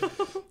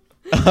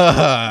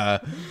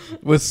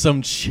 With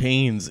some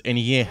chains, and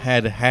he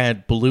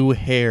had blue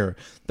hair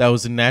that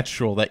was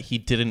natural, that he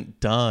didn't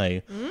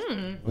dye.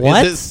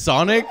 What? Is it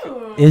Sonic?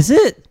 Is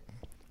it?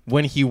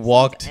 When he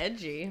walked,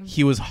 Edgy.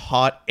 he was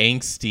hot,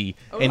 angsty,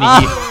 and and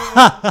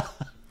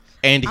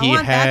I he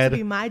want that to had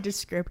be my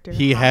descriptor.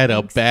 he Hot had a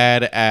thanks.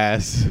 bad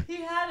ass.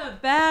 He had a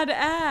bad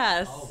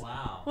ass. Oh,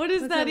 wow. What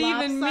does Was that it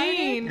even lopsided?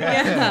 mean?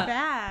 That's Yeah.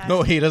 bad.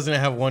 No, he doesn't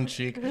have one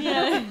cheek.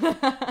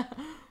 I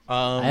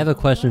have a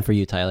question for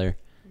you, Tyler.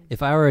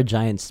 If I were a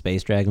giant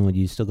space dragon, would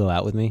you still go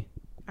out with me?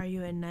 Are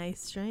you a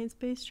nice giant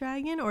space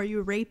dragon, or are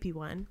you a rapey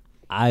one?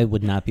 I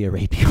would not be a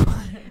rapey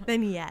one.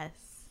 Then yes.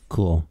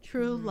 Cool.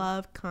 True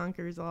love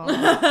conquers all.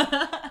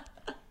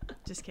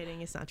 Just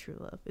kidding. It's not true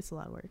love. It's a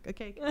lot of work.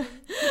 Okay.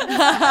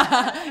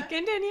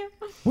 Continue.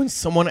 When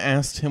someone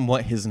asked him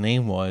what his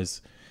name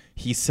was,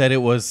 he said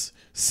it was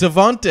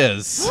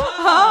Cervantes.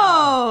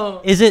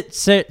 Oh, Is it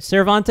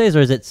Cervantes or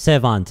is it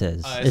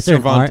Cervantes? Is there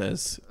an R?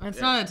 Cervantes. it's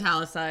not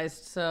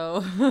italicized,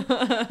 so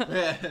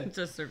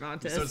just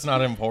Cervantes. So it's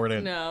not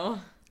important. No,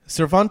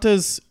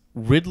 Cervantes,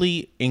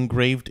 Ridley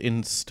engraved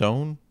in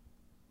stone.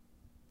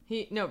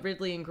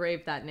 Ridley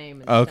engraved that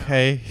name. In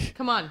Okay. stone.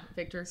 Come on,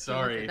 Victor.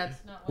 Sorry. That's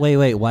not.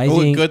 Wait. Why is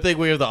Oh, he? good thing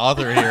we have the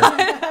author here.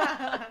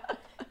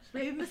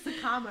 Maybe missed a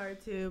comma or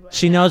two. But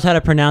She knows how to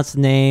pronounce the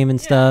name and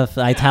stuff.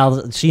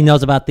 She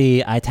knows about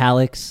the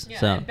italics. Yeah,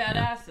 so and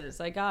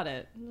badasses. I got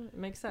it. It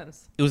makes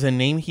sense. It was a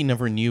name he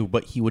never knew,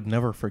 but he would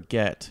never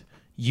forget.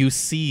 You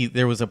see,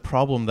 there was a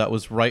problem that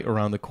was right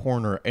around the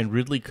corner, and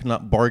Ridley could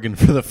not bargain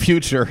for the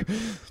future.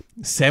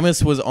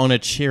 Samus was on a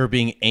chair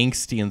being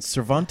angsty, and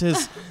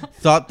Cervantes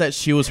thought that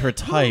she was her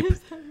type.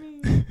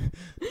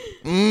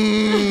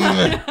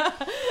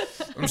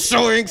 I'm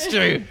so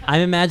angsty. I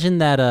imagine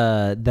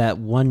that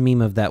one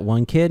meme of that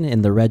one kid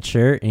in the red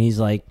shirt, and he's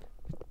like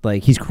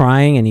he's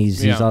crying, and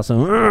he's Yeah.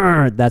 also.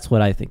 "Urgh." That's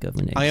what I think of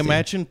when I angsty.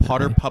 imagine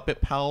Potter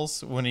Puppet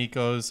Pals when he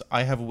goes,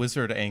 I have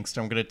wizard angst.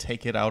 I'm going to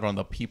take it out on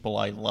the people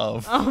I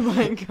love. Oh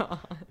my god.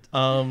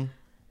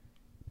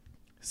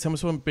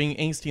 Samus was being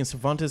angsty, and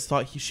Cervantes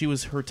thought she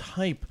was her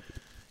type.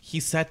 He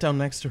sat down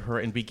next to her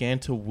and began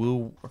to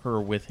woo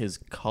her with his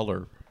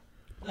color.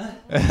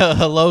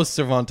 Hello,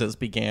 Cervantes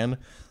began.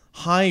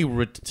 Hi,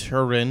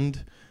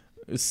 returned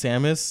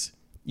Samus.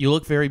 You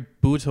look very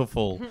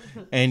beautiful,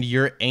 and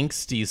you're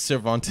angsty,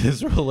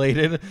 Cervantes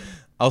related.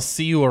 I'll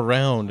see you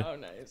around. Oh,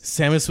 nice.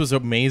 Samus was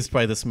amazed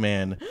by this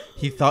man.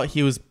 He thought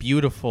he was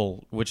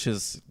beautiful, which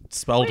is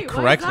spelled Wait, why is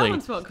that correctly.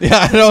 one spelled Yeah,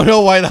 I don't know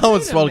why that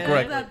one's spelled minute.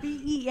 correctly. That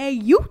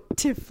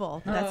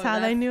beautiful. That's how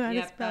they knew how to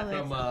yep, spell that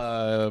it.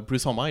 From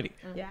Bruce Almighty.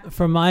 Yeah.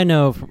 From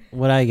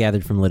what I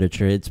gathered from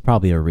literature, it's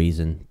probably a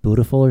reason.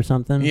 Beautiful or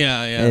something.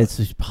 Yeah, yeah. It's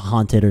just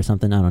haunted or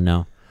something. I don't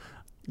know.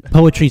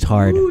 Poetry's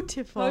hard.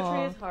 Beautiful.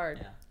 Poetry is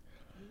hard.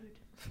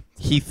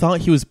 He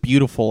thought he was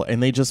beautiful,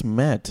 and they just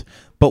met.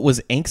 But was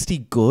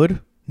angsty good?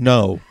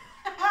 No.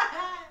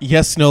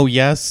 Yes, no,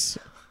 yes.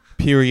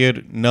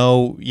 Period.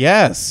 No,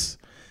 yes.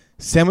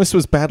 Samus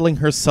was battling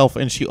herself,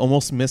 and she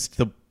almost missed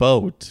the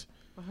boat.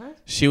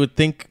 She would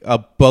think a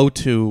boat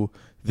to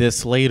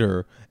this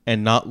later,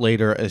 and not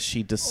later as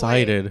she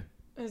decided.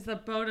 Is the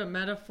boat a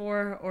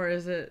metaphor or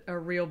is it a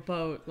real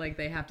boat? Like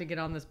they have to get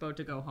on this boat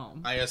to go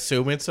home? I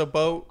assume it's a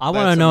boat. I want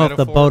to That's a know if the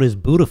metaphor. boat is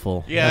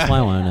beautiful. Yeah. That's what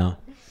I want to know.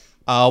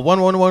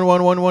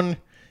 1111111.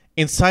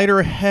 Inside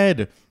her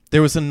head,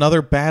 there was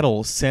another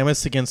battle.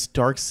 Samus against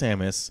Dark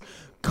Samus.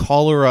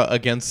 Cholera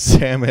against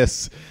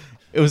Samus.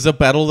 It was a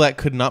battle that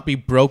could not be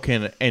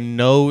broken, and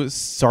no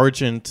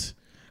sergeant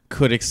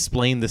could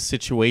explain the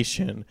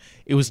situation.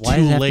 It was Why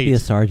too does it have late. to be a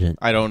sergeant?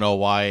 I don't know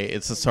why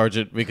it's a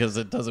sergeant because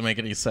it doesn't make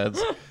any sense.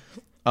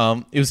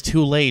 It was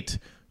too late.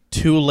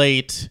 Too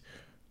late.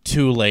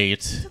 Too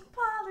late.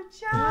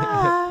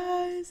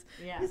 Apologize.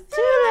 Yeah. It's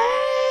too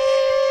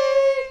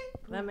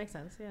late. That makes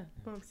sense, yeah.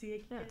 See, I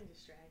get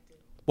distracted.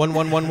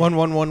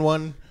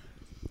 1111111.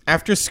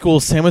 After school,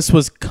 Samus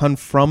was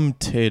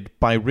confronted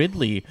by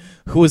Ridley,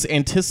 who was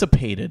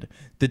anticipated.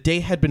 The day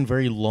had been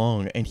very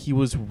long, and he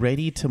was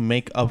ready to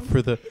make up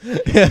for the.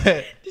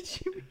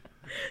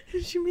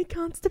 Did she make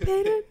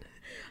constipated?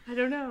 I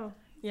don't know.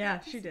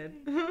 Yeah, she did.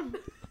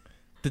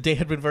 The day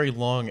had been very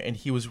long, and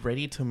he was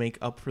ready to make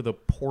up for the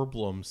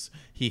problems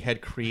he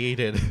had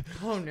created.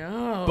 Oh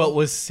no. But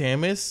was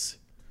Samus?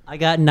 I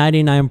got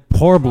 99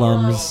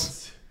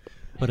 problems,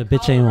 but a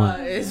bitch ain't one.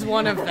 is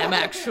one of them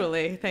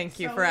actually. Thank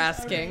you for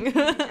asking.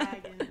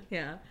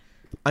 Yeah.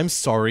 I'm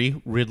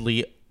sorry,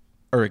 Ridley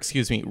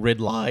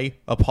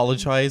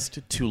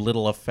apologized to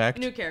little effect.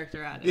 New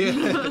character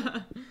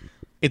added.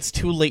 It's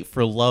too late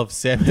for love.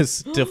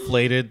 Samus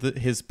deflated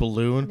his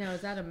balloon. Now,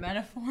 is that a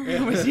metaphor?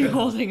 Or was he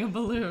holding a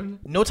balloon?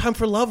 No time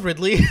for love,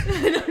 Ridley.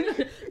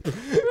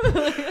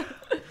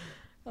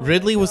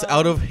 Ridley was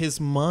out of his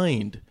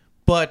mind.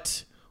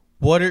 But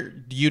what are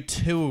you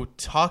two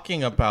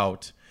talking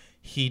about?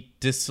 He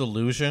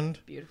disillusioned.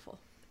 Beautiful.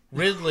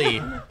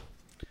 Ridley,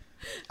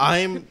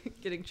 I'm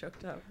Getting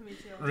choked up.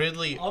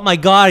 Ridley. Oh my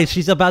god,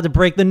 she's about to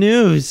break the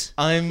news.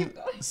 I'm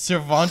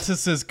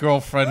Cervantes'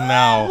 girlfriend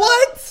now.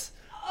 What?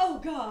 Oh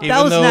god. Even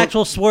That was an though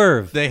actual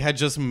swerve. they had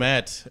just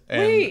met.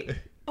 And Wait.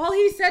 All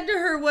he said to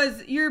her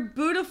was, "You're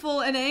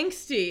beautiful and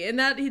angsty," and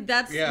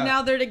that's Yeah.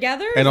 now they're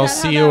together. And Is I'll that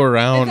how see you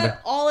around. Is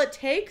that all it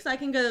takes? I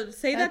can go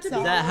say that to That's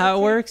people. that how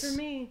it works? For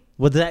me.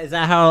 Is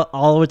that how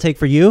all it would take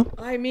for you?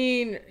 I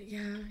mean,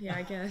 yeah,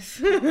 I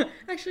guess.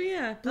 Actually,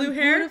 yeah. Blue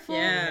hair, beautiful.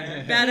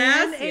 yeah.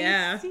 Badass, And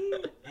yeah.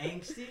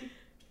 angsty.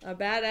 A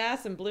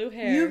badass and blue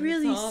hair. You That's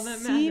really all that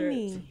see matters.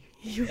 me.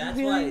 You That's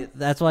really... why.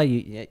 That's why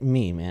you,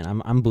 me, man.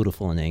 I'm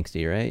beautiful and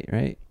angsty,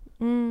 right?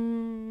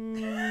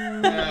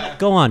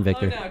 Go on, Oh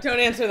Victor. no! Don't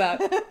answer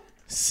that.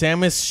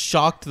 Samus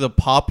shocked the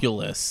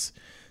populace.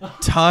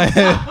 Time.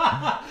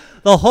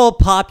 The whole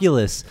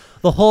populace,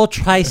 the whole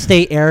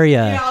tri-state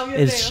area I was gonna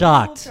is say, the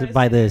whole shocked tri-state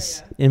by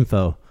this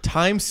info.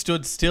 Time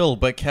stood still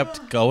but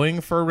kept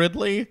going for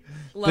Ridley.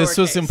 This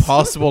was Lowercase.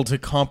 impossible to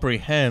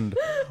comprehend.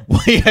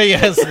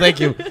 Yes, thank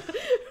you.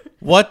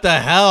 What the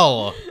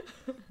hell?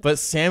 But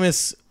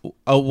Samus,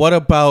 what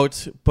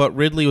about? But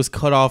Ridley was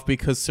cut off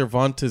because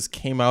Cervantes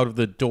came out of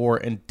the door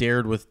and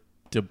dared with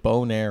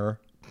debonair.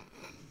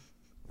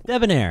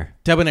 Debonair.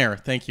 Debonair,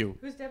 thank you.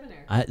 Who's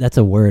debonair? That's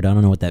a word. I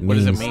don't know what that What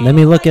means. does it mean? Let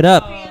me look it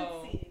up. Oh.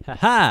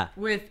 Ha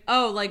With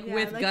Yeah,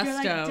 with like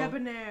gusto. You're like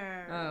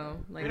debonair. Oh,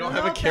 like We don't know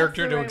have a if that's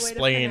character the to right way to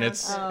explain.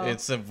 pronounce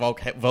It's a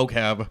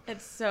vocab.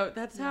 It's so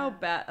that's how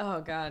bad.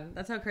 Oh god,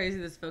 that's how crazy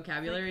this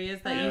vocabulary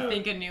is that you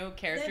think a new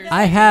character.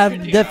 I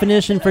have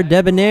definition for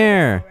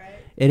debonair.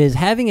 It is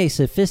having a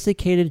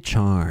sophisticated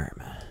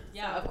charm.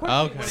 Yeah, of course.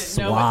 Okay. We wouldn't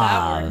know what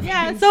that word. Suave.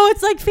 Yeah, so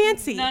it's like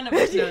fancy. None of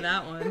us know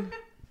that one.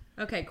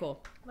 Okay,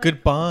 cool.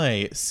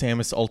 Goodbye,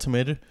 Samus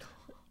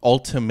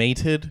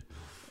ultimated,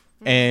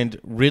 and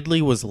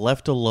Ridley was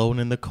left alone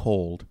in the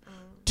cold.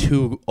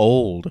 Too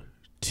old,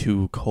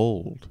 too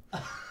cold.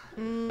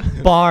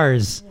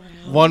 Bars.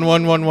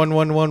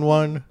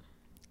 1111111.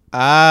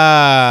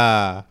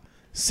 Ah.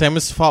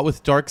 Samus fought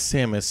with Dark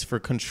Samus for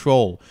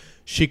control.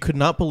 She could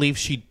not believe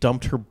she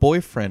dumped her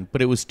boyfriend,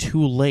 but it was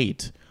too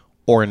late.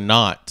 Or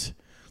not.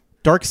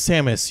 Dark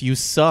Samus, you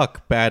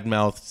suck,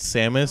 bad-mouthed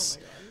Samus.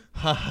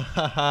 Ha ha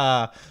ha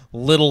ha.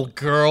 Little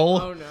girl.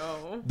 Oh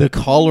no. The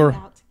caller.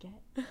 About to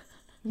get.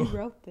 You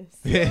wrote this.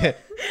 I have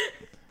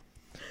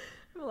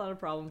a lot of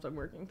problems I'm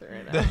working through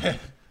right now.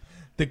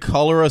 The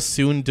cholera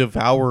soon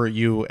devour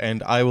you,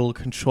 and I will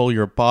control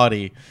your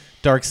body.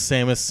 Dark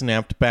Samus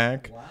snapped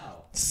back.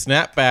 Wow.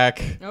 Snap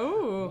back.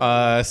 Oh.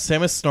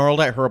 Samus snarled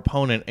at her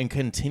opponent and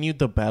continued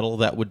the battle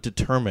that would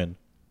determine.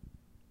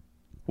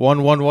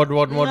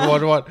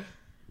 1111111.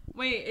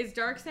 Wait, is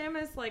Dark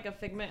Samus like a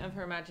figment of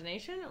her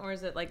imagination, or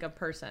is it like a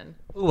person?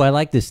 Ooh, I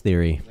like this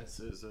theory. This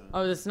is.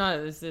 Oh, this is not.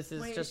 This is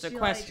Wait, just is a she,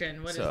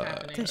 question. What is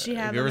happening? Does she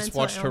have Have you a ever mental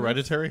watched illness?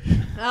 Hereditary?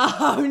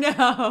 Oh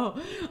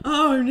no!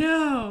 Oh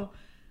no!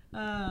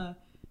 I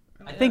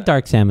think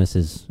Dark Samus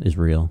is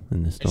real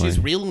in this And story. she's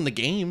real in the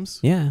games.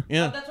 Yeah. Oh,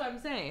 Yeah. that's what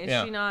I'm saying. Is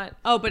Yeah. she not?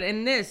 Oh, but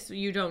in this,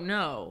 you don't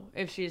know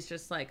if she's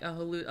just like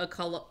a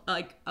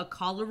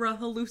cholera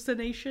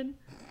hallucination.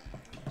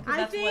 I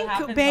That's what happens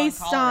think on based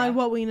cholera. on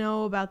what we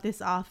know about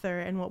this author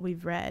and what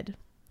we've read,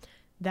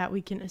 that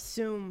we can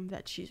assume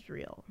that she's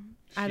real.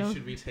 I She don't.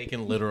 should be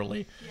taken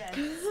literally.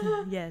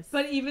 Yes.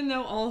 But even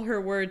though all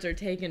her words are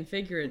taken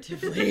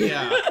figuratively,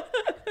 Yeah.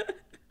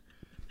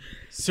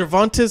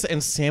 Cervantes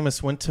and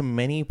Samus went to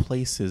many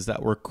places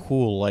that were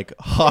cool, like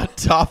Hot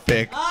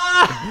Topic.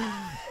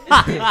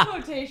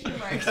 quotation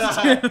marks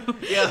too.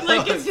 Yeah.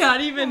 Like it's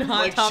not even hot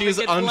Like topic. she's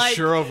it's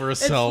unsure like, of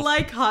herself. It's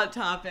like hot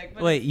topic.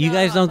 But Wait, it's you not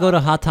guys Hot don't go to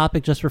Topic. Hot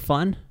Topic just for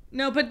fun?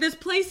 No, but this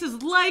place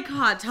is like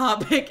hot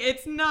topic.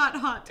 It's not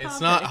hot topic.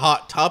 It's not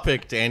Hot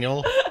Topic,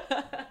 Daniel.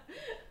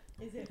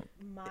 Is it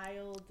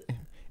mild?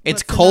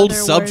 It's What's cold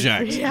another word for-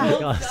 subject. Yeah. God,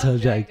 Cold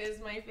subject. subject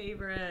is my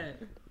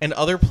favorite. And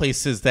other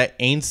places that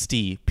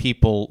angsty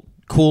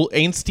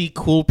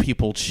cool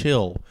people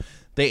chill.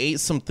 They ate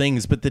some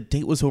things, but the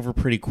date was over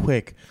pretty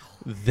quick.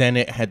 Then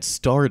it had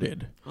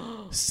started.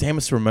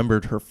 Samus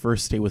remembered her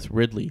first date with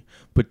Ridley,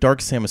 but Dark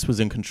Samus was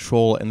in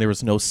control and there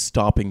was no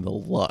stopping the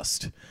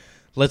lust.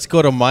 Let's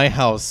go to my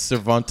house,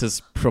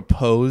 Cervantes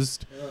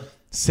proposed.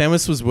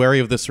 Samus was wary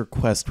of this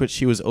request, but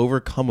she was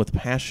overcome with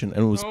passion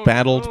and was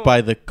battled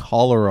by the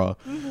cholera.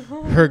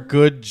 Her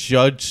good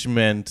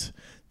judgment.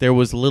 There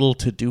was little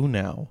to do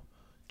now.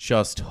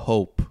 Just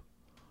hope.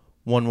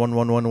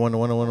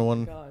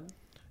 111111111. God.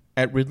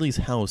 At Ridley's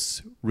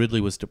house,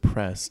 Ridley was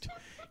depressed.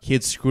 He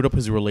had screwed up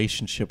his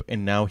relationship,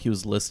 and now he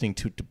was listening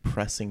to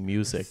depressing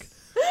music.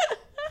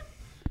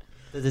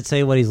 Does it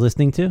say what he's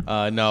listening to?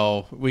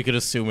 No, we could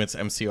assume it's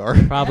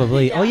MCR.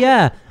 Probably. Oh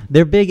yeah,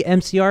 they're big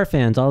MCR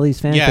fans. All these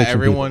fan Yeah, fiction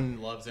everyone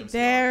loves MCR.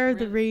 They're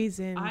the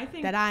reason I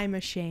think- that I'm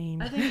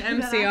ashamed. I think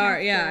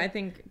MCR, yeah, I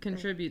think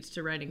contributes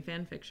to writing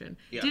fan fiction.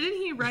 Yeah.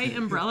 Didn't he write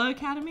Umbrella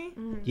Academy?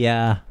 people.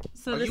 Yeah,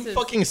 So Are this you is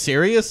fucking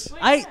serious?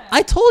 Wait, I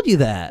yeah. told you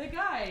the that.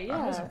 guy,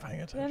 yeah, wasn't paying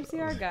the attention.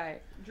 MCR guy.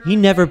 He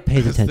never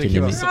pays was attention to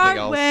thinking me. of something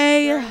else.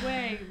 Broadway,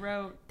 Way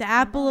wrote the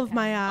apple of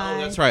my eye.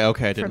 Oh, that's right.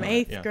 Okay, I didn't From know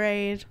that. 8th Yeah.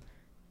 grade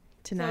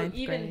to So 9th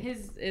even grade.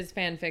 his is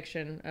fan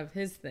fiction of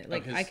his thing.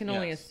 Like his- I can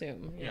only yes.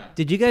 assume. Yeah.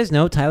 Did you guys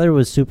know Tyler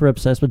was super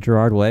obsessed with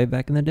Gerard Way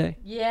back in the day?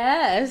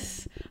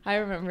 Yes, I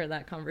remember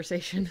that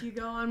conversation. If you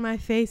go on my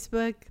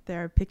Facebook,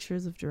 there are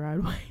pictures of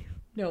Gerard Way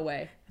No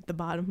way. at the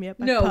bottom. Yep.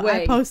 No I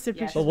way. posted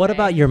Yeah. pictures. But what Way.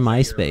 about your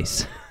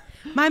MySpace?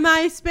 My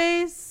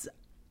MySpace.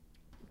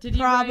 Did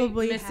you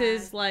Probably write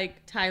Mrs. had.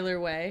 like Tyler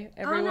Way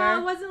Oh everywhere?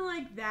 no, it wasn't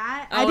like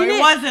that. Oh, I didn't. it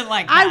wasn't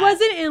like that. I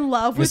wasn't in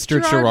love with Mr.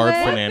 Gerard Gerard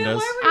Way.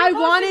 Fernandez. I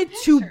wanted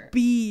to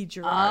be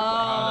Gerard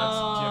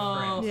Oh,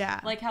 that's different. Yeah.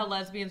 Like how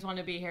lesbians want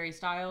to be Harry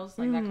Styles,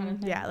 like that kind of Way.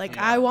 thing. Yeah, like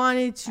Yeah. I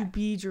wanted to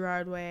be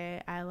Gerard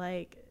Way. I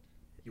like.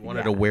 You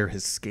wanted Yeah. to wear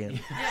his skin.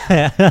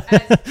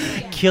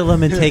 Kill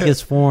him and take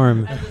his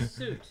form. As a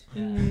suit.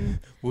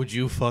 Would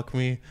you fuck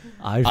me?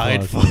 I'd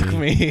I'd fuck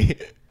me.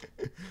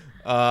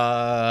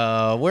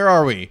 Where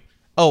are we?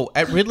 Oh,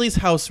 at Ridley's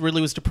house,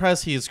 Ridley was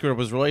depressed. He had screwed up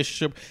his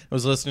relationship and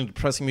was listening to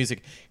depressing music.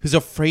 He was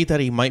afraid that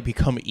he might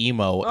become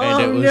emo,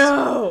 and it was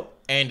No.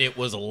 and it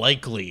was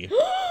likely,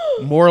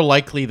 more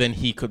likely than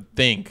he could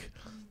think.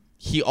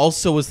 He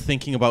also was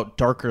thinking about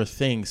darker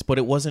things, but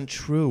it wasn't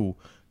true.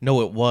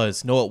 No, it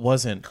was. No, it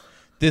wasn't.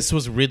 This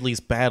was Ridley's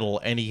battle,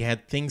 and he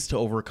had things to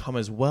overcome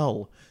as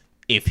well,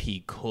 if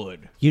he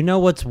could. You know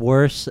what's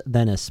worse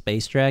than a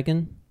space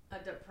dragon? A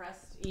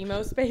depressed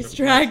emo space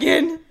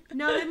dragon.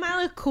 No, they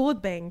might look cool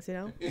with bangs, you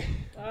know.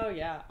 Oh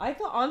yeah, I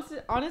thought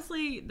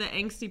honestly the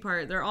angsty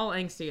part. They're all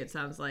angsty. It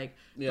sounds like.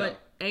 Yeah.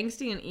 But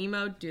angsty and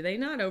emo, do they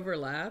not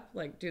overlap?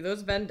 Like, do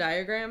those Venn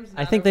diagrams?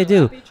 I not think they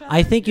do. overlap each other?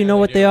 I think you Yeah, know they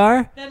what do. they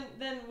are. Then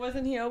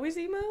wasn't he always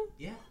emo?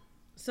 Yeah.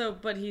 So,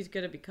 but he's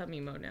gonna become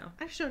emo now.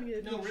 I showed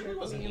you the No, picture Ridley of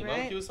wasn't me, emo.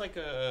 right? He was like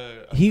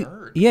a He,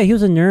 nerd. yeah, he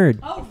was a nerd.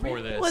 Oh, Before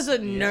Ridley this. was a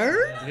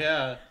nerd.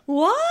 Yeah.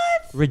 What?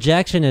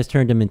 Rejection has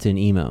turned him into an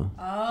emo.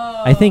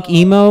 Oh. I think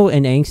emo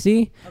and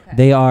angsty,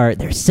 Okay.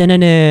 they're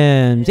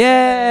synonyms.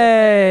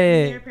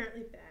 They're Yay!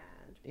 apparently bad.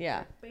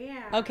 Yeah.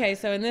 Bam. Okay,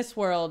 so in this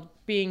world,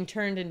 being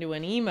turned into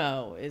an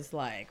emo is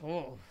like,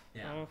 oh,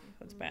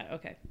 that's bad.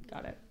 Okay,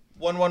 got it.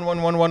 One.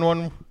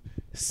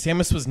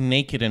 Samus was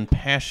naked and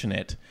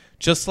passionate,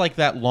 just like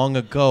that long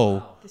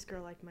ago. This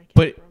girl liked my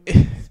But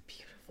camera. It's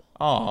beautiful.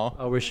 aw,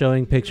 Oh, we're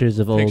showing pictures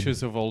of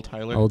pictures of old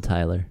Tyler. old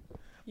Tyler.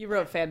 You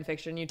wrote fan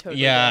fiction. You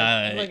totally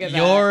Yeah, did. Look at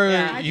your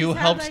that. I you just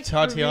had, helped like, a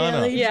Tatiana.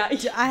 really- Yeah.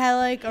 I had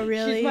like a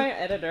really She's my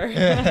editor.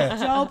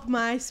 dope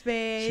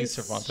MySpace. She's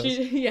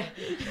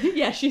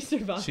Cervantes. She's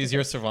Cervantes. She's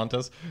your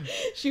Cervantes.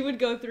 She would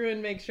go through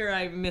and make sure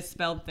I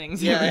misspelled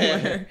things Yeah,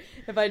 everywhere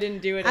if I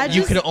didn't do it. I enough.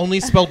 You just- could only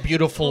spell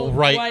beautiful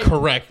right, Right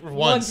correct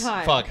once.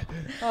 time. Fuck.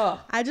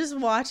 Oh, I just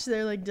watched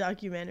their like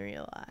documentary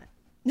a lot.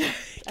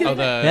 Oh,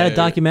 They had a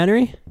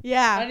documentary? I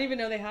Yeah. didn't even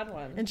know they had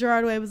one. And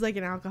Gerard Way was like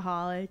an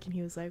alcoholic, and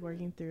he was like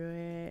working through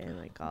it and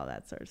like all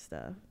that sort of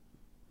stuff.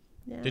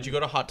 Yeah. Did you go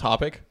to Hot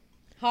Topic?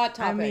 Hot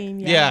topic. I mean,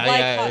 Yeah, like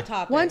yeah. hot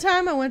topic. One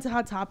time I went to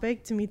Hot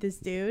Topic to meet this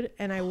dude,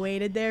 and I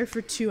waited there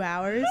for 2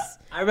 hours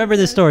I remember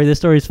this story. This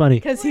story's funny.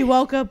 because he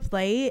woke up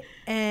late,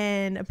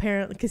 and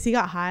apparently because he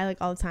got high like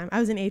all the time. I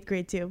was in 8th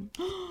grade too,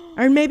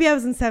 or maybe I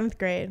was in 7th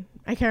grade.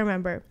 I can't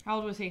remember. How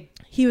old was he?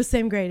 He was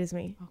same grade as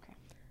me. Okay.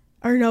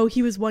 Or no,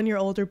 he was 1 year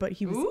older, but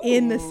he was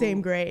in the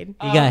same grade.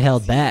 You got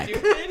held back.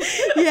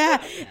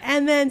 Yeah.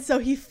 And then so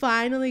he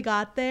finally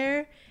got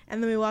there,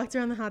 and then we walked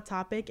around the Hot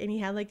Topic, and he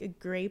had like a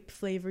grape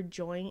flavored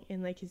joint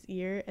in like his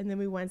ear, and then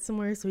we went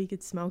somewhere so he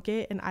could smoke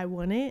it, and I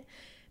wouldn't,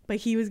 but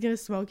he was gonna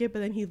smoke it, but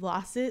then he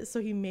lost it,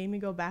 so he made me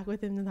go back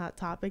with him to the Hot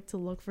Topic to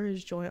look for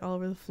his joint all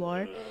over the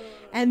floor,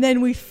 and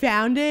then we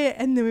found it,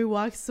 and then we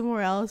walked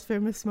somewhere else for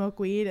him to smoke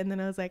weed, and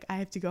then I was like, I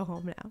have to go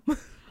home now.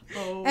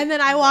 Oh, And then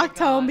I walked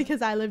home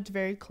because I lived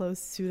very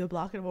close to the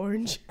Block of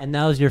Orange. And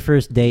that was your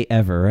first date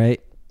ever,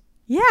 right?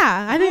 Yeah,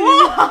 I didn't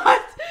even.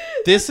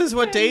 This is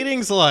what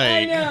dating's like.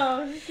 I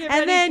know.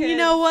 And then you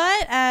know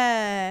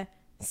what?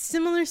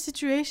 Similar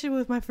situation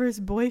with my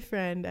first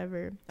boyfriend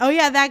ever. Oh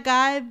yeah, that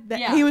guy.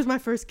 Yeah. He was my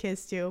first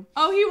kiss too.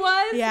 Oh, he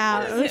was. Yeah,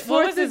 What, it is it?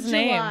 What was 4th of his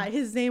name? July.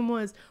 His name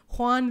was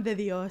Juan de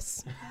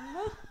Dios.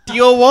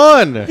 Deal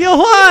one. Yo,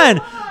 Juan!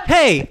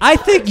 Hey, I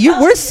think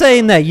we're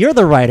saying that you're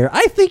the writer.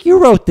 I think you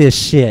wrote this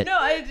shit.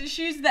 No,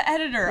 she's the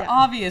editor,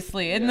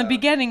 obviously. In the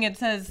beginning, it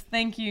says,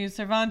 "Thank you,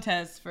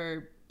 Cervantes,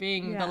 for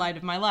being Yeah. the light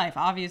of my life."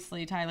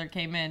 Obviously, Tyler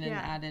came in and Yeah.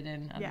 added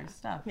in other Yeah.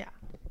 stuff. Yeah.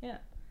 Yeah.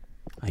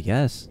 I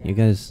guess. You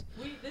guys.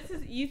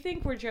 You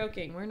think we're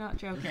joking? We're not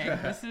joking.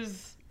 This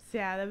is. So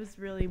yeah, that was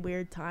a really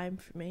weird time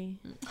for me.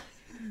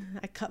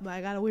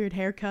 I got a weird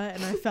haircut,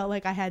 and I felt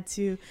like I had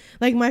to,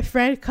 like, my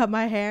friend cut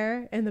my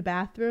hair in the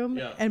bathroom,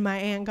 Yeah. and my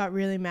aunt got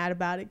really mad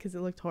about it because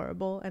it looked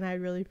horrible, and I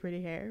had really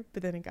pretty hair,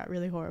 but then it got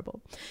really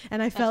horrible,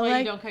 and I That's felt why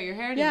like, you don't cut your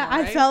hair anymore. yeah,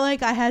 I right? felt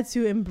like I had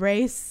to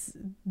embrace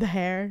the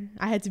hair.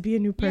 I had to be a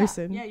new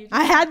person. yeah, you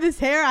I just- had this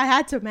hair. I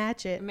had to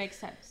match it. It makes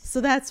sense.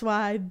 So that's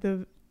why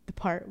the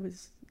part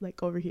was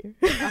like over here.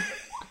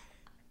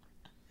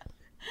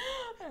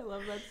 I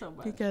love that so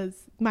much. Because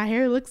my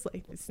hair looks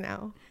like this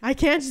now. I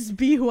can't just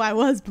be who I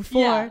was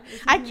before. Yeah,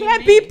 it's I who you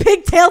can't be be.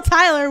 Pigtail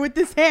Tyler with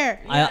this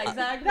hair. Yeah, I-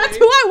 exactly. That's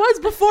who I was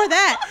before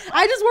that.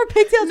 I just wore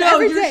pigtails No,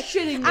 every you're day.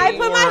 shitting me. I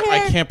put my Or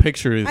hair. I can't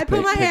picture his I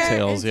put my hair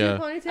pigtails. into Yeah.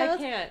 ponytails. I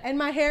can't. And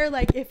my hair,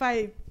 like, if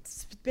I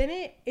spin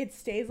it, it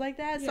stays like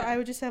that. So Yeah. I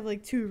would just have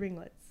like 2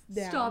 ringlets.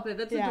 Down. Stop it.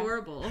 That's Yeah.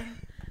 adorable.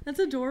 That's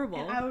adorable.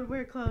 And I would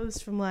wear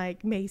clothes from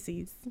like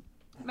Macy's.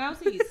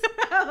 Mousies.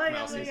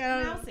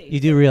 You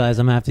do realize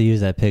I'm gonna have to use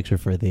that picture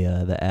for the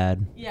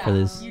ad Yeah, for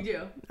this. you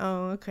do.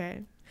 Oh,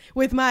 okay.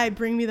 With my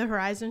Bring Me the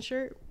Horizon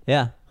shirt.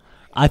 Yeah.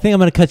 I think I'm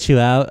gonna cut you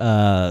out.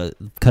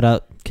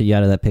 Cut you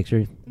out of that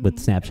picture with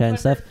Snapchat and Put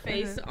stuff. her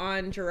face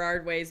on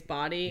Gerard Way's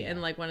body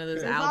and like one of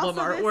those There's album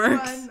also this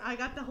artworks. one. I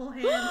got the whole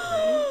hand.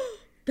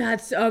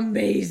 That's And I'm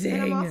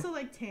amazing. also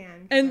like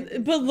tan.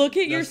 And but look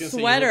at your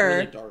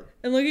sweater.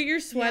 And look at your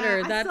sweater.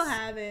 Yeah, That's I still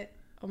have it.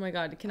 oh my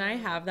god. Can I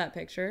have that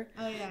picture?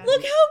 Oh yeah.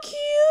 Look how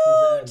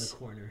cute.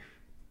 corner.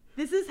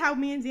 This is how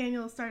me and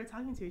Daniel started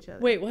talking to each other.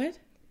 Wait, what?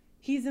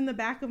 He's in the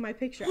back of my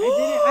picture.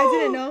 I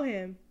didn't know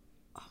him.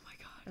 Oh my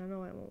god. I don't know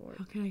why it won't work.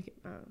 How can I get?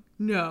 Oh,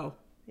 No.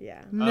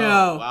 yeah. No.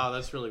 Oh, wow,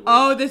 that's really weird.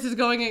 Oh, this is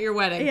going at your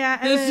wedding. Yeah,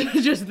 and This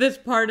then- just this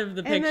part of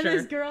the And then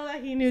this picture. girl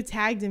that he knew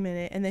tagged him in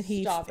it, and then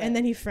Stop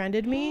he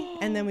friended me,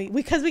 and then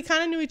because we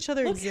kind of knew each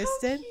other Look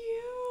existed. how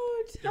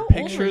cute. How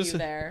pictures- old were you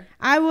there?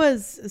 I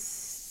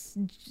was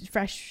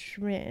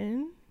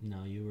freshman.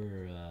 No, you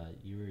were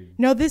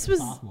No, this was.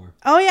 sophomore.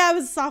 Oh yeah, I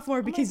was a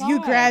sophomore because you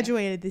God.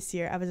 graduated this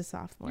year. I was a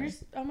sophomore.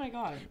 Oh my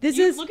god. This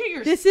You- is- look at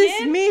your this is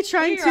skin, me look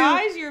trying at your to-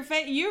 eyes, your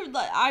face.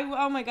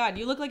 Oh my god,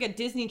 you look like a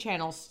Disney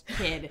Channel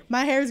kid.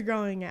 My hair's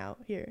growing out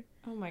here.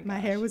 Oh my god. My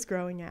hair was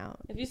growing out.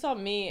 If you saw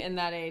me in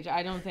that age,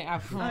 I don't think I.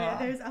 Oh yeah,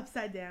 there's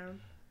upside down.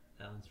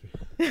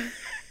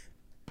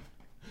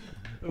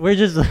 We're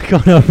just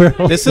going over.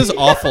 This is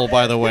awful,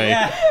 by the way.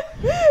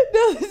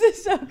 No, this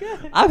is so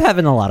good. I'm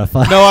having a lot of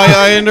fun. No,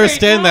 I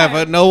understand that,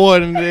 but no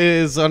one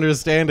is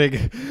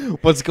understanding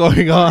what's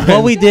going on.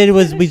 What we did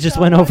was we just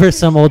went over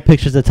some old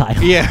pictures of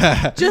Tyler.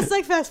 Yeah. Just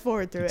like fast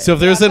forward through it. So if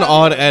there's an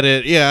odd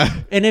edit,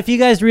 yeah. And if you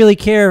guys really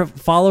care,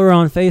 follow her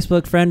on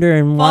Facebook, friend her,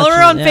 and Follow watch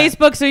her on yeah.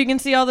 Facebook so you can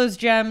see all those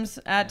gems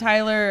at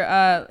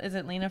Tyler. Is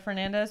it Lena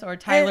Fernandez or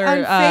Tyler on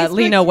Facebook-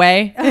 Lena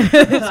Way?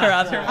 It's her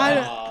other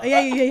one.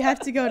 yeah, you have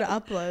to go to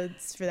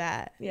uploads for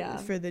that. Yeah.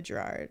 For the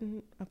Gerard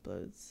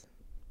uploads.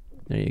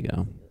 There you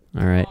go.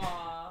 All right.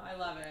 Aw, I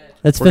love it.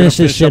 Let's We're gonna finish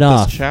this finish shit up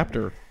off. This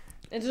chapter.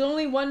 It's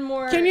only one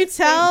more. Can you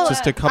tell?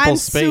 Just a couple I'm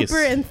space.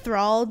 super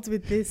enthralled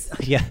with this.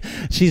 Yeah.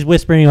 She's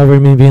whispering over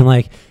me, being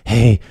like,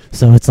 hey,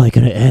 so it's like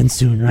going to end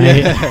soon, right?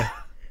 Yeah.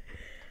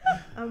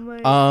 I'm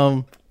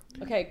like,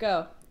 Okay,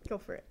 go. go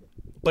for it.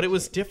 But it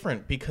was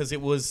different because it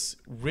was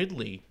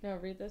Ridley. No,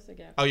 read this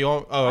again. Oh, you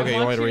want? Oh, okay. You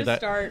want me to read that?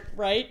 Start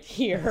right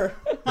here.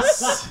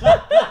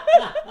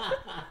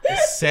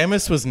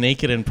 Samus was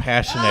naked and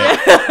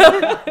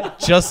passionate,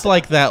 just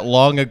like that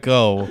long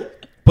ago.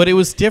 But it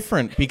was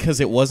different because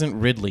it wasn't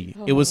Ridley.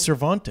 It was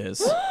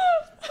Cervantes.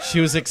 She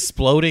was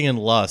exploding in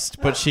lust,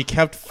 but she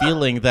kept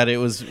feeling that it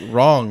was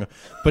wrong.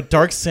 But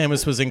Dark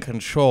Samus was in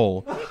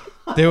control.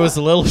 There was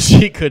little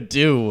she could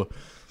do.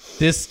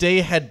 This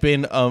day had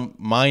been a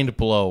mind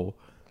blow.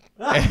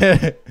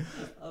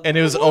 And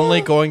it was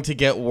only going to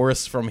get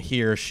worse from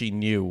here, she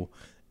knew.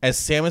 As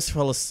Samus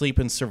fell asleep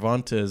in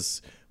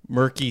Cervantes,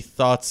 murky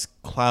thoughts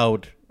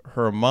cloud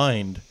her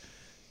mind.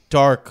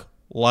 Dark,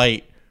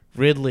 light,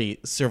 Ridley,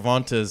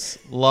 Cervantes,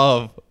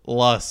 love,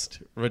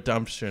 lust,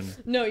 redemption.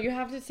 No, you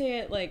have to say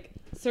it like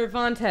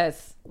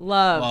Cervantes.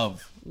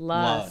 Love.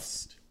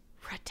 Lust,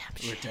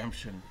 Redemption.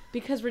 redemption.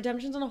 Because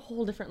redemption's on a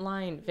whole different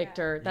line,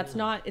 Victor. That's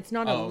not. It's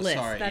not a list.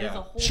 sorry, That is yeah.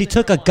 a whole. She different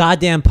took a line.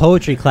 goddamn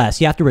poetry class.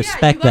 You have to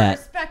respect you gotta that.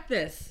 Respect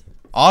this.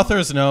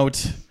 Author's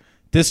note,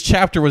 this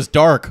chapter was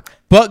dark,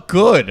 but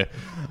good.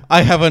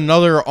 I have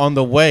another on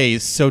the way,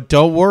 so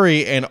don't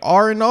worry, and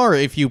R&R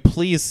if you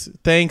please.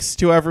 Thanks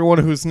to everyone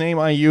whose name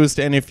I used,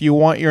 and if you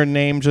want your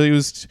name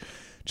used,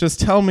 just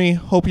tell me.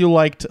 Hope you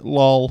liked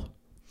lol.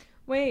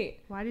 Wait.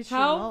 Why did she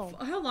How lull?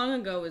 how long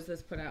ago was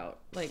this put out?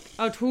 Like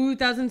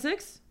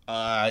 2006?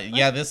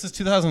 Yeah, this is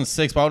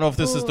 2006, but I don't know if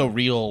this is the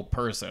real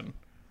person.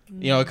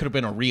 You know, it could have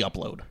been a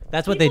re-upload.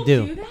 That's what they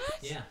do.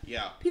 that?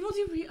 Yeah. People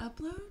do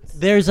re-uploads?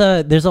 There's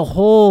a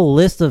whole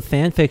list of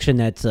fan fiction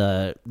that's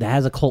that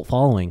has a cult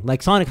following.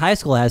 Like Sonic High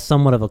School has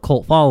somewhat of a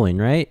cult following,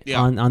 right?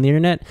 Yeah. On the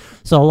internet.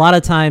 So a lot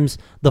of times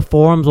the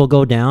forums will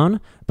go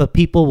down, but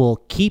people will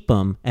keep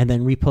them and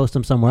then repost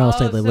them somewhere else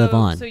so they live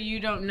on. So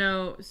you don't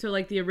know. So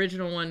like the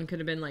original one could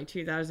have been like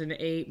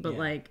 2008, but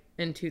like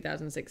in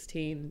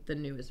 2016, the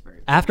newest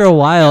version. After a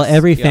while,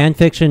 every yeah. fan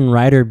fiction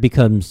writer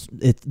becomes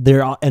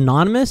they're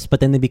anonymous, but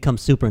then they become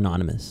super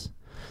anonymous.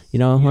 You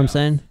know what I'm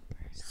saying?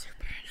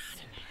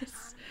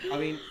 I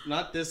mean,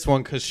 not this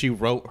one because she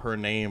wrote her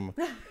name.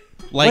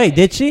 Like, Wait,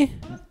 did she?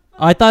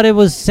 I thought it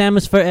was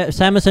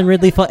Samus and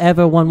Ridley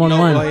Forever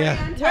 111. Oh, yeah.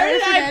 Where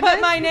did I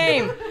put my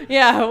name?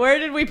 Yeah, where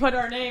did we put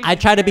our name? I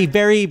try to be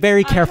very,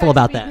 very careful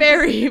about that.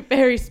 Very,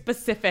 very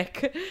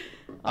specific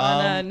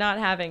on not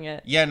having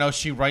it. Yeah, no,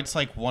 she writes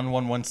like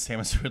 111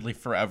 Samus Ridley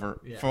forever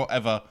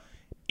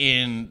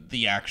in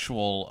the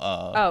actual.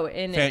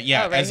 In fan, it.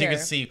 yeah, Oh, right as you here.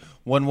 can see,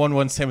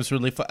 111 Samus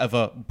Ridley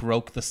forever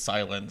broke the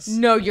silence.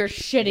 No, you're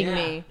shitting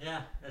me.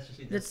 Yeah, that's what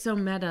she That's so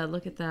meta.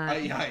 Look at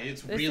that. Yeah,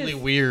 it's This really is-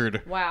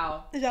 weird.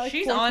 Wow. Is that like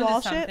She's fourth on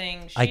wall to shit?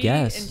 something. She, I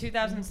guess. in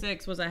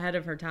 2006 was ahead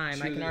of her time.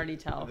 I can already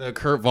tell. The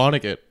Kurt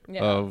Vonnegut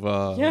Yeah.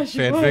 of Yeah, she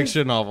fan was.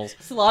 fiction novels.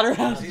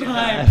 Slaughterhouse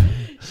Time.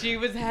 She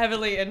was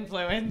heavily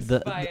influenced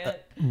by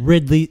it.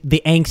 Ridley,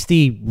 the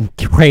angsty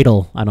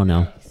cradle. I don't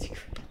know.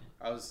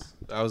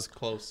 I was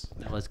close.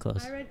 That was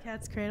close. I read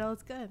Cat's Cradle.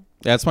 It's good.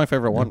 That's my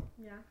favorite one.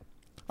 Yeah.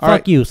 All Fuck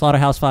right. you,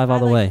 Slaughterhouse 5 all I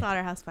the like way.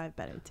 Slaughterhouse 5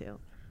 better too.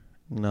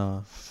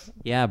 No.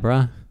 Yeah,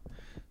 bruh.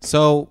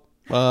 So,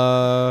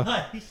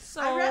 I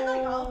read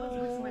like all of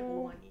them in like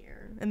 1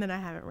 year, and then I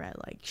haven't read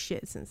like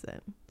shit since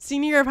then.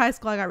 Senior year of high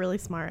school, I got really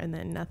smart, and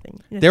then nothing.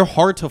 they're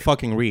hard to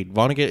fucking read.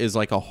 Vonnegut is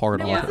like a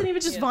hard It author. wasn't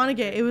even just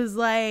Vonnegut. It was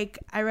like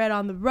I read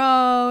On the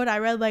Road. I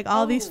read like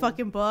all these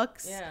fucking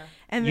books. Yeah.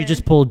 And You then,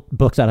 just pulled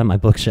books out of my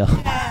bookshelf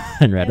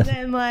and read and them.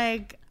 then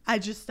like I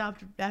just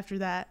stopped after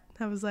that.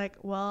 I was like,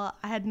 well,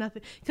 I had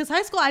nothing because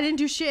high school I didn't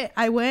do shit.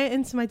 I went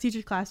into my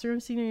teacher's classroom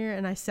senior year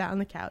and I sat on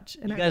the couch.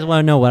 And You guys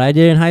want to know what I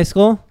did in high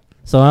school?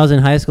 So when I was in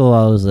high school,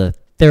 I was a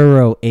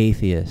thorough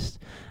atheist.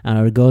 And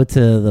I would go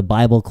to the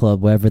Bible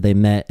club wherever they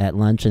met at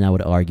lunch and I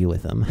would argue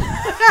with them.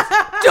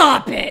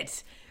 Stop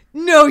it!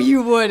 No,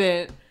 you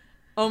wouldn't.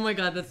 Oh my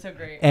god, that's so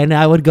great. And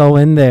I would go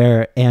in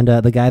there, and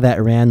the guy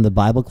that ran the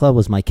Bible club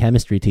was my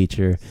chemistry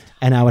teacher.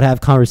 And I would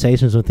have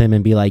conversations with him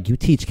and be like, you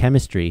teach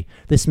chemistry.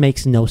 This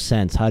makes no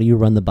sense. How do you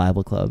run the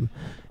Bible club?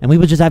 And we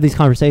would just have these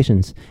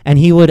conversations. And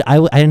he would, I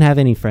didn't have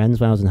any friends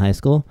when I was in high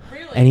school.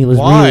 Really? And he was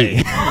Why?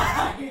 really,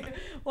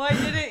 Why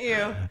didn't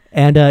you?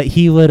 and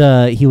he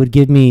would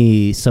give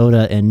me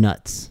soda and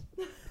nuts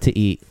to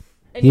eat.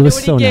 And He you know was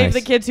what so he gave nice.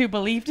 the kids who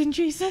believed in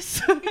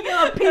Jesus?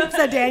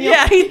 Pizza, Daniel.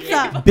 Yeah.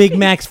 Pizza. Big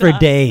Macs for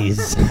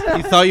days.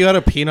 He thought you had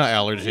a peanut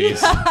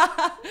allergies.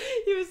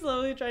 He was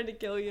slowly trying to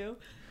kill you.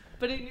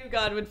 But he knew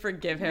God would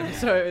forgive him,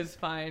 so it was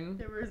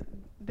fine.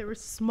 There were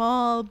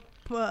small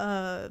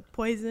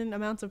poison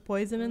amounts of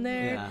poison in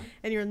there, Yeah.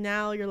 and your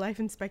life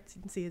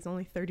expectancy is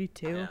only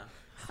 32.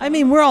 I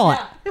mean, we're all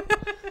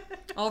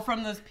All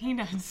from those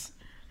peanuts.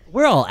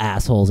 we're all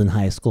assholes in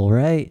high school,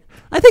 right?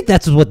 I think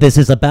that's what this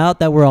is about.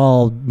 That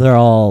they're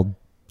all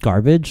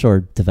garbage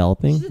or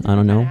developing. I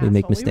don't know. We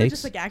make We were just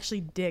mistakes. like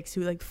actually dicks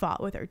who like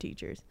fought with our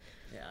teachers.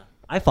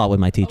 I fought with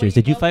my teachers.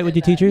 Did you fight with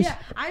your teachers? Yeah,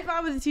 I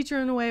fought with a teacher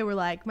in a way where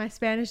like my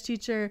Spanish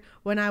teacher,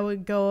 when I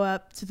would go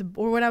up to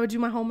when I would do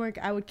my homework,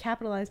 I would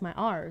capitalize my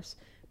R's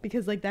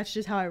because like that's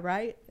just how I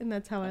write, and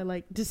that's how I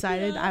like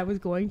decided I was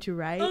going to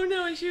write. Oh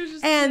no, and she was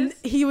just And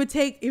pissed. he would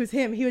take he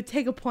would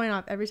take a point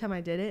off every time I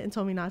did it and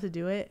told me not to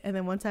do it. And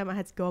then one time I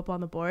had to go up on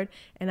the board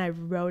and I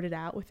wrote it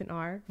out with an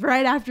R.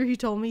 Right after he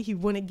told me he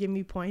wouldn't give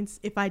me points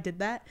if I did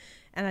that,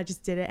 and I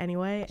just did it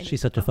anyway. And She's he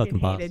such a fucking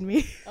boss. hated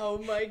me. Oh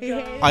my He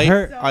god. hated I- me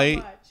Her- so I-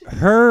 much.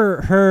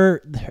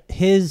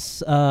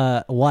 His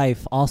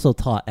wife also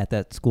taught at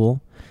that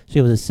school.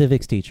 She was a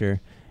civics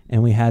teacher,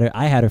 and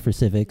I had her for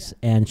civics,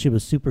 and she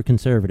was super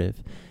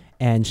conservative.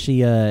 And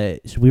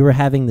we were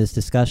having this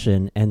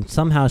discussion, and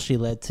somehow she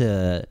led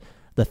to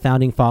the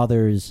founding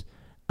fathers.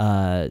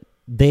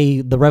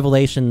 The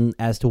revelation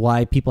as to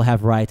why people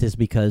have rights is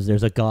because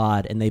there's a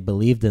God and they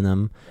believed in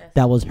them. Yes.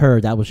 That was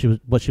her. That was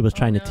what she was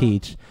trying no. to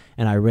teach.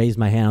 And I raised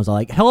my hand. I was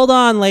like, "Hold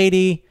on,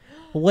 lady.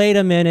 Wait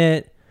a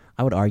minute."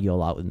 I would argue a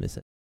lot with Miss.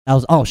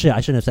 Oh shit!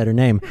 I shouldn't have said her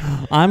name.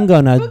 I'm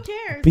gonna Who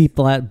cares?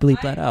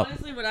 bleep that out.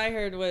 Honestly, what I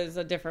heard was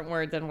a different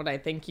word than what I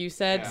think you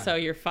said, so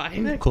you're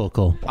fine.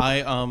 Cool.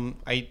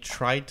 I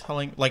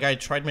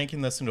tried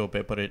making this into a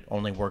bit, but it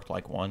only worked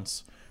like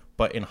once.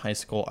 But in high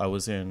school, I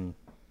was in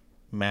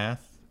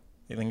math.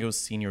 I think it was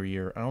senior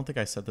year. I don't think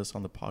I said this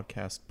on the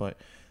podcast, but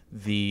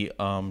the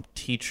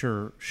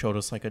teacher showed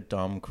us like a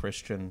dumb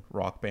Christian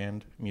rock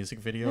band music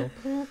video.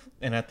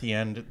 And at the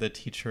end, the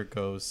teacher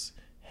goes,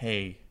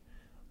 "Hey,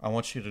 I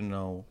want you to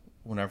know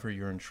whenever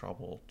you're in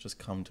trouble, just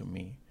come to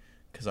me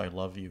because I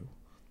love you."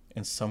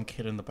 And some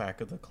kid in the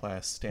back of the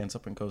class stands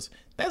up and goes,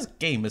 "That's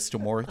gay, Mr.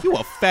 Moore. You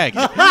a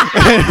faggot."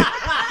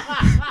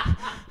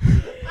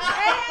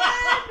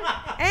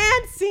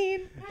 And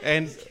scene.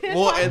 And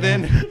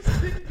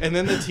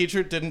then the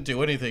teacher didn't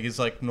do anything. He's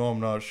like, "No, I'm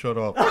not. Shut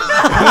up."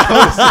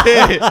 That was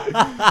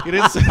it. He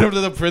didn't send him to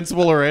the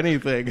principal or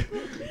anything.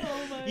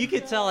 You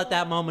could tell at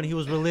that moment he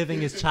was reliving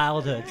his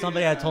childhood.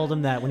 Somebody had told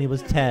him that when he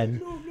was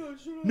 10.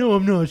 No,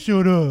 I'm not.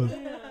 Shut up.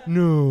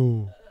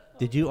 No.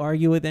 Did you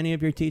argue with any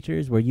of your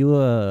teachers? Were you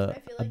a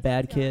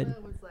bad kid?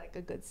 Was like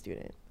a good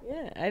student.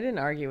 Yeah, I didn't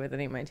argue with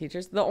any of my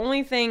teachers. The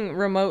only thing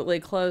remotely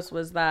close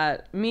was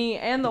that me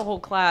and the whole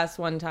class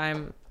one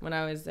time when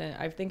I was in,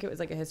 I think it was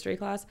like a history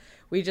class,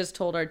 we just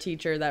told our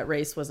teacher that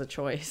race was a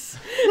choice.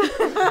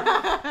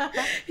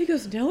 He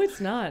goes, "No,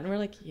 it's not." And we're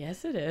like,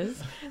 "Yes, it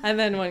is." And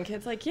then one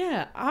kid's like,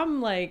 "Yeah,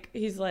 I'm like,"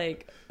 he's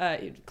like,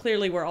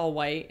 clearly we're all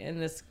white in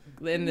this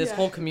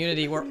whole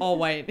community. We're all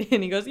white.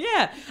 And he goes,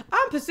 "Yeah,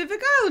 I'm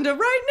Pacific Islander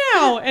right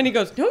now." And he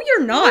goes, "No,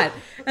 you're not."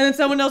 And then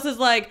someone else is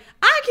like,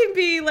 "I can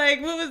be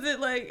like, what was it,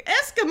 like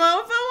Eskimo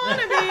if I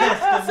want to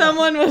be."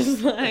 Someone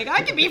was like,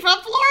 "I can be from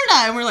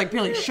Florida." And we're like,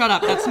 "Billy, shut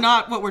up. That's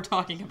not what we're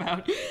talking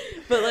about."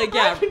 But like,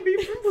 yeah.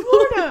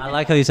 I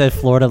like how you said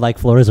Florida like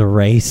Florida's a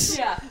race.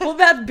 Yeah. Well,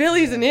 that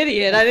Billy's an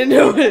idiot. I didn't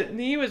know it.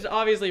 He was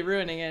obviously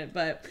ruining it.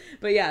 But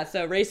yeah,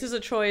 so race is a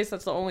choice.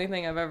 That's the only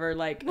thing I've ever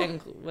like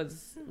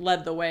was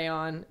led the way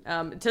on.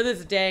 To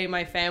this day,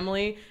 my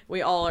family,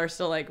 we all are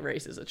still like,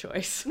 race is a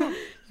choice. You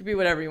can be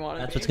whatever you want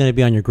to That's be. what's going to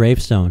be on your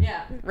gravestone.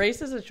 Yeah,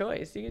 race is a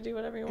choice. You can do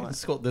whatever you In want.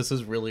 school, this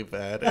is really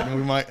bad, and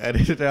we might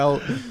edit it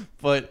out.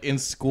 But in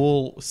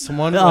school,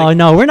 someone Oh, like,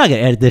 no, we're not going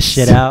to edit this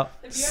shit out.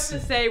 If you have to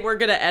say we're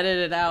gonna edit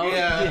it out, You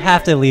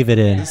have to leave it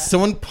in.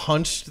 someone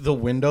punched the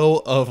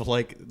window of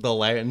like the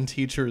Latin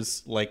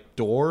teacher's like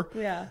door.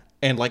 Yeah.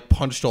 And like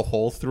punched a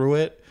hole through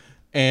it,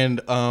 and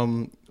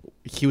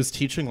he was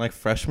teaching like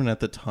freshmen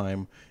at the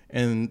time,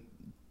 and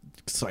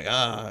it's like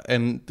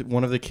and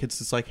one of the kids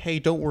is like, "Hey,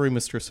 don't worry,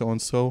 Mr.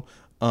 So-and-so,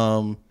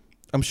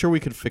 I'm sure we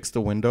could fix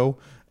the window."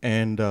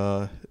 And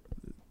the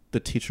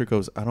teacher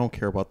goes, "I don't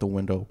care about the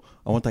window.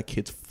 I want that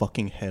kid's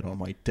fucking head on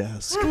my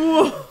desk."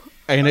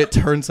 And it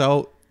turns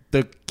out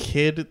the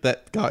kid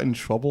that got in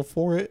trouble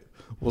for it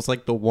was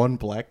like the one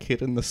black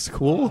kid in the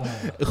school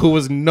who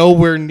was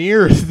nowhere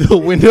near the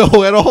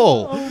window at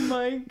all. Oh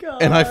my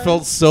god. And I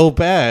felt so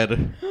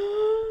bad.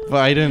 But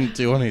I didn't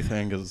do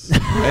anything because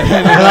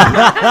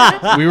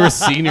we were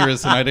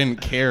seniors and I didn't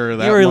care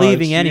that You were much.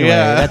 leaving anyway.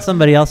 Yeah. That's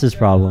somebody else's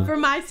problem. For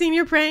my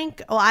senior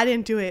prank, oh, I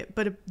didn't do it,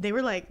 but they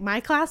were like,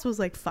 my class was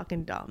like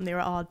fucking dumb. They were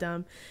all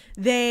dumb.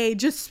 They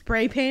just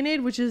spray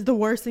painted, which is the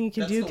worst thing you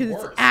can do because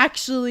it's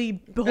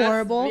actually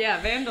horrible.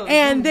 vandalism.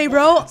 And they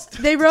wrote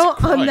on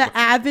crime. the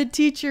Avid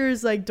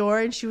teacher's like door,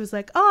 and she was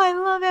like, "Oh, I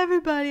love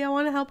everybody. I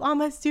want to help all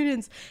my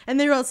students." And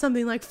they wrote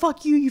something like,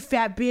 "Fuck you, you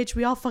fat bitch.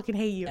 We all fucking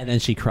hate you." And then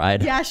she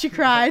cried. Yeah, she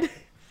cried.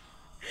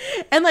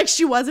 And like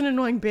she was an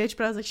annoying bitch,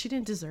 but I was like, she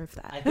didn't deserve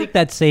that. I think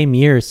that same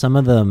year, some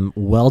of them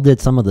welded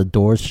some of the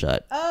doors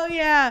shut. Oh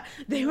yeah,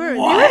 they were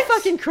What?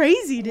 fucking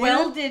crazy, dude.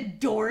 Welded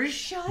doors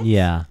shut?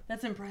 Yeah.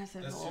 That's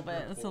impressive a little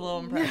bit. That's a little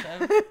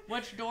impressive.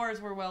 Which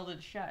doors were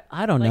welded shut?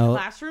 I don't Like know.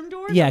 classroom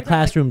doors? Yeah, Or was that,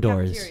 classroom like,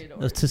 doors. cafeteria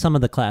doors? To some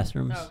of the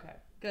classrooms. Oh, okay.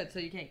 Good. So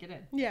you can't get in.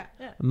 Yeah.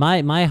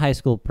 My high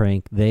school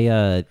prank, they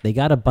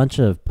got a bunch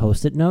of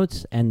Post-it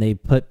notes and they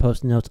put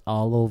Post-it notes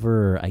all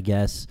over, I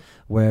guess,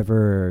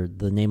 wherever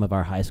the name of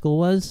our high school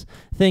was.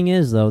 Thing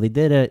is, though, they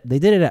did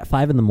it at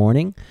 5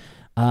 a.m.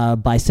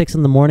 By 6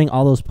 a.m,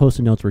 all those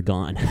Post-it notes were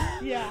gone.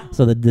 Yeah.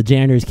 So the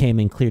janitors came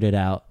and cleared it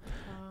out.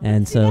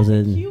 And See, so it was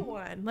that's a in, cute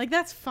one. Like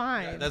that's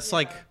fine. That's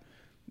like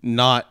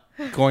not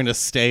going to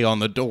stay on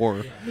the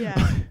door.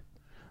 Yeah.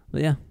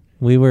 but yeah,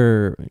 we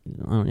were,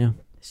 yeah.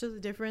 Shows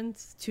the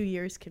difference 2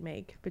 years can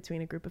make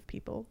between a group of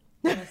people.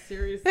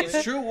 Seriously.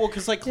 It's true. Well,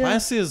 because like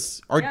classes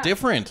are Yeah.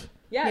 different.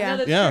 Yeah, Yeah. no,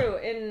 that's Yeah. true.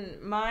 In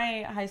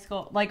my high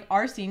school, like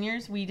our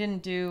seniors, we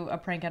didn't do a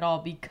prank at all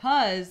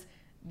because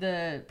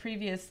the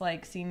previous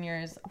like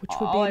seniors, Which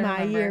would all be I my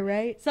remember- year,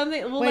 right?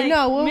 Something. Well, Wait, like,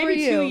 no, what maybe were 2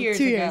 you? years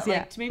 2 ago. years, yeah.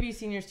 Like maybe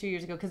seniors 2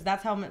 years ago, because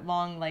that's how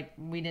long like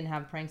we didn't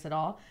have pranks at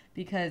all.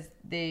 Because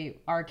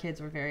our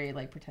kids were very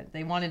like pretend.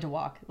 They wanted to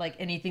walk, like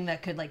anything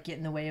that could like get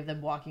in the way of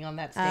them walking on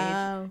that stage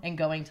Oh. and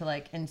going to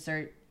like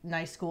insert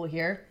nice school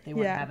here. They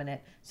weren't Yeah. having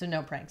it, so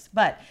no pranks.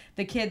 But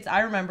the kids, I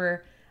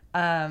remember.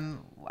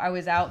 I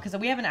was out because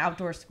we have an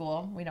outdoor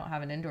school. We don't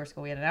have an indoor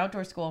school. We had an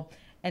outdoor school.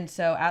 And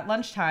so at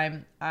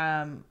lunchtime,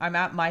 I'm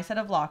at my set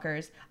of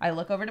lockers. I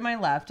look over to my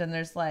left and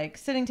there's like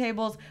sitting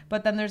tables,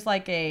 but then there's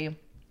like a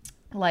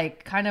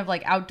like kind of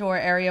like outdoor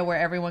area where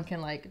everyone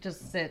can like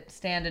just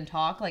stand and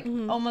talk, like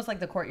almost like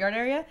the courtyard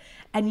area.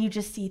 And you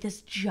just see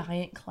this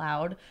giant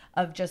cloud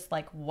of just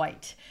like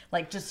white,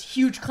 like just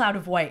huge cloud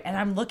of white. And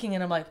I'm looking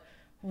and I'm like,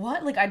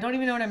 what? Like, I don't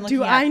even know what I'm looking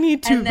at. Do I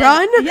need to And then-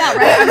 run? Yeah,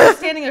 right. I'm just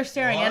standing there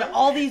staring, and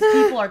all these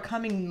people are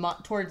coming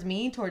towards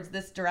me, towards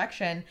this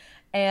direction.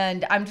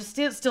 And I'm just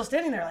still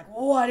standing there, like,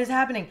 what is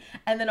happening?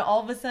 And then all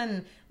of a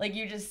sudden, like,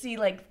 you just see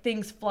like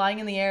things flying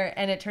in the air,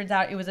 and it turns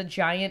out it was a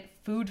giant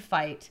food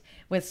fight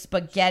with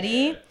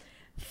spaghetti,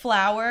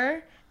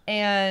 flour,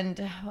 and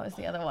what was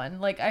the other one?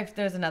 Like,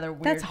 there's another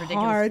weird, That's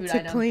ridiculous hard food to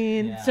item.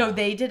 clean. So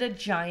they did a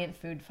giant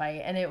food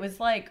fight, and it was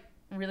like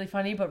really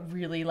funny, but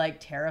really like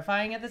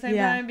terrifying at the same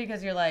Yeah. time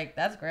because you're like,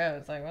 that's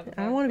gross. Like, what the fuck?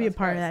 I don't want to be a That's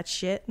part of gross. that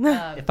shit.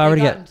 If I were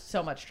to They get- got in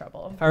so much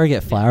trouble. If I were to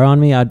get flour on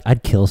me,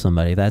 I'd kill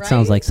somebody. That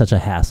sounds Right? like such a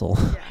hassle.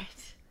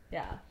 Right.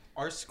 Yeah.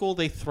 Our school,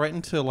 they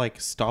threatened to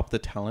like stop the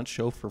talent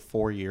show for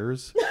 4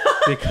 years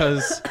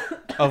because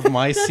of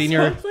my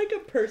senior. Sounds like a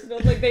personal,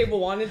 like they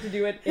wanted to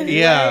do it anyway,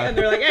 Yeah. and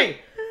they're like, hey,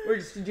 we're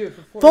just to do it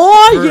for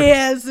 4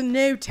 years, a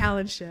new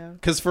talent show.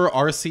 Because for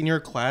our senior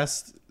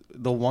class,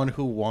 the one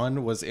who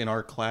won was in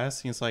our class.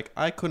 He's like,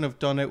 I couldn't have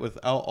done it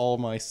without all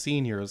my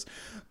seniors.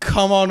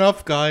 Come on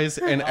up, guys.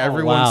 And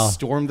everyone wow.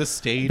 stormed the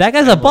stage. That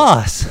guy's a and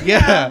was- boss.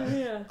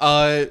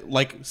 Yeah.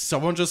 Like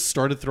someone just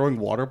started throwing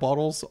water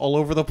bottles all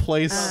over the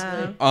place.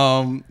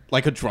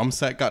 Like a drum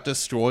set got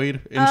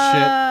destroyed and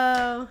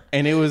Oh, shit.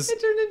 And it was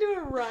It turned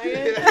into a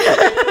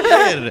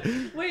riot.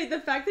 shit. Wait, the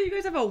fact that you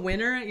guys have a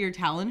winner at your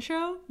talent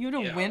show? You had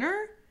a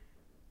winner?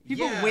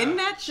 People Yeah. win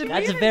that shit?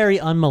 That's very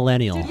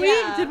unmillennial.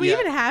 did we Yeah.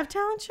 even have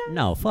talent shows?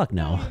 No, fuck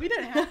no. We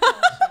didn't have.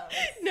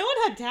 No one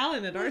had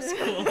talent at our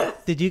school.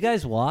 Did you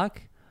guys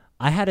walk?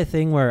 I had a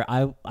thing where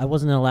I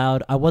wasn't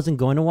allowed. I wasn't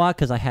going to walk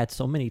because I had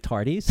so many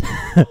tardies.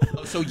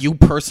 So you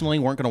personally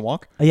weren't going to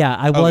walk? Yeah,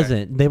 I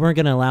wasn't. They weren't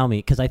going to allow me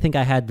because I think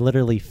I had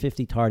literally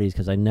 50 tardies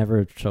because I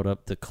never showed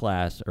up to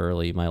class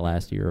early my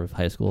last year of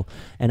high school,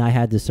 and I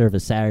had to serve a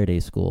Saturday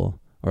school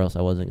or else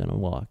I wasn't going to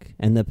walk.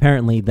 And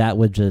apparently that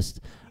would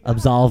just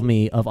absolve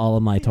me of all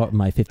of my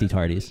my 50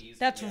 tardies.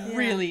 That's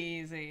really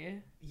easy.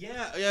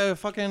 Yeah,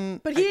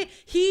 fucking. But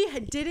he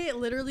did it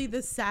literally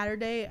this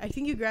Saturday. I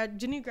think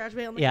didn't you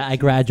graduate on like Yeah, a I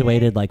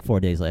graduated Tuesday? like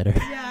 4 days later.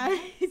 Yeah,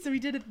 so we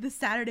did it the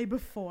Saturday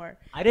before.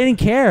 I didn't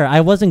care.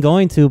 I wasn't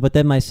going to, but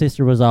then my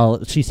sister was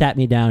she sat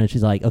me down and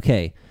she's like,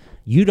 okay,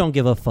 you don't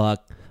give a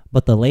fuck,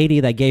 but the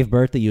lady that gave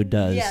birth to you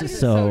does. Yes, it's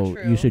so so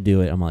true. you should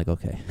do it. I'm like,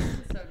 okay.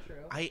 So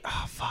true.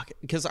 Fuck,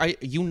 because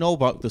you know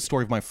about the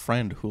story of my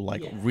friend who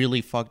like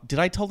really fucked. Did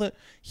I tell that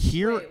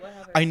here? Wait, what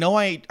happened? I know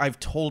I've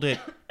told it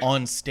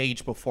on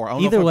stage before. I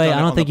don't know if Either I've way, done I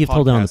it don't on think the you've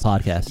told it on the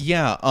podcast. podcast.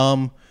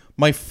 Yeah,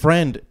 my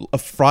friend, a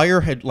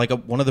friar had like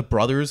one of the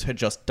brothers had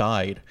just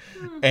died,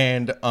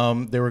 and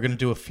they were gonna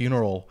do a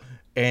funeral,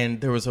 and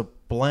there was a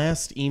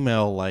blast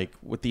email like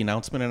with the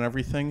announcement and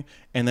everything,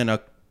 and then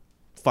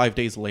 5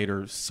 days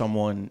later,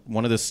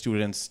 one of the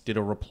students did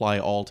a reply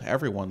all to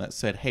everyone that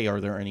said, "Hey,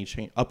 are there any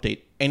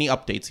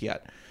updates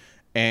yet?"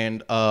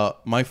 And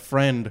my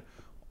friend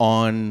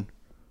on.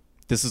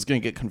 This is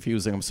going to get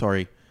confusing. I'm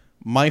sorry.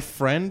 My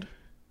friend,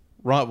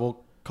 Ron,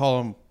 we'll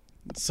call him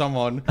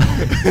someone.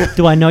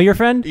 Do I know your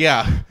friend?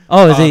 Yeah.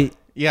 Oh, is he?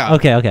 Yeah.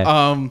 Okay, okay.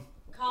 Call him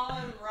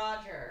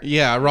Roger.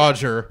 Yeah,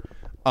 Roger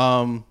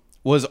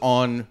was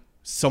on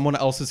someone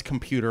else's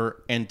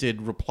computer and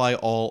did reply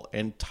all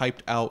and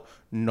typed out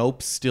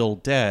 "Nope, still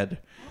dead."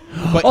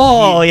 But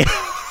Yeah.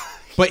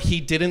 but he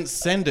didn't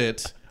send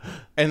it.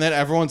 And then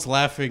everyone's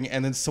laughing,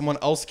 and then someone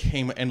else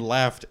came and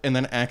laughed and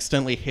then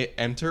accidentally hit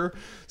enter.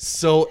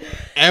 So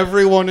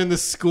everyone in the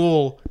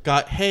school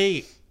got,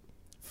 "Hey,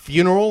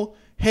 funeral?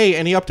 Hey,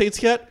 any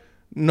updates yet?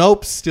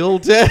 Nope, still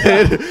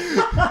dead."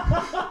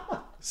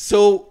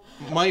 So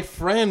my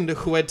friend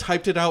who had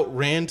typed it out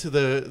ran to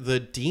the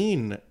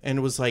dean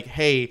and was like,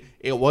 "Hey,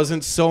 it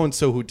wasn't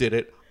so-and-so who did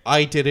it.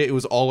 I did it. It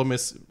was all a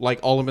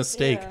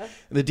mistake." Yeah.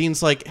 And the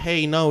dean's like,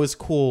 "Hey, no, it's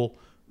cool.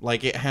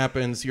 Like, it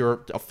happens.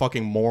 You're a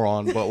fucking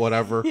moron, but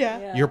whatever."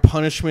 Yeah. Your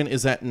punishment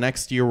is that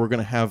next year we're going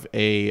to have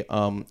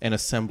an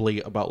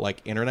assembly about,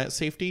 like, internet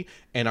safety,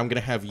 and I'm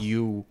going to have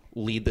you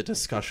lead the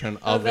discussion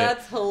of it.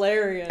 That's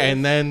hilarious.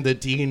 And then the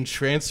dean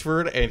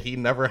transferred, and he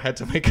never had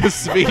to make a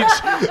speech,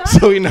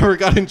 so he never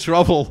got in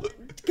trouble.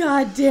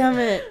 God damn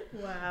it.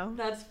 Wow.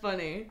 That's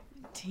funny.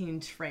 Teen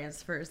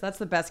transfers. That's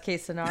the best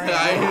case scenario.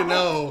 I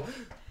know.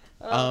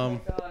 Oh my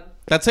god.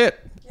 That's it.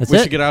 That's we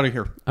it? should get out of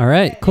here. All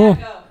right, cool.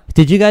 go.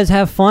 Did you guys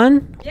have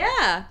fun?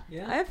 Yeah. I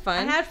have I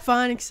fun. had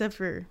fun except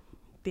for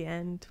the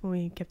end when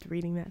we kept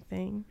reading that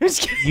thing. I'm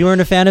just kidding. You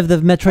weren't a fan of the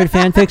Metroid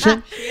fan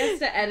fiction? She has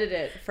to edit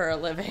it for a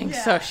living,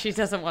 so she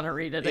doesn't want to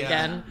read it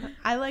again.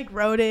 I like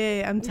wrote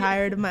it. I'm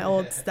tired of my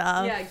old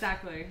stuff. Yeah,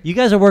 exactly. You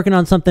guys are working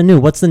on something new.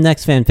 What's the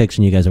next fan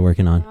fiction you guys are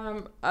working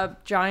on? A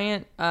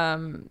giant,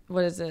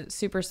 what is it?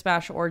 Super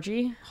Smash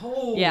Orgy?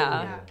 Oh.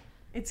 Yeah.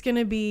 It's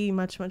gonna be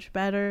much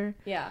better.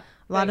 Yeah.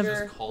 A lot of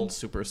Bigger, Called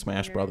Super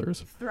Smash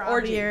Brothers.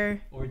 throbbier.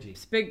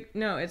 it's big.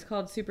 No, it's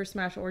called Super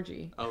Smash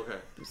Orgy. Okay.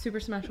 Super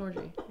Smash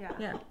Orgy. Yeah.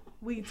 Yeah.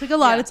 We took a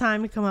lot Yeah. of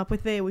time to come up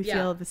with it. We Yeah.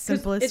 feel the 'Cause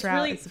simplest it's route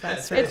really- is the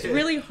best route. It's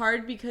really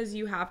hard because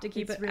you have to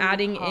keep It's it really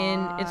adding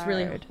in. It's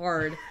really hard.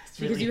 hard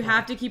because you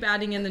have to keep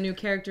adding in the new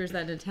characters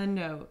that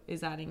Nintendo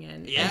is adding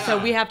in. Yeah. And so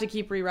we have to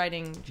keep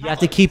rewriting. You have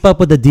to keep up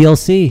with the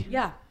DLC.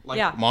 Yeah. Like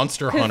yeah.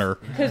 Monster Hunter.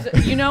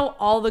 Because you know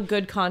all the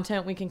good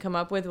content we can come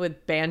up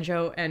with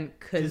Banjo and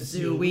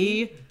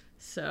Kazooie.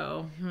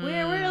 So We're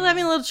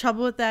having a little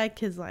trouble with that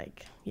because,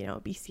 like, you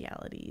know,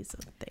 bestiality is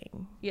a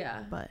thing.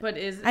 yeah, But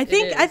I I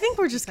think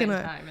we're just same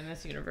gonna- time in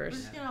this universe.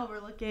 Just gonna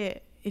overlook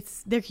it.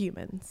 They're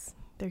humans.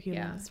 They're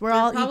Yeah, humans. We're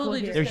all equal probably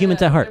here. just They're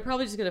humans at heart. They're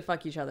probably just gonna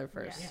fuck each other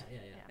first,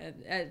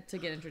 and to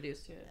get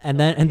introduced to it. And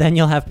then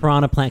you'll have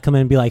Piranha Plant come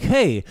in and be like,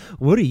 "Hey,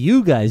 what are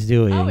you guys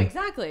doing?" Oh,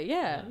 exactly.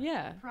 Yeah,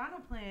 yeah. Piranha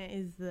Plant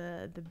is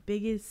the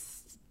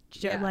biggest,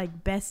 Yeah.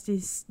 like,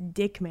 bestest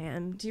dick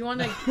man. Do you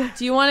want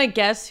to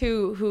guess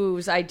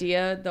whose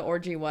idea the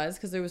orgy was?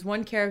 Because there was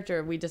one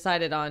character we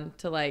decided on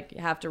to like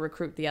have to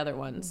recruit the other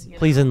ones. You know?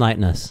 Please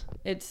enlighten us.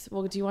 It's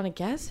well. Do you want to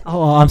guess?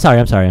 Oh, I'm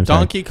sorry.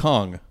 Donkey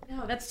Kong.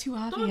 No, that's too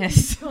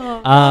obvious.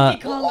 Uh,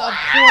 Donkey Kong, of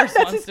course,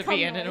 wants to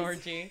be in an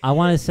orgy. I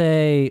want to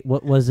say,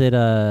 what was it?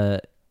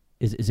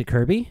 Is it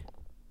Kirby?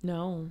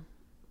 No,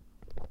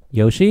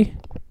 Yoshi?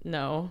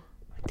 no.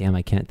 Damn,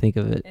 I can't think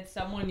of it. It's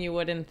someone you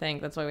wouldn't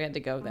think. That's why we had to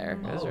go there.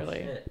 It was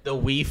really. The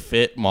Wii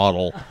Fit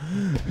model.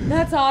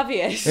 That's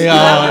obvious. Yeah,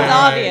 That was right.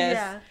 obvious.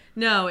 Yeah.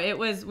 No, it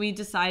was. We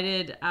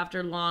decided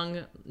after long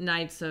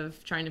nights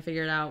of trying to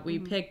figure it out, we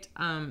picked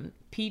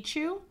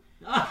Pichu.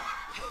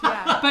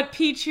 But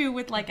Pichu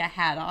with like a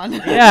hat on.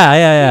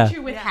 Yeah.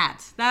 Pichu with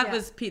hat. That Yeah.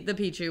 was the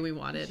Pichu we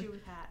wanted. Pichu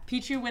with hat.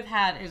 Pichu with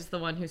hat is the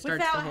one who starts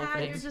Without the whole hat,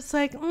 thing. you're just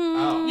like,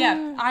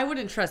 Yeah, I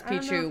wouldn't trust don't know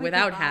if Pichu we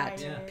without could hat.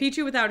 buy it.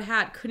 Pichu without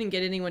hat couldn't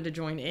get anyone to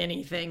join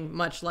anything,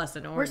 much less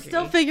an orgy. We're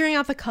still figuring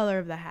out the color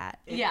of the hat.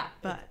 Yeah.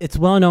 But It's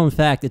well-known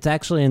fact. It's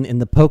actually in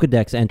the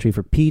Pokedex entry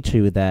for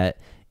Pichu that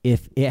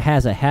if it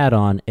has a hat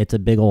on, it's a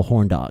big old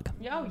horn dog.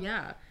 Oh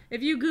yeah.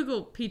 If you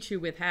Google Pichu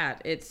with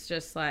hat, it's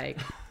just like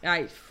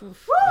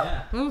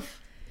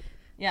oof.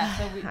 Yeah,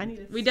 so I need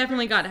to we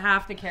definitely got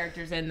half the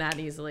characters in that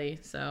easily.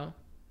 So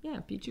yeah,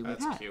 Pichu with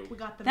hat. we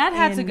got them That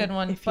hat's a in, good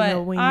one, if you know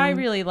but what I mean.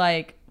 really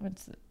like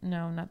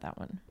no, not that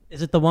one.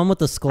 Is it the one with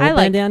the skull I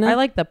bandana?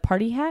 like the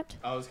party hat.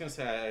 I was gonna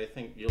say, I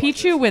think you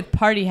Pichu with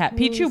party hat.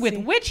 Pichu with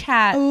see. witch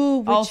hat. Ooh,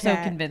 witch also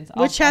hat. convinced.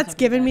 Witch also hat's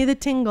giving me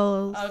convinced. the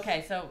tingles.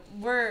 Okay,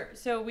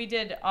 so we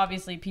did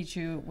obviously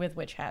Pichu with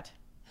witch hat.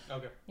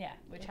 Okay. Yeah,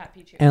 witch hat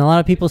Pichu. And a lot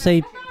of people say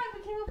We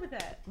came up with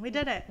it. We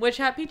did it. Witch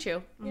hat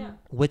Pichu. Yeah.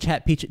 Witch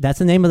Hat Pichu. That's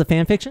the name of the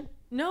fan fiction?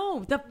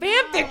 No, the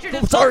fan fiction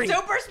is sorry.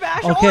 called Super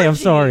Smash Okay, I'm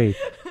Orgy. sorry.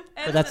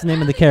 But that's the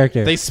name of the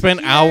character. They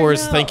spent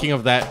hours no. thinking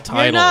of that You're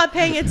title. not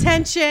paying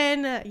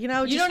attention. You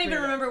know, You just don't even read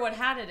it. remember what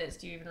hat it is.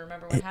 Do you even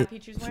remember what hat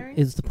Pichu's wearing?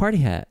 It's the party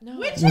hat. No.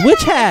 Witch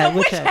hat.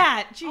 Witch Witch hat.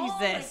 hat. Oh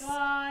Jesus. my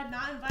god,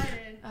 not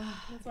invited.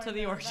 That's why To I'm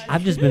the not orgy. invited.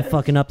 I've just been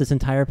fucking up this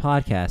entire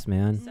podcast,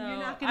 man. So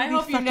not gonna I be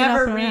hope you fucking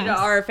never up our read ass.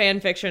 our fan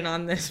fiction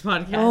on this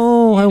podcast.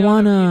 No, I You don't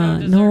wanna.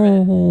 deserve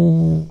it.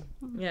 No.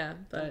 Yeah,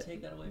 but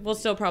we'll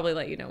still probably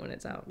let you know when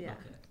it's out. Yeah.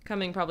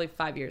 Coming probably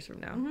 5 years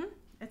from now.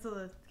 It's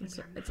a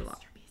It's a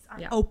lot. our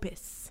Yeah.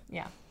 opus.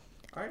 Yeah.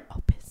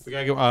 Opus. We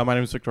gotta go. My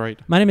name is Victor Wright.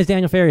 My name is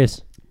Daniel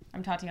Farias.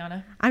 I'm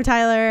Tatiana. I'm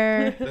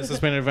Tyler. This has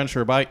been an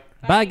adventure. Bye.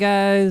 Bye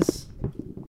guys.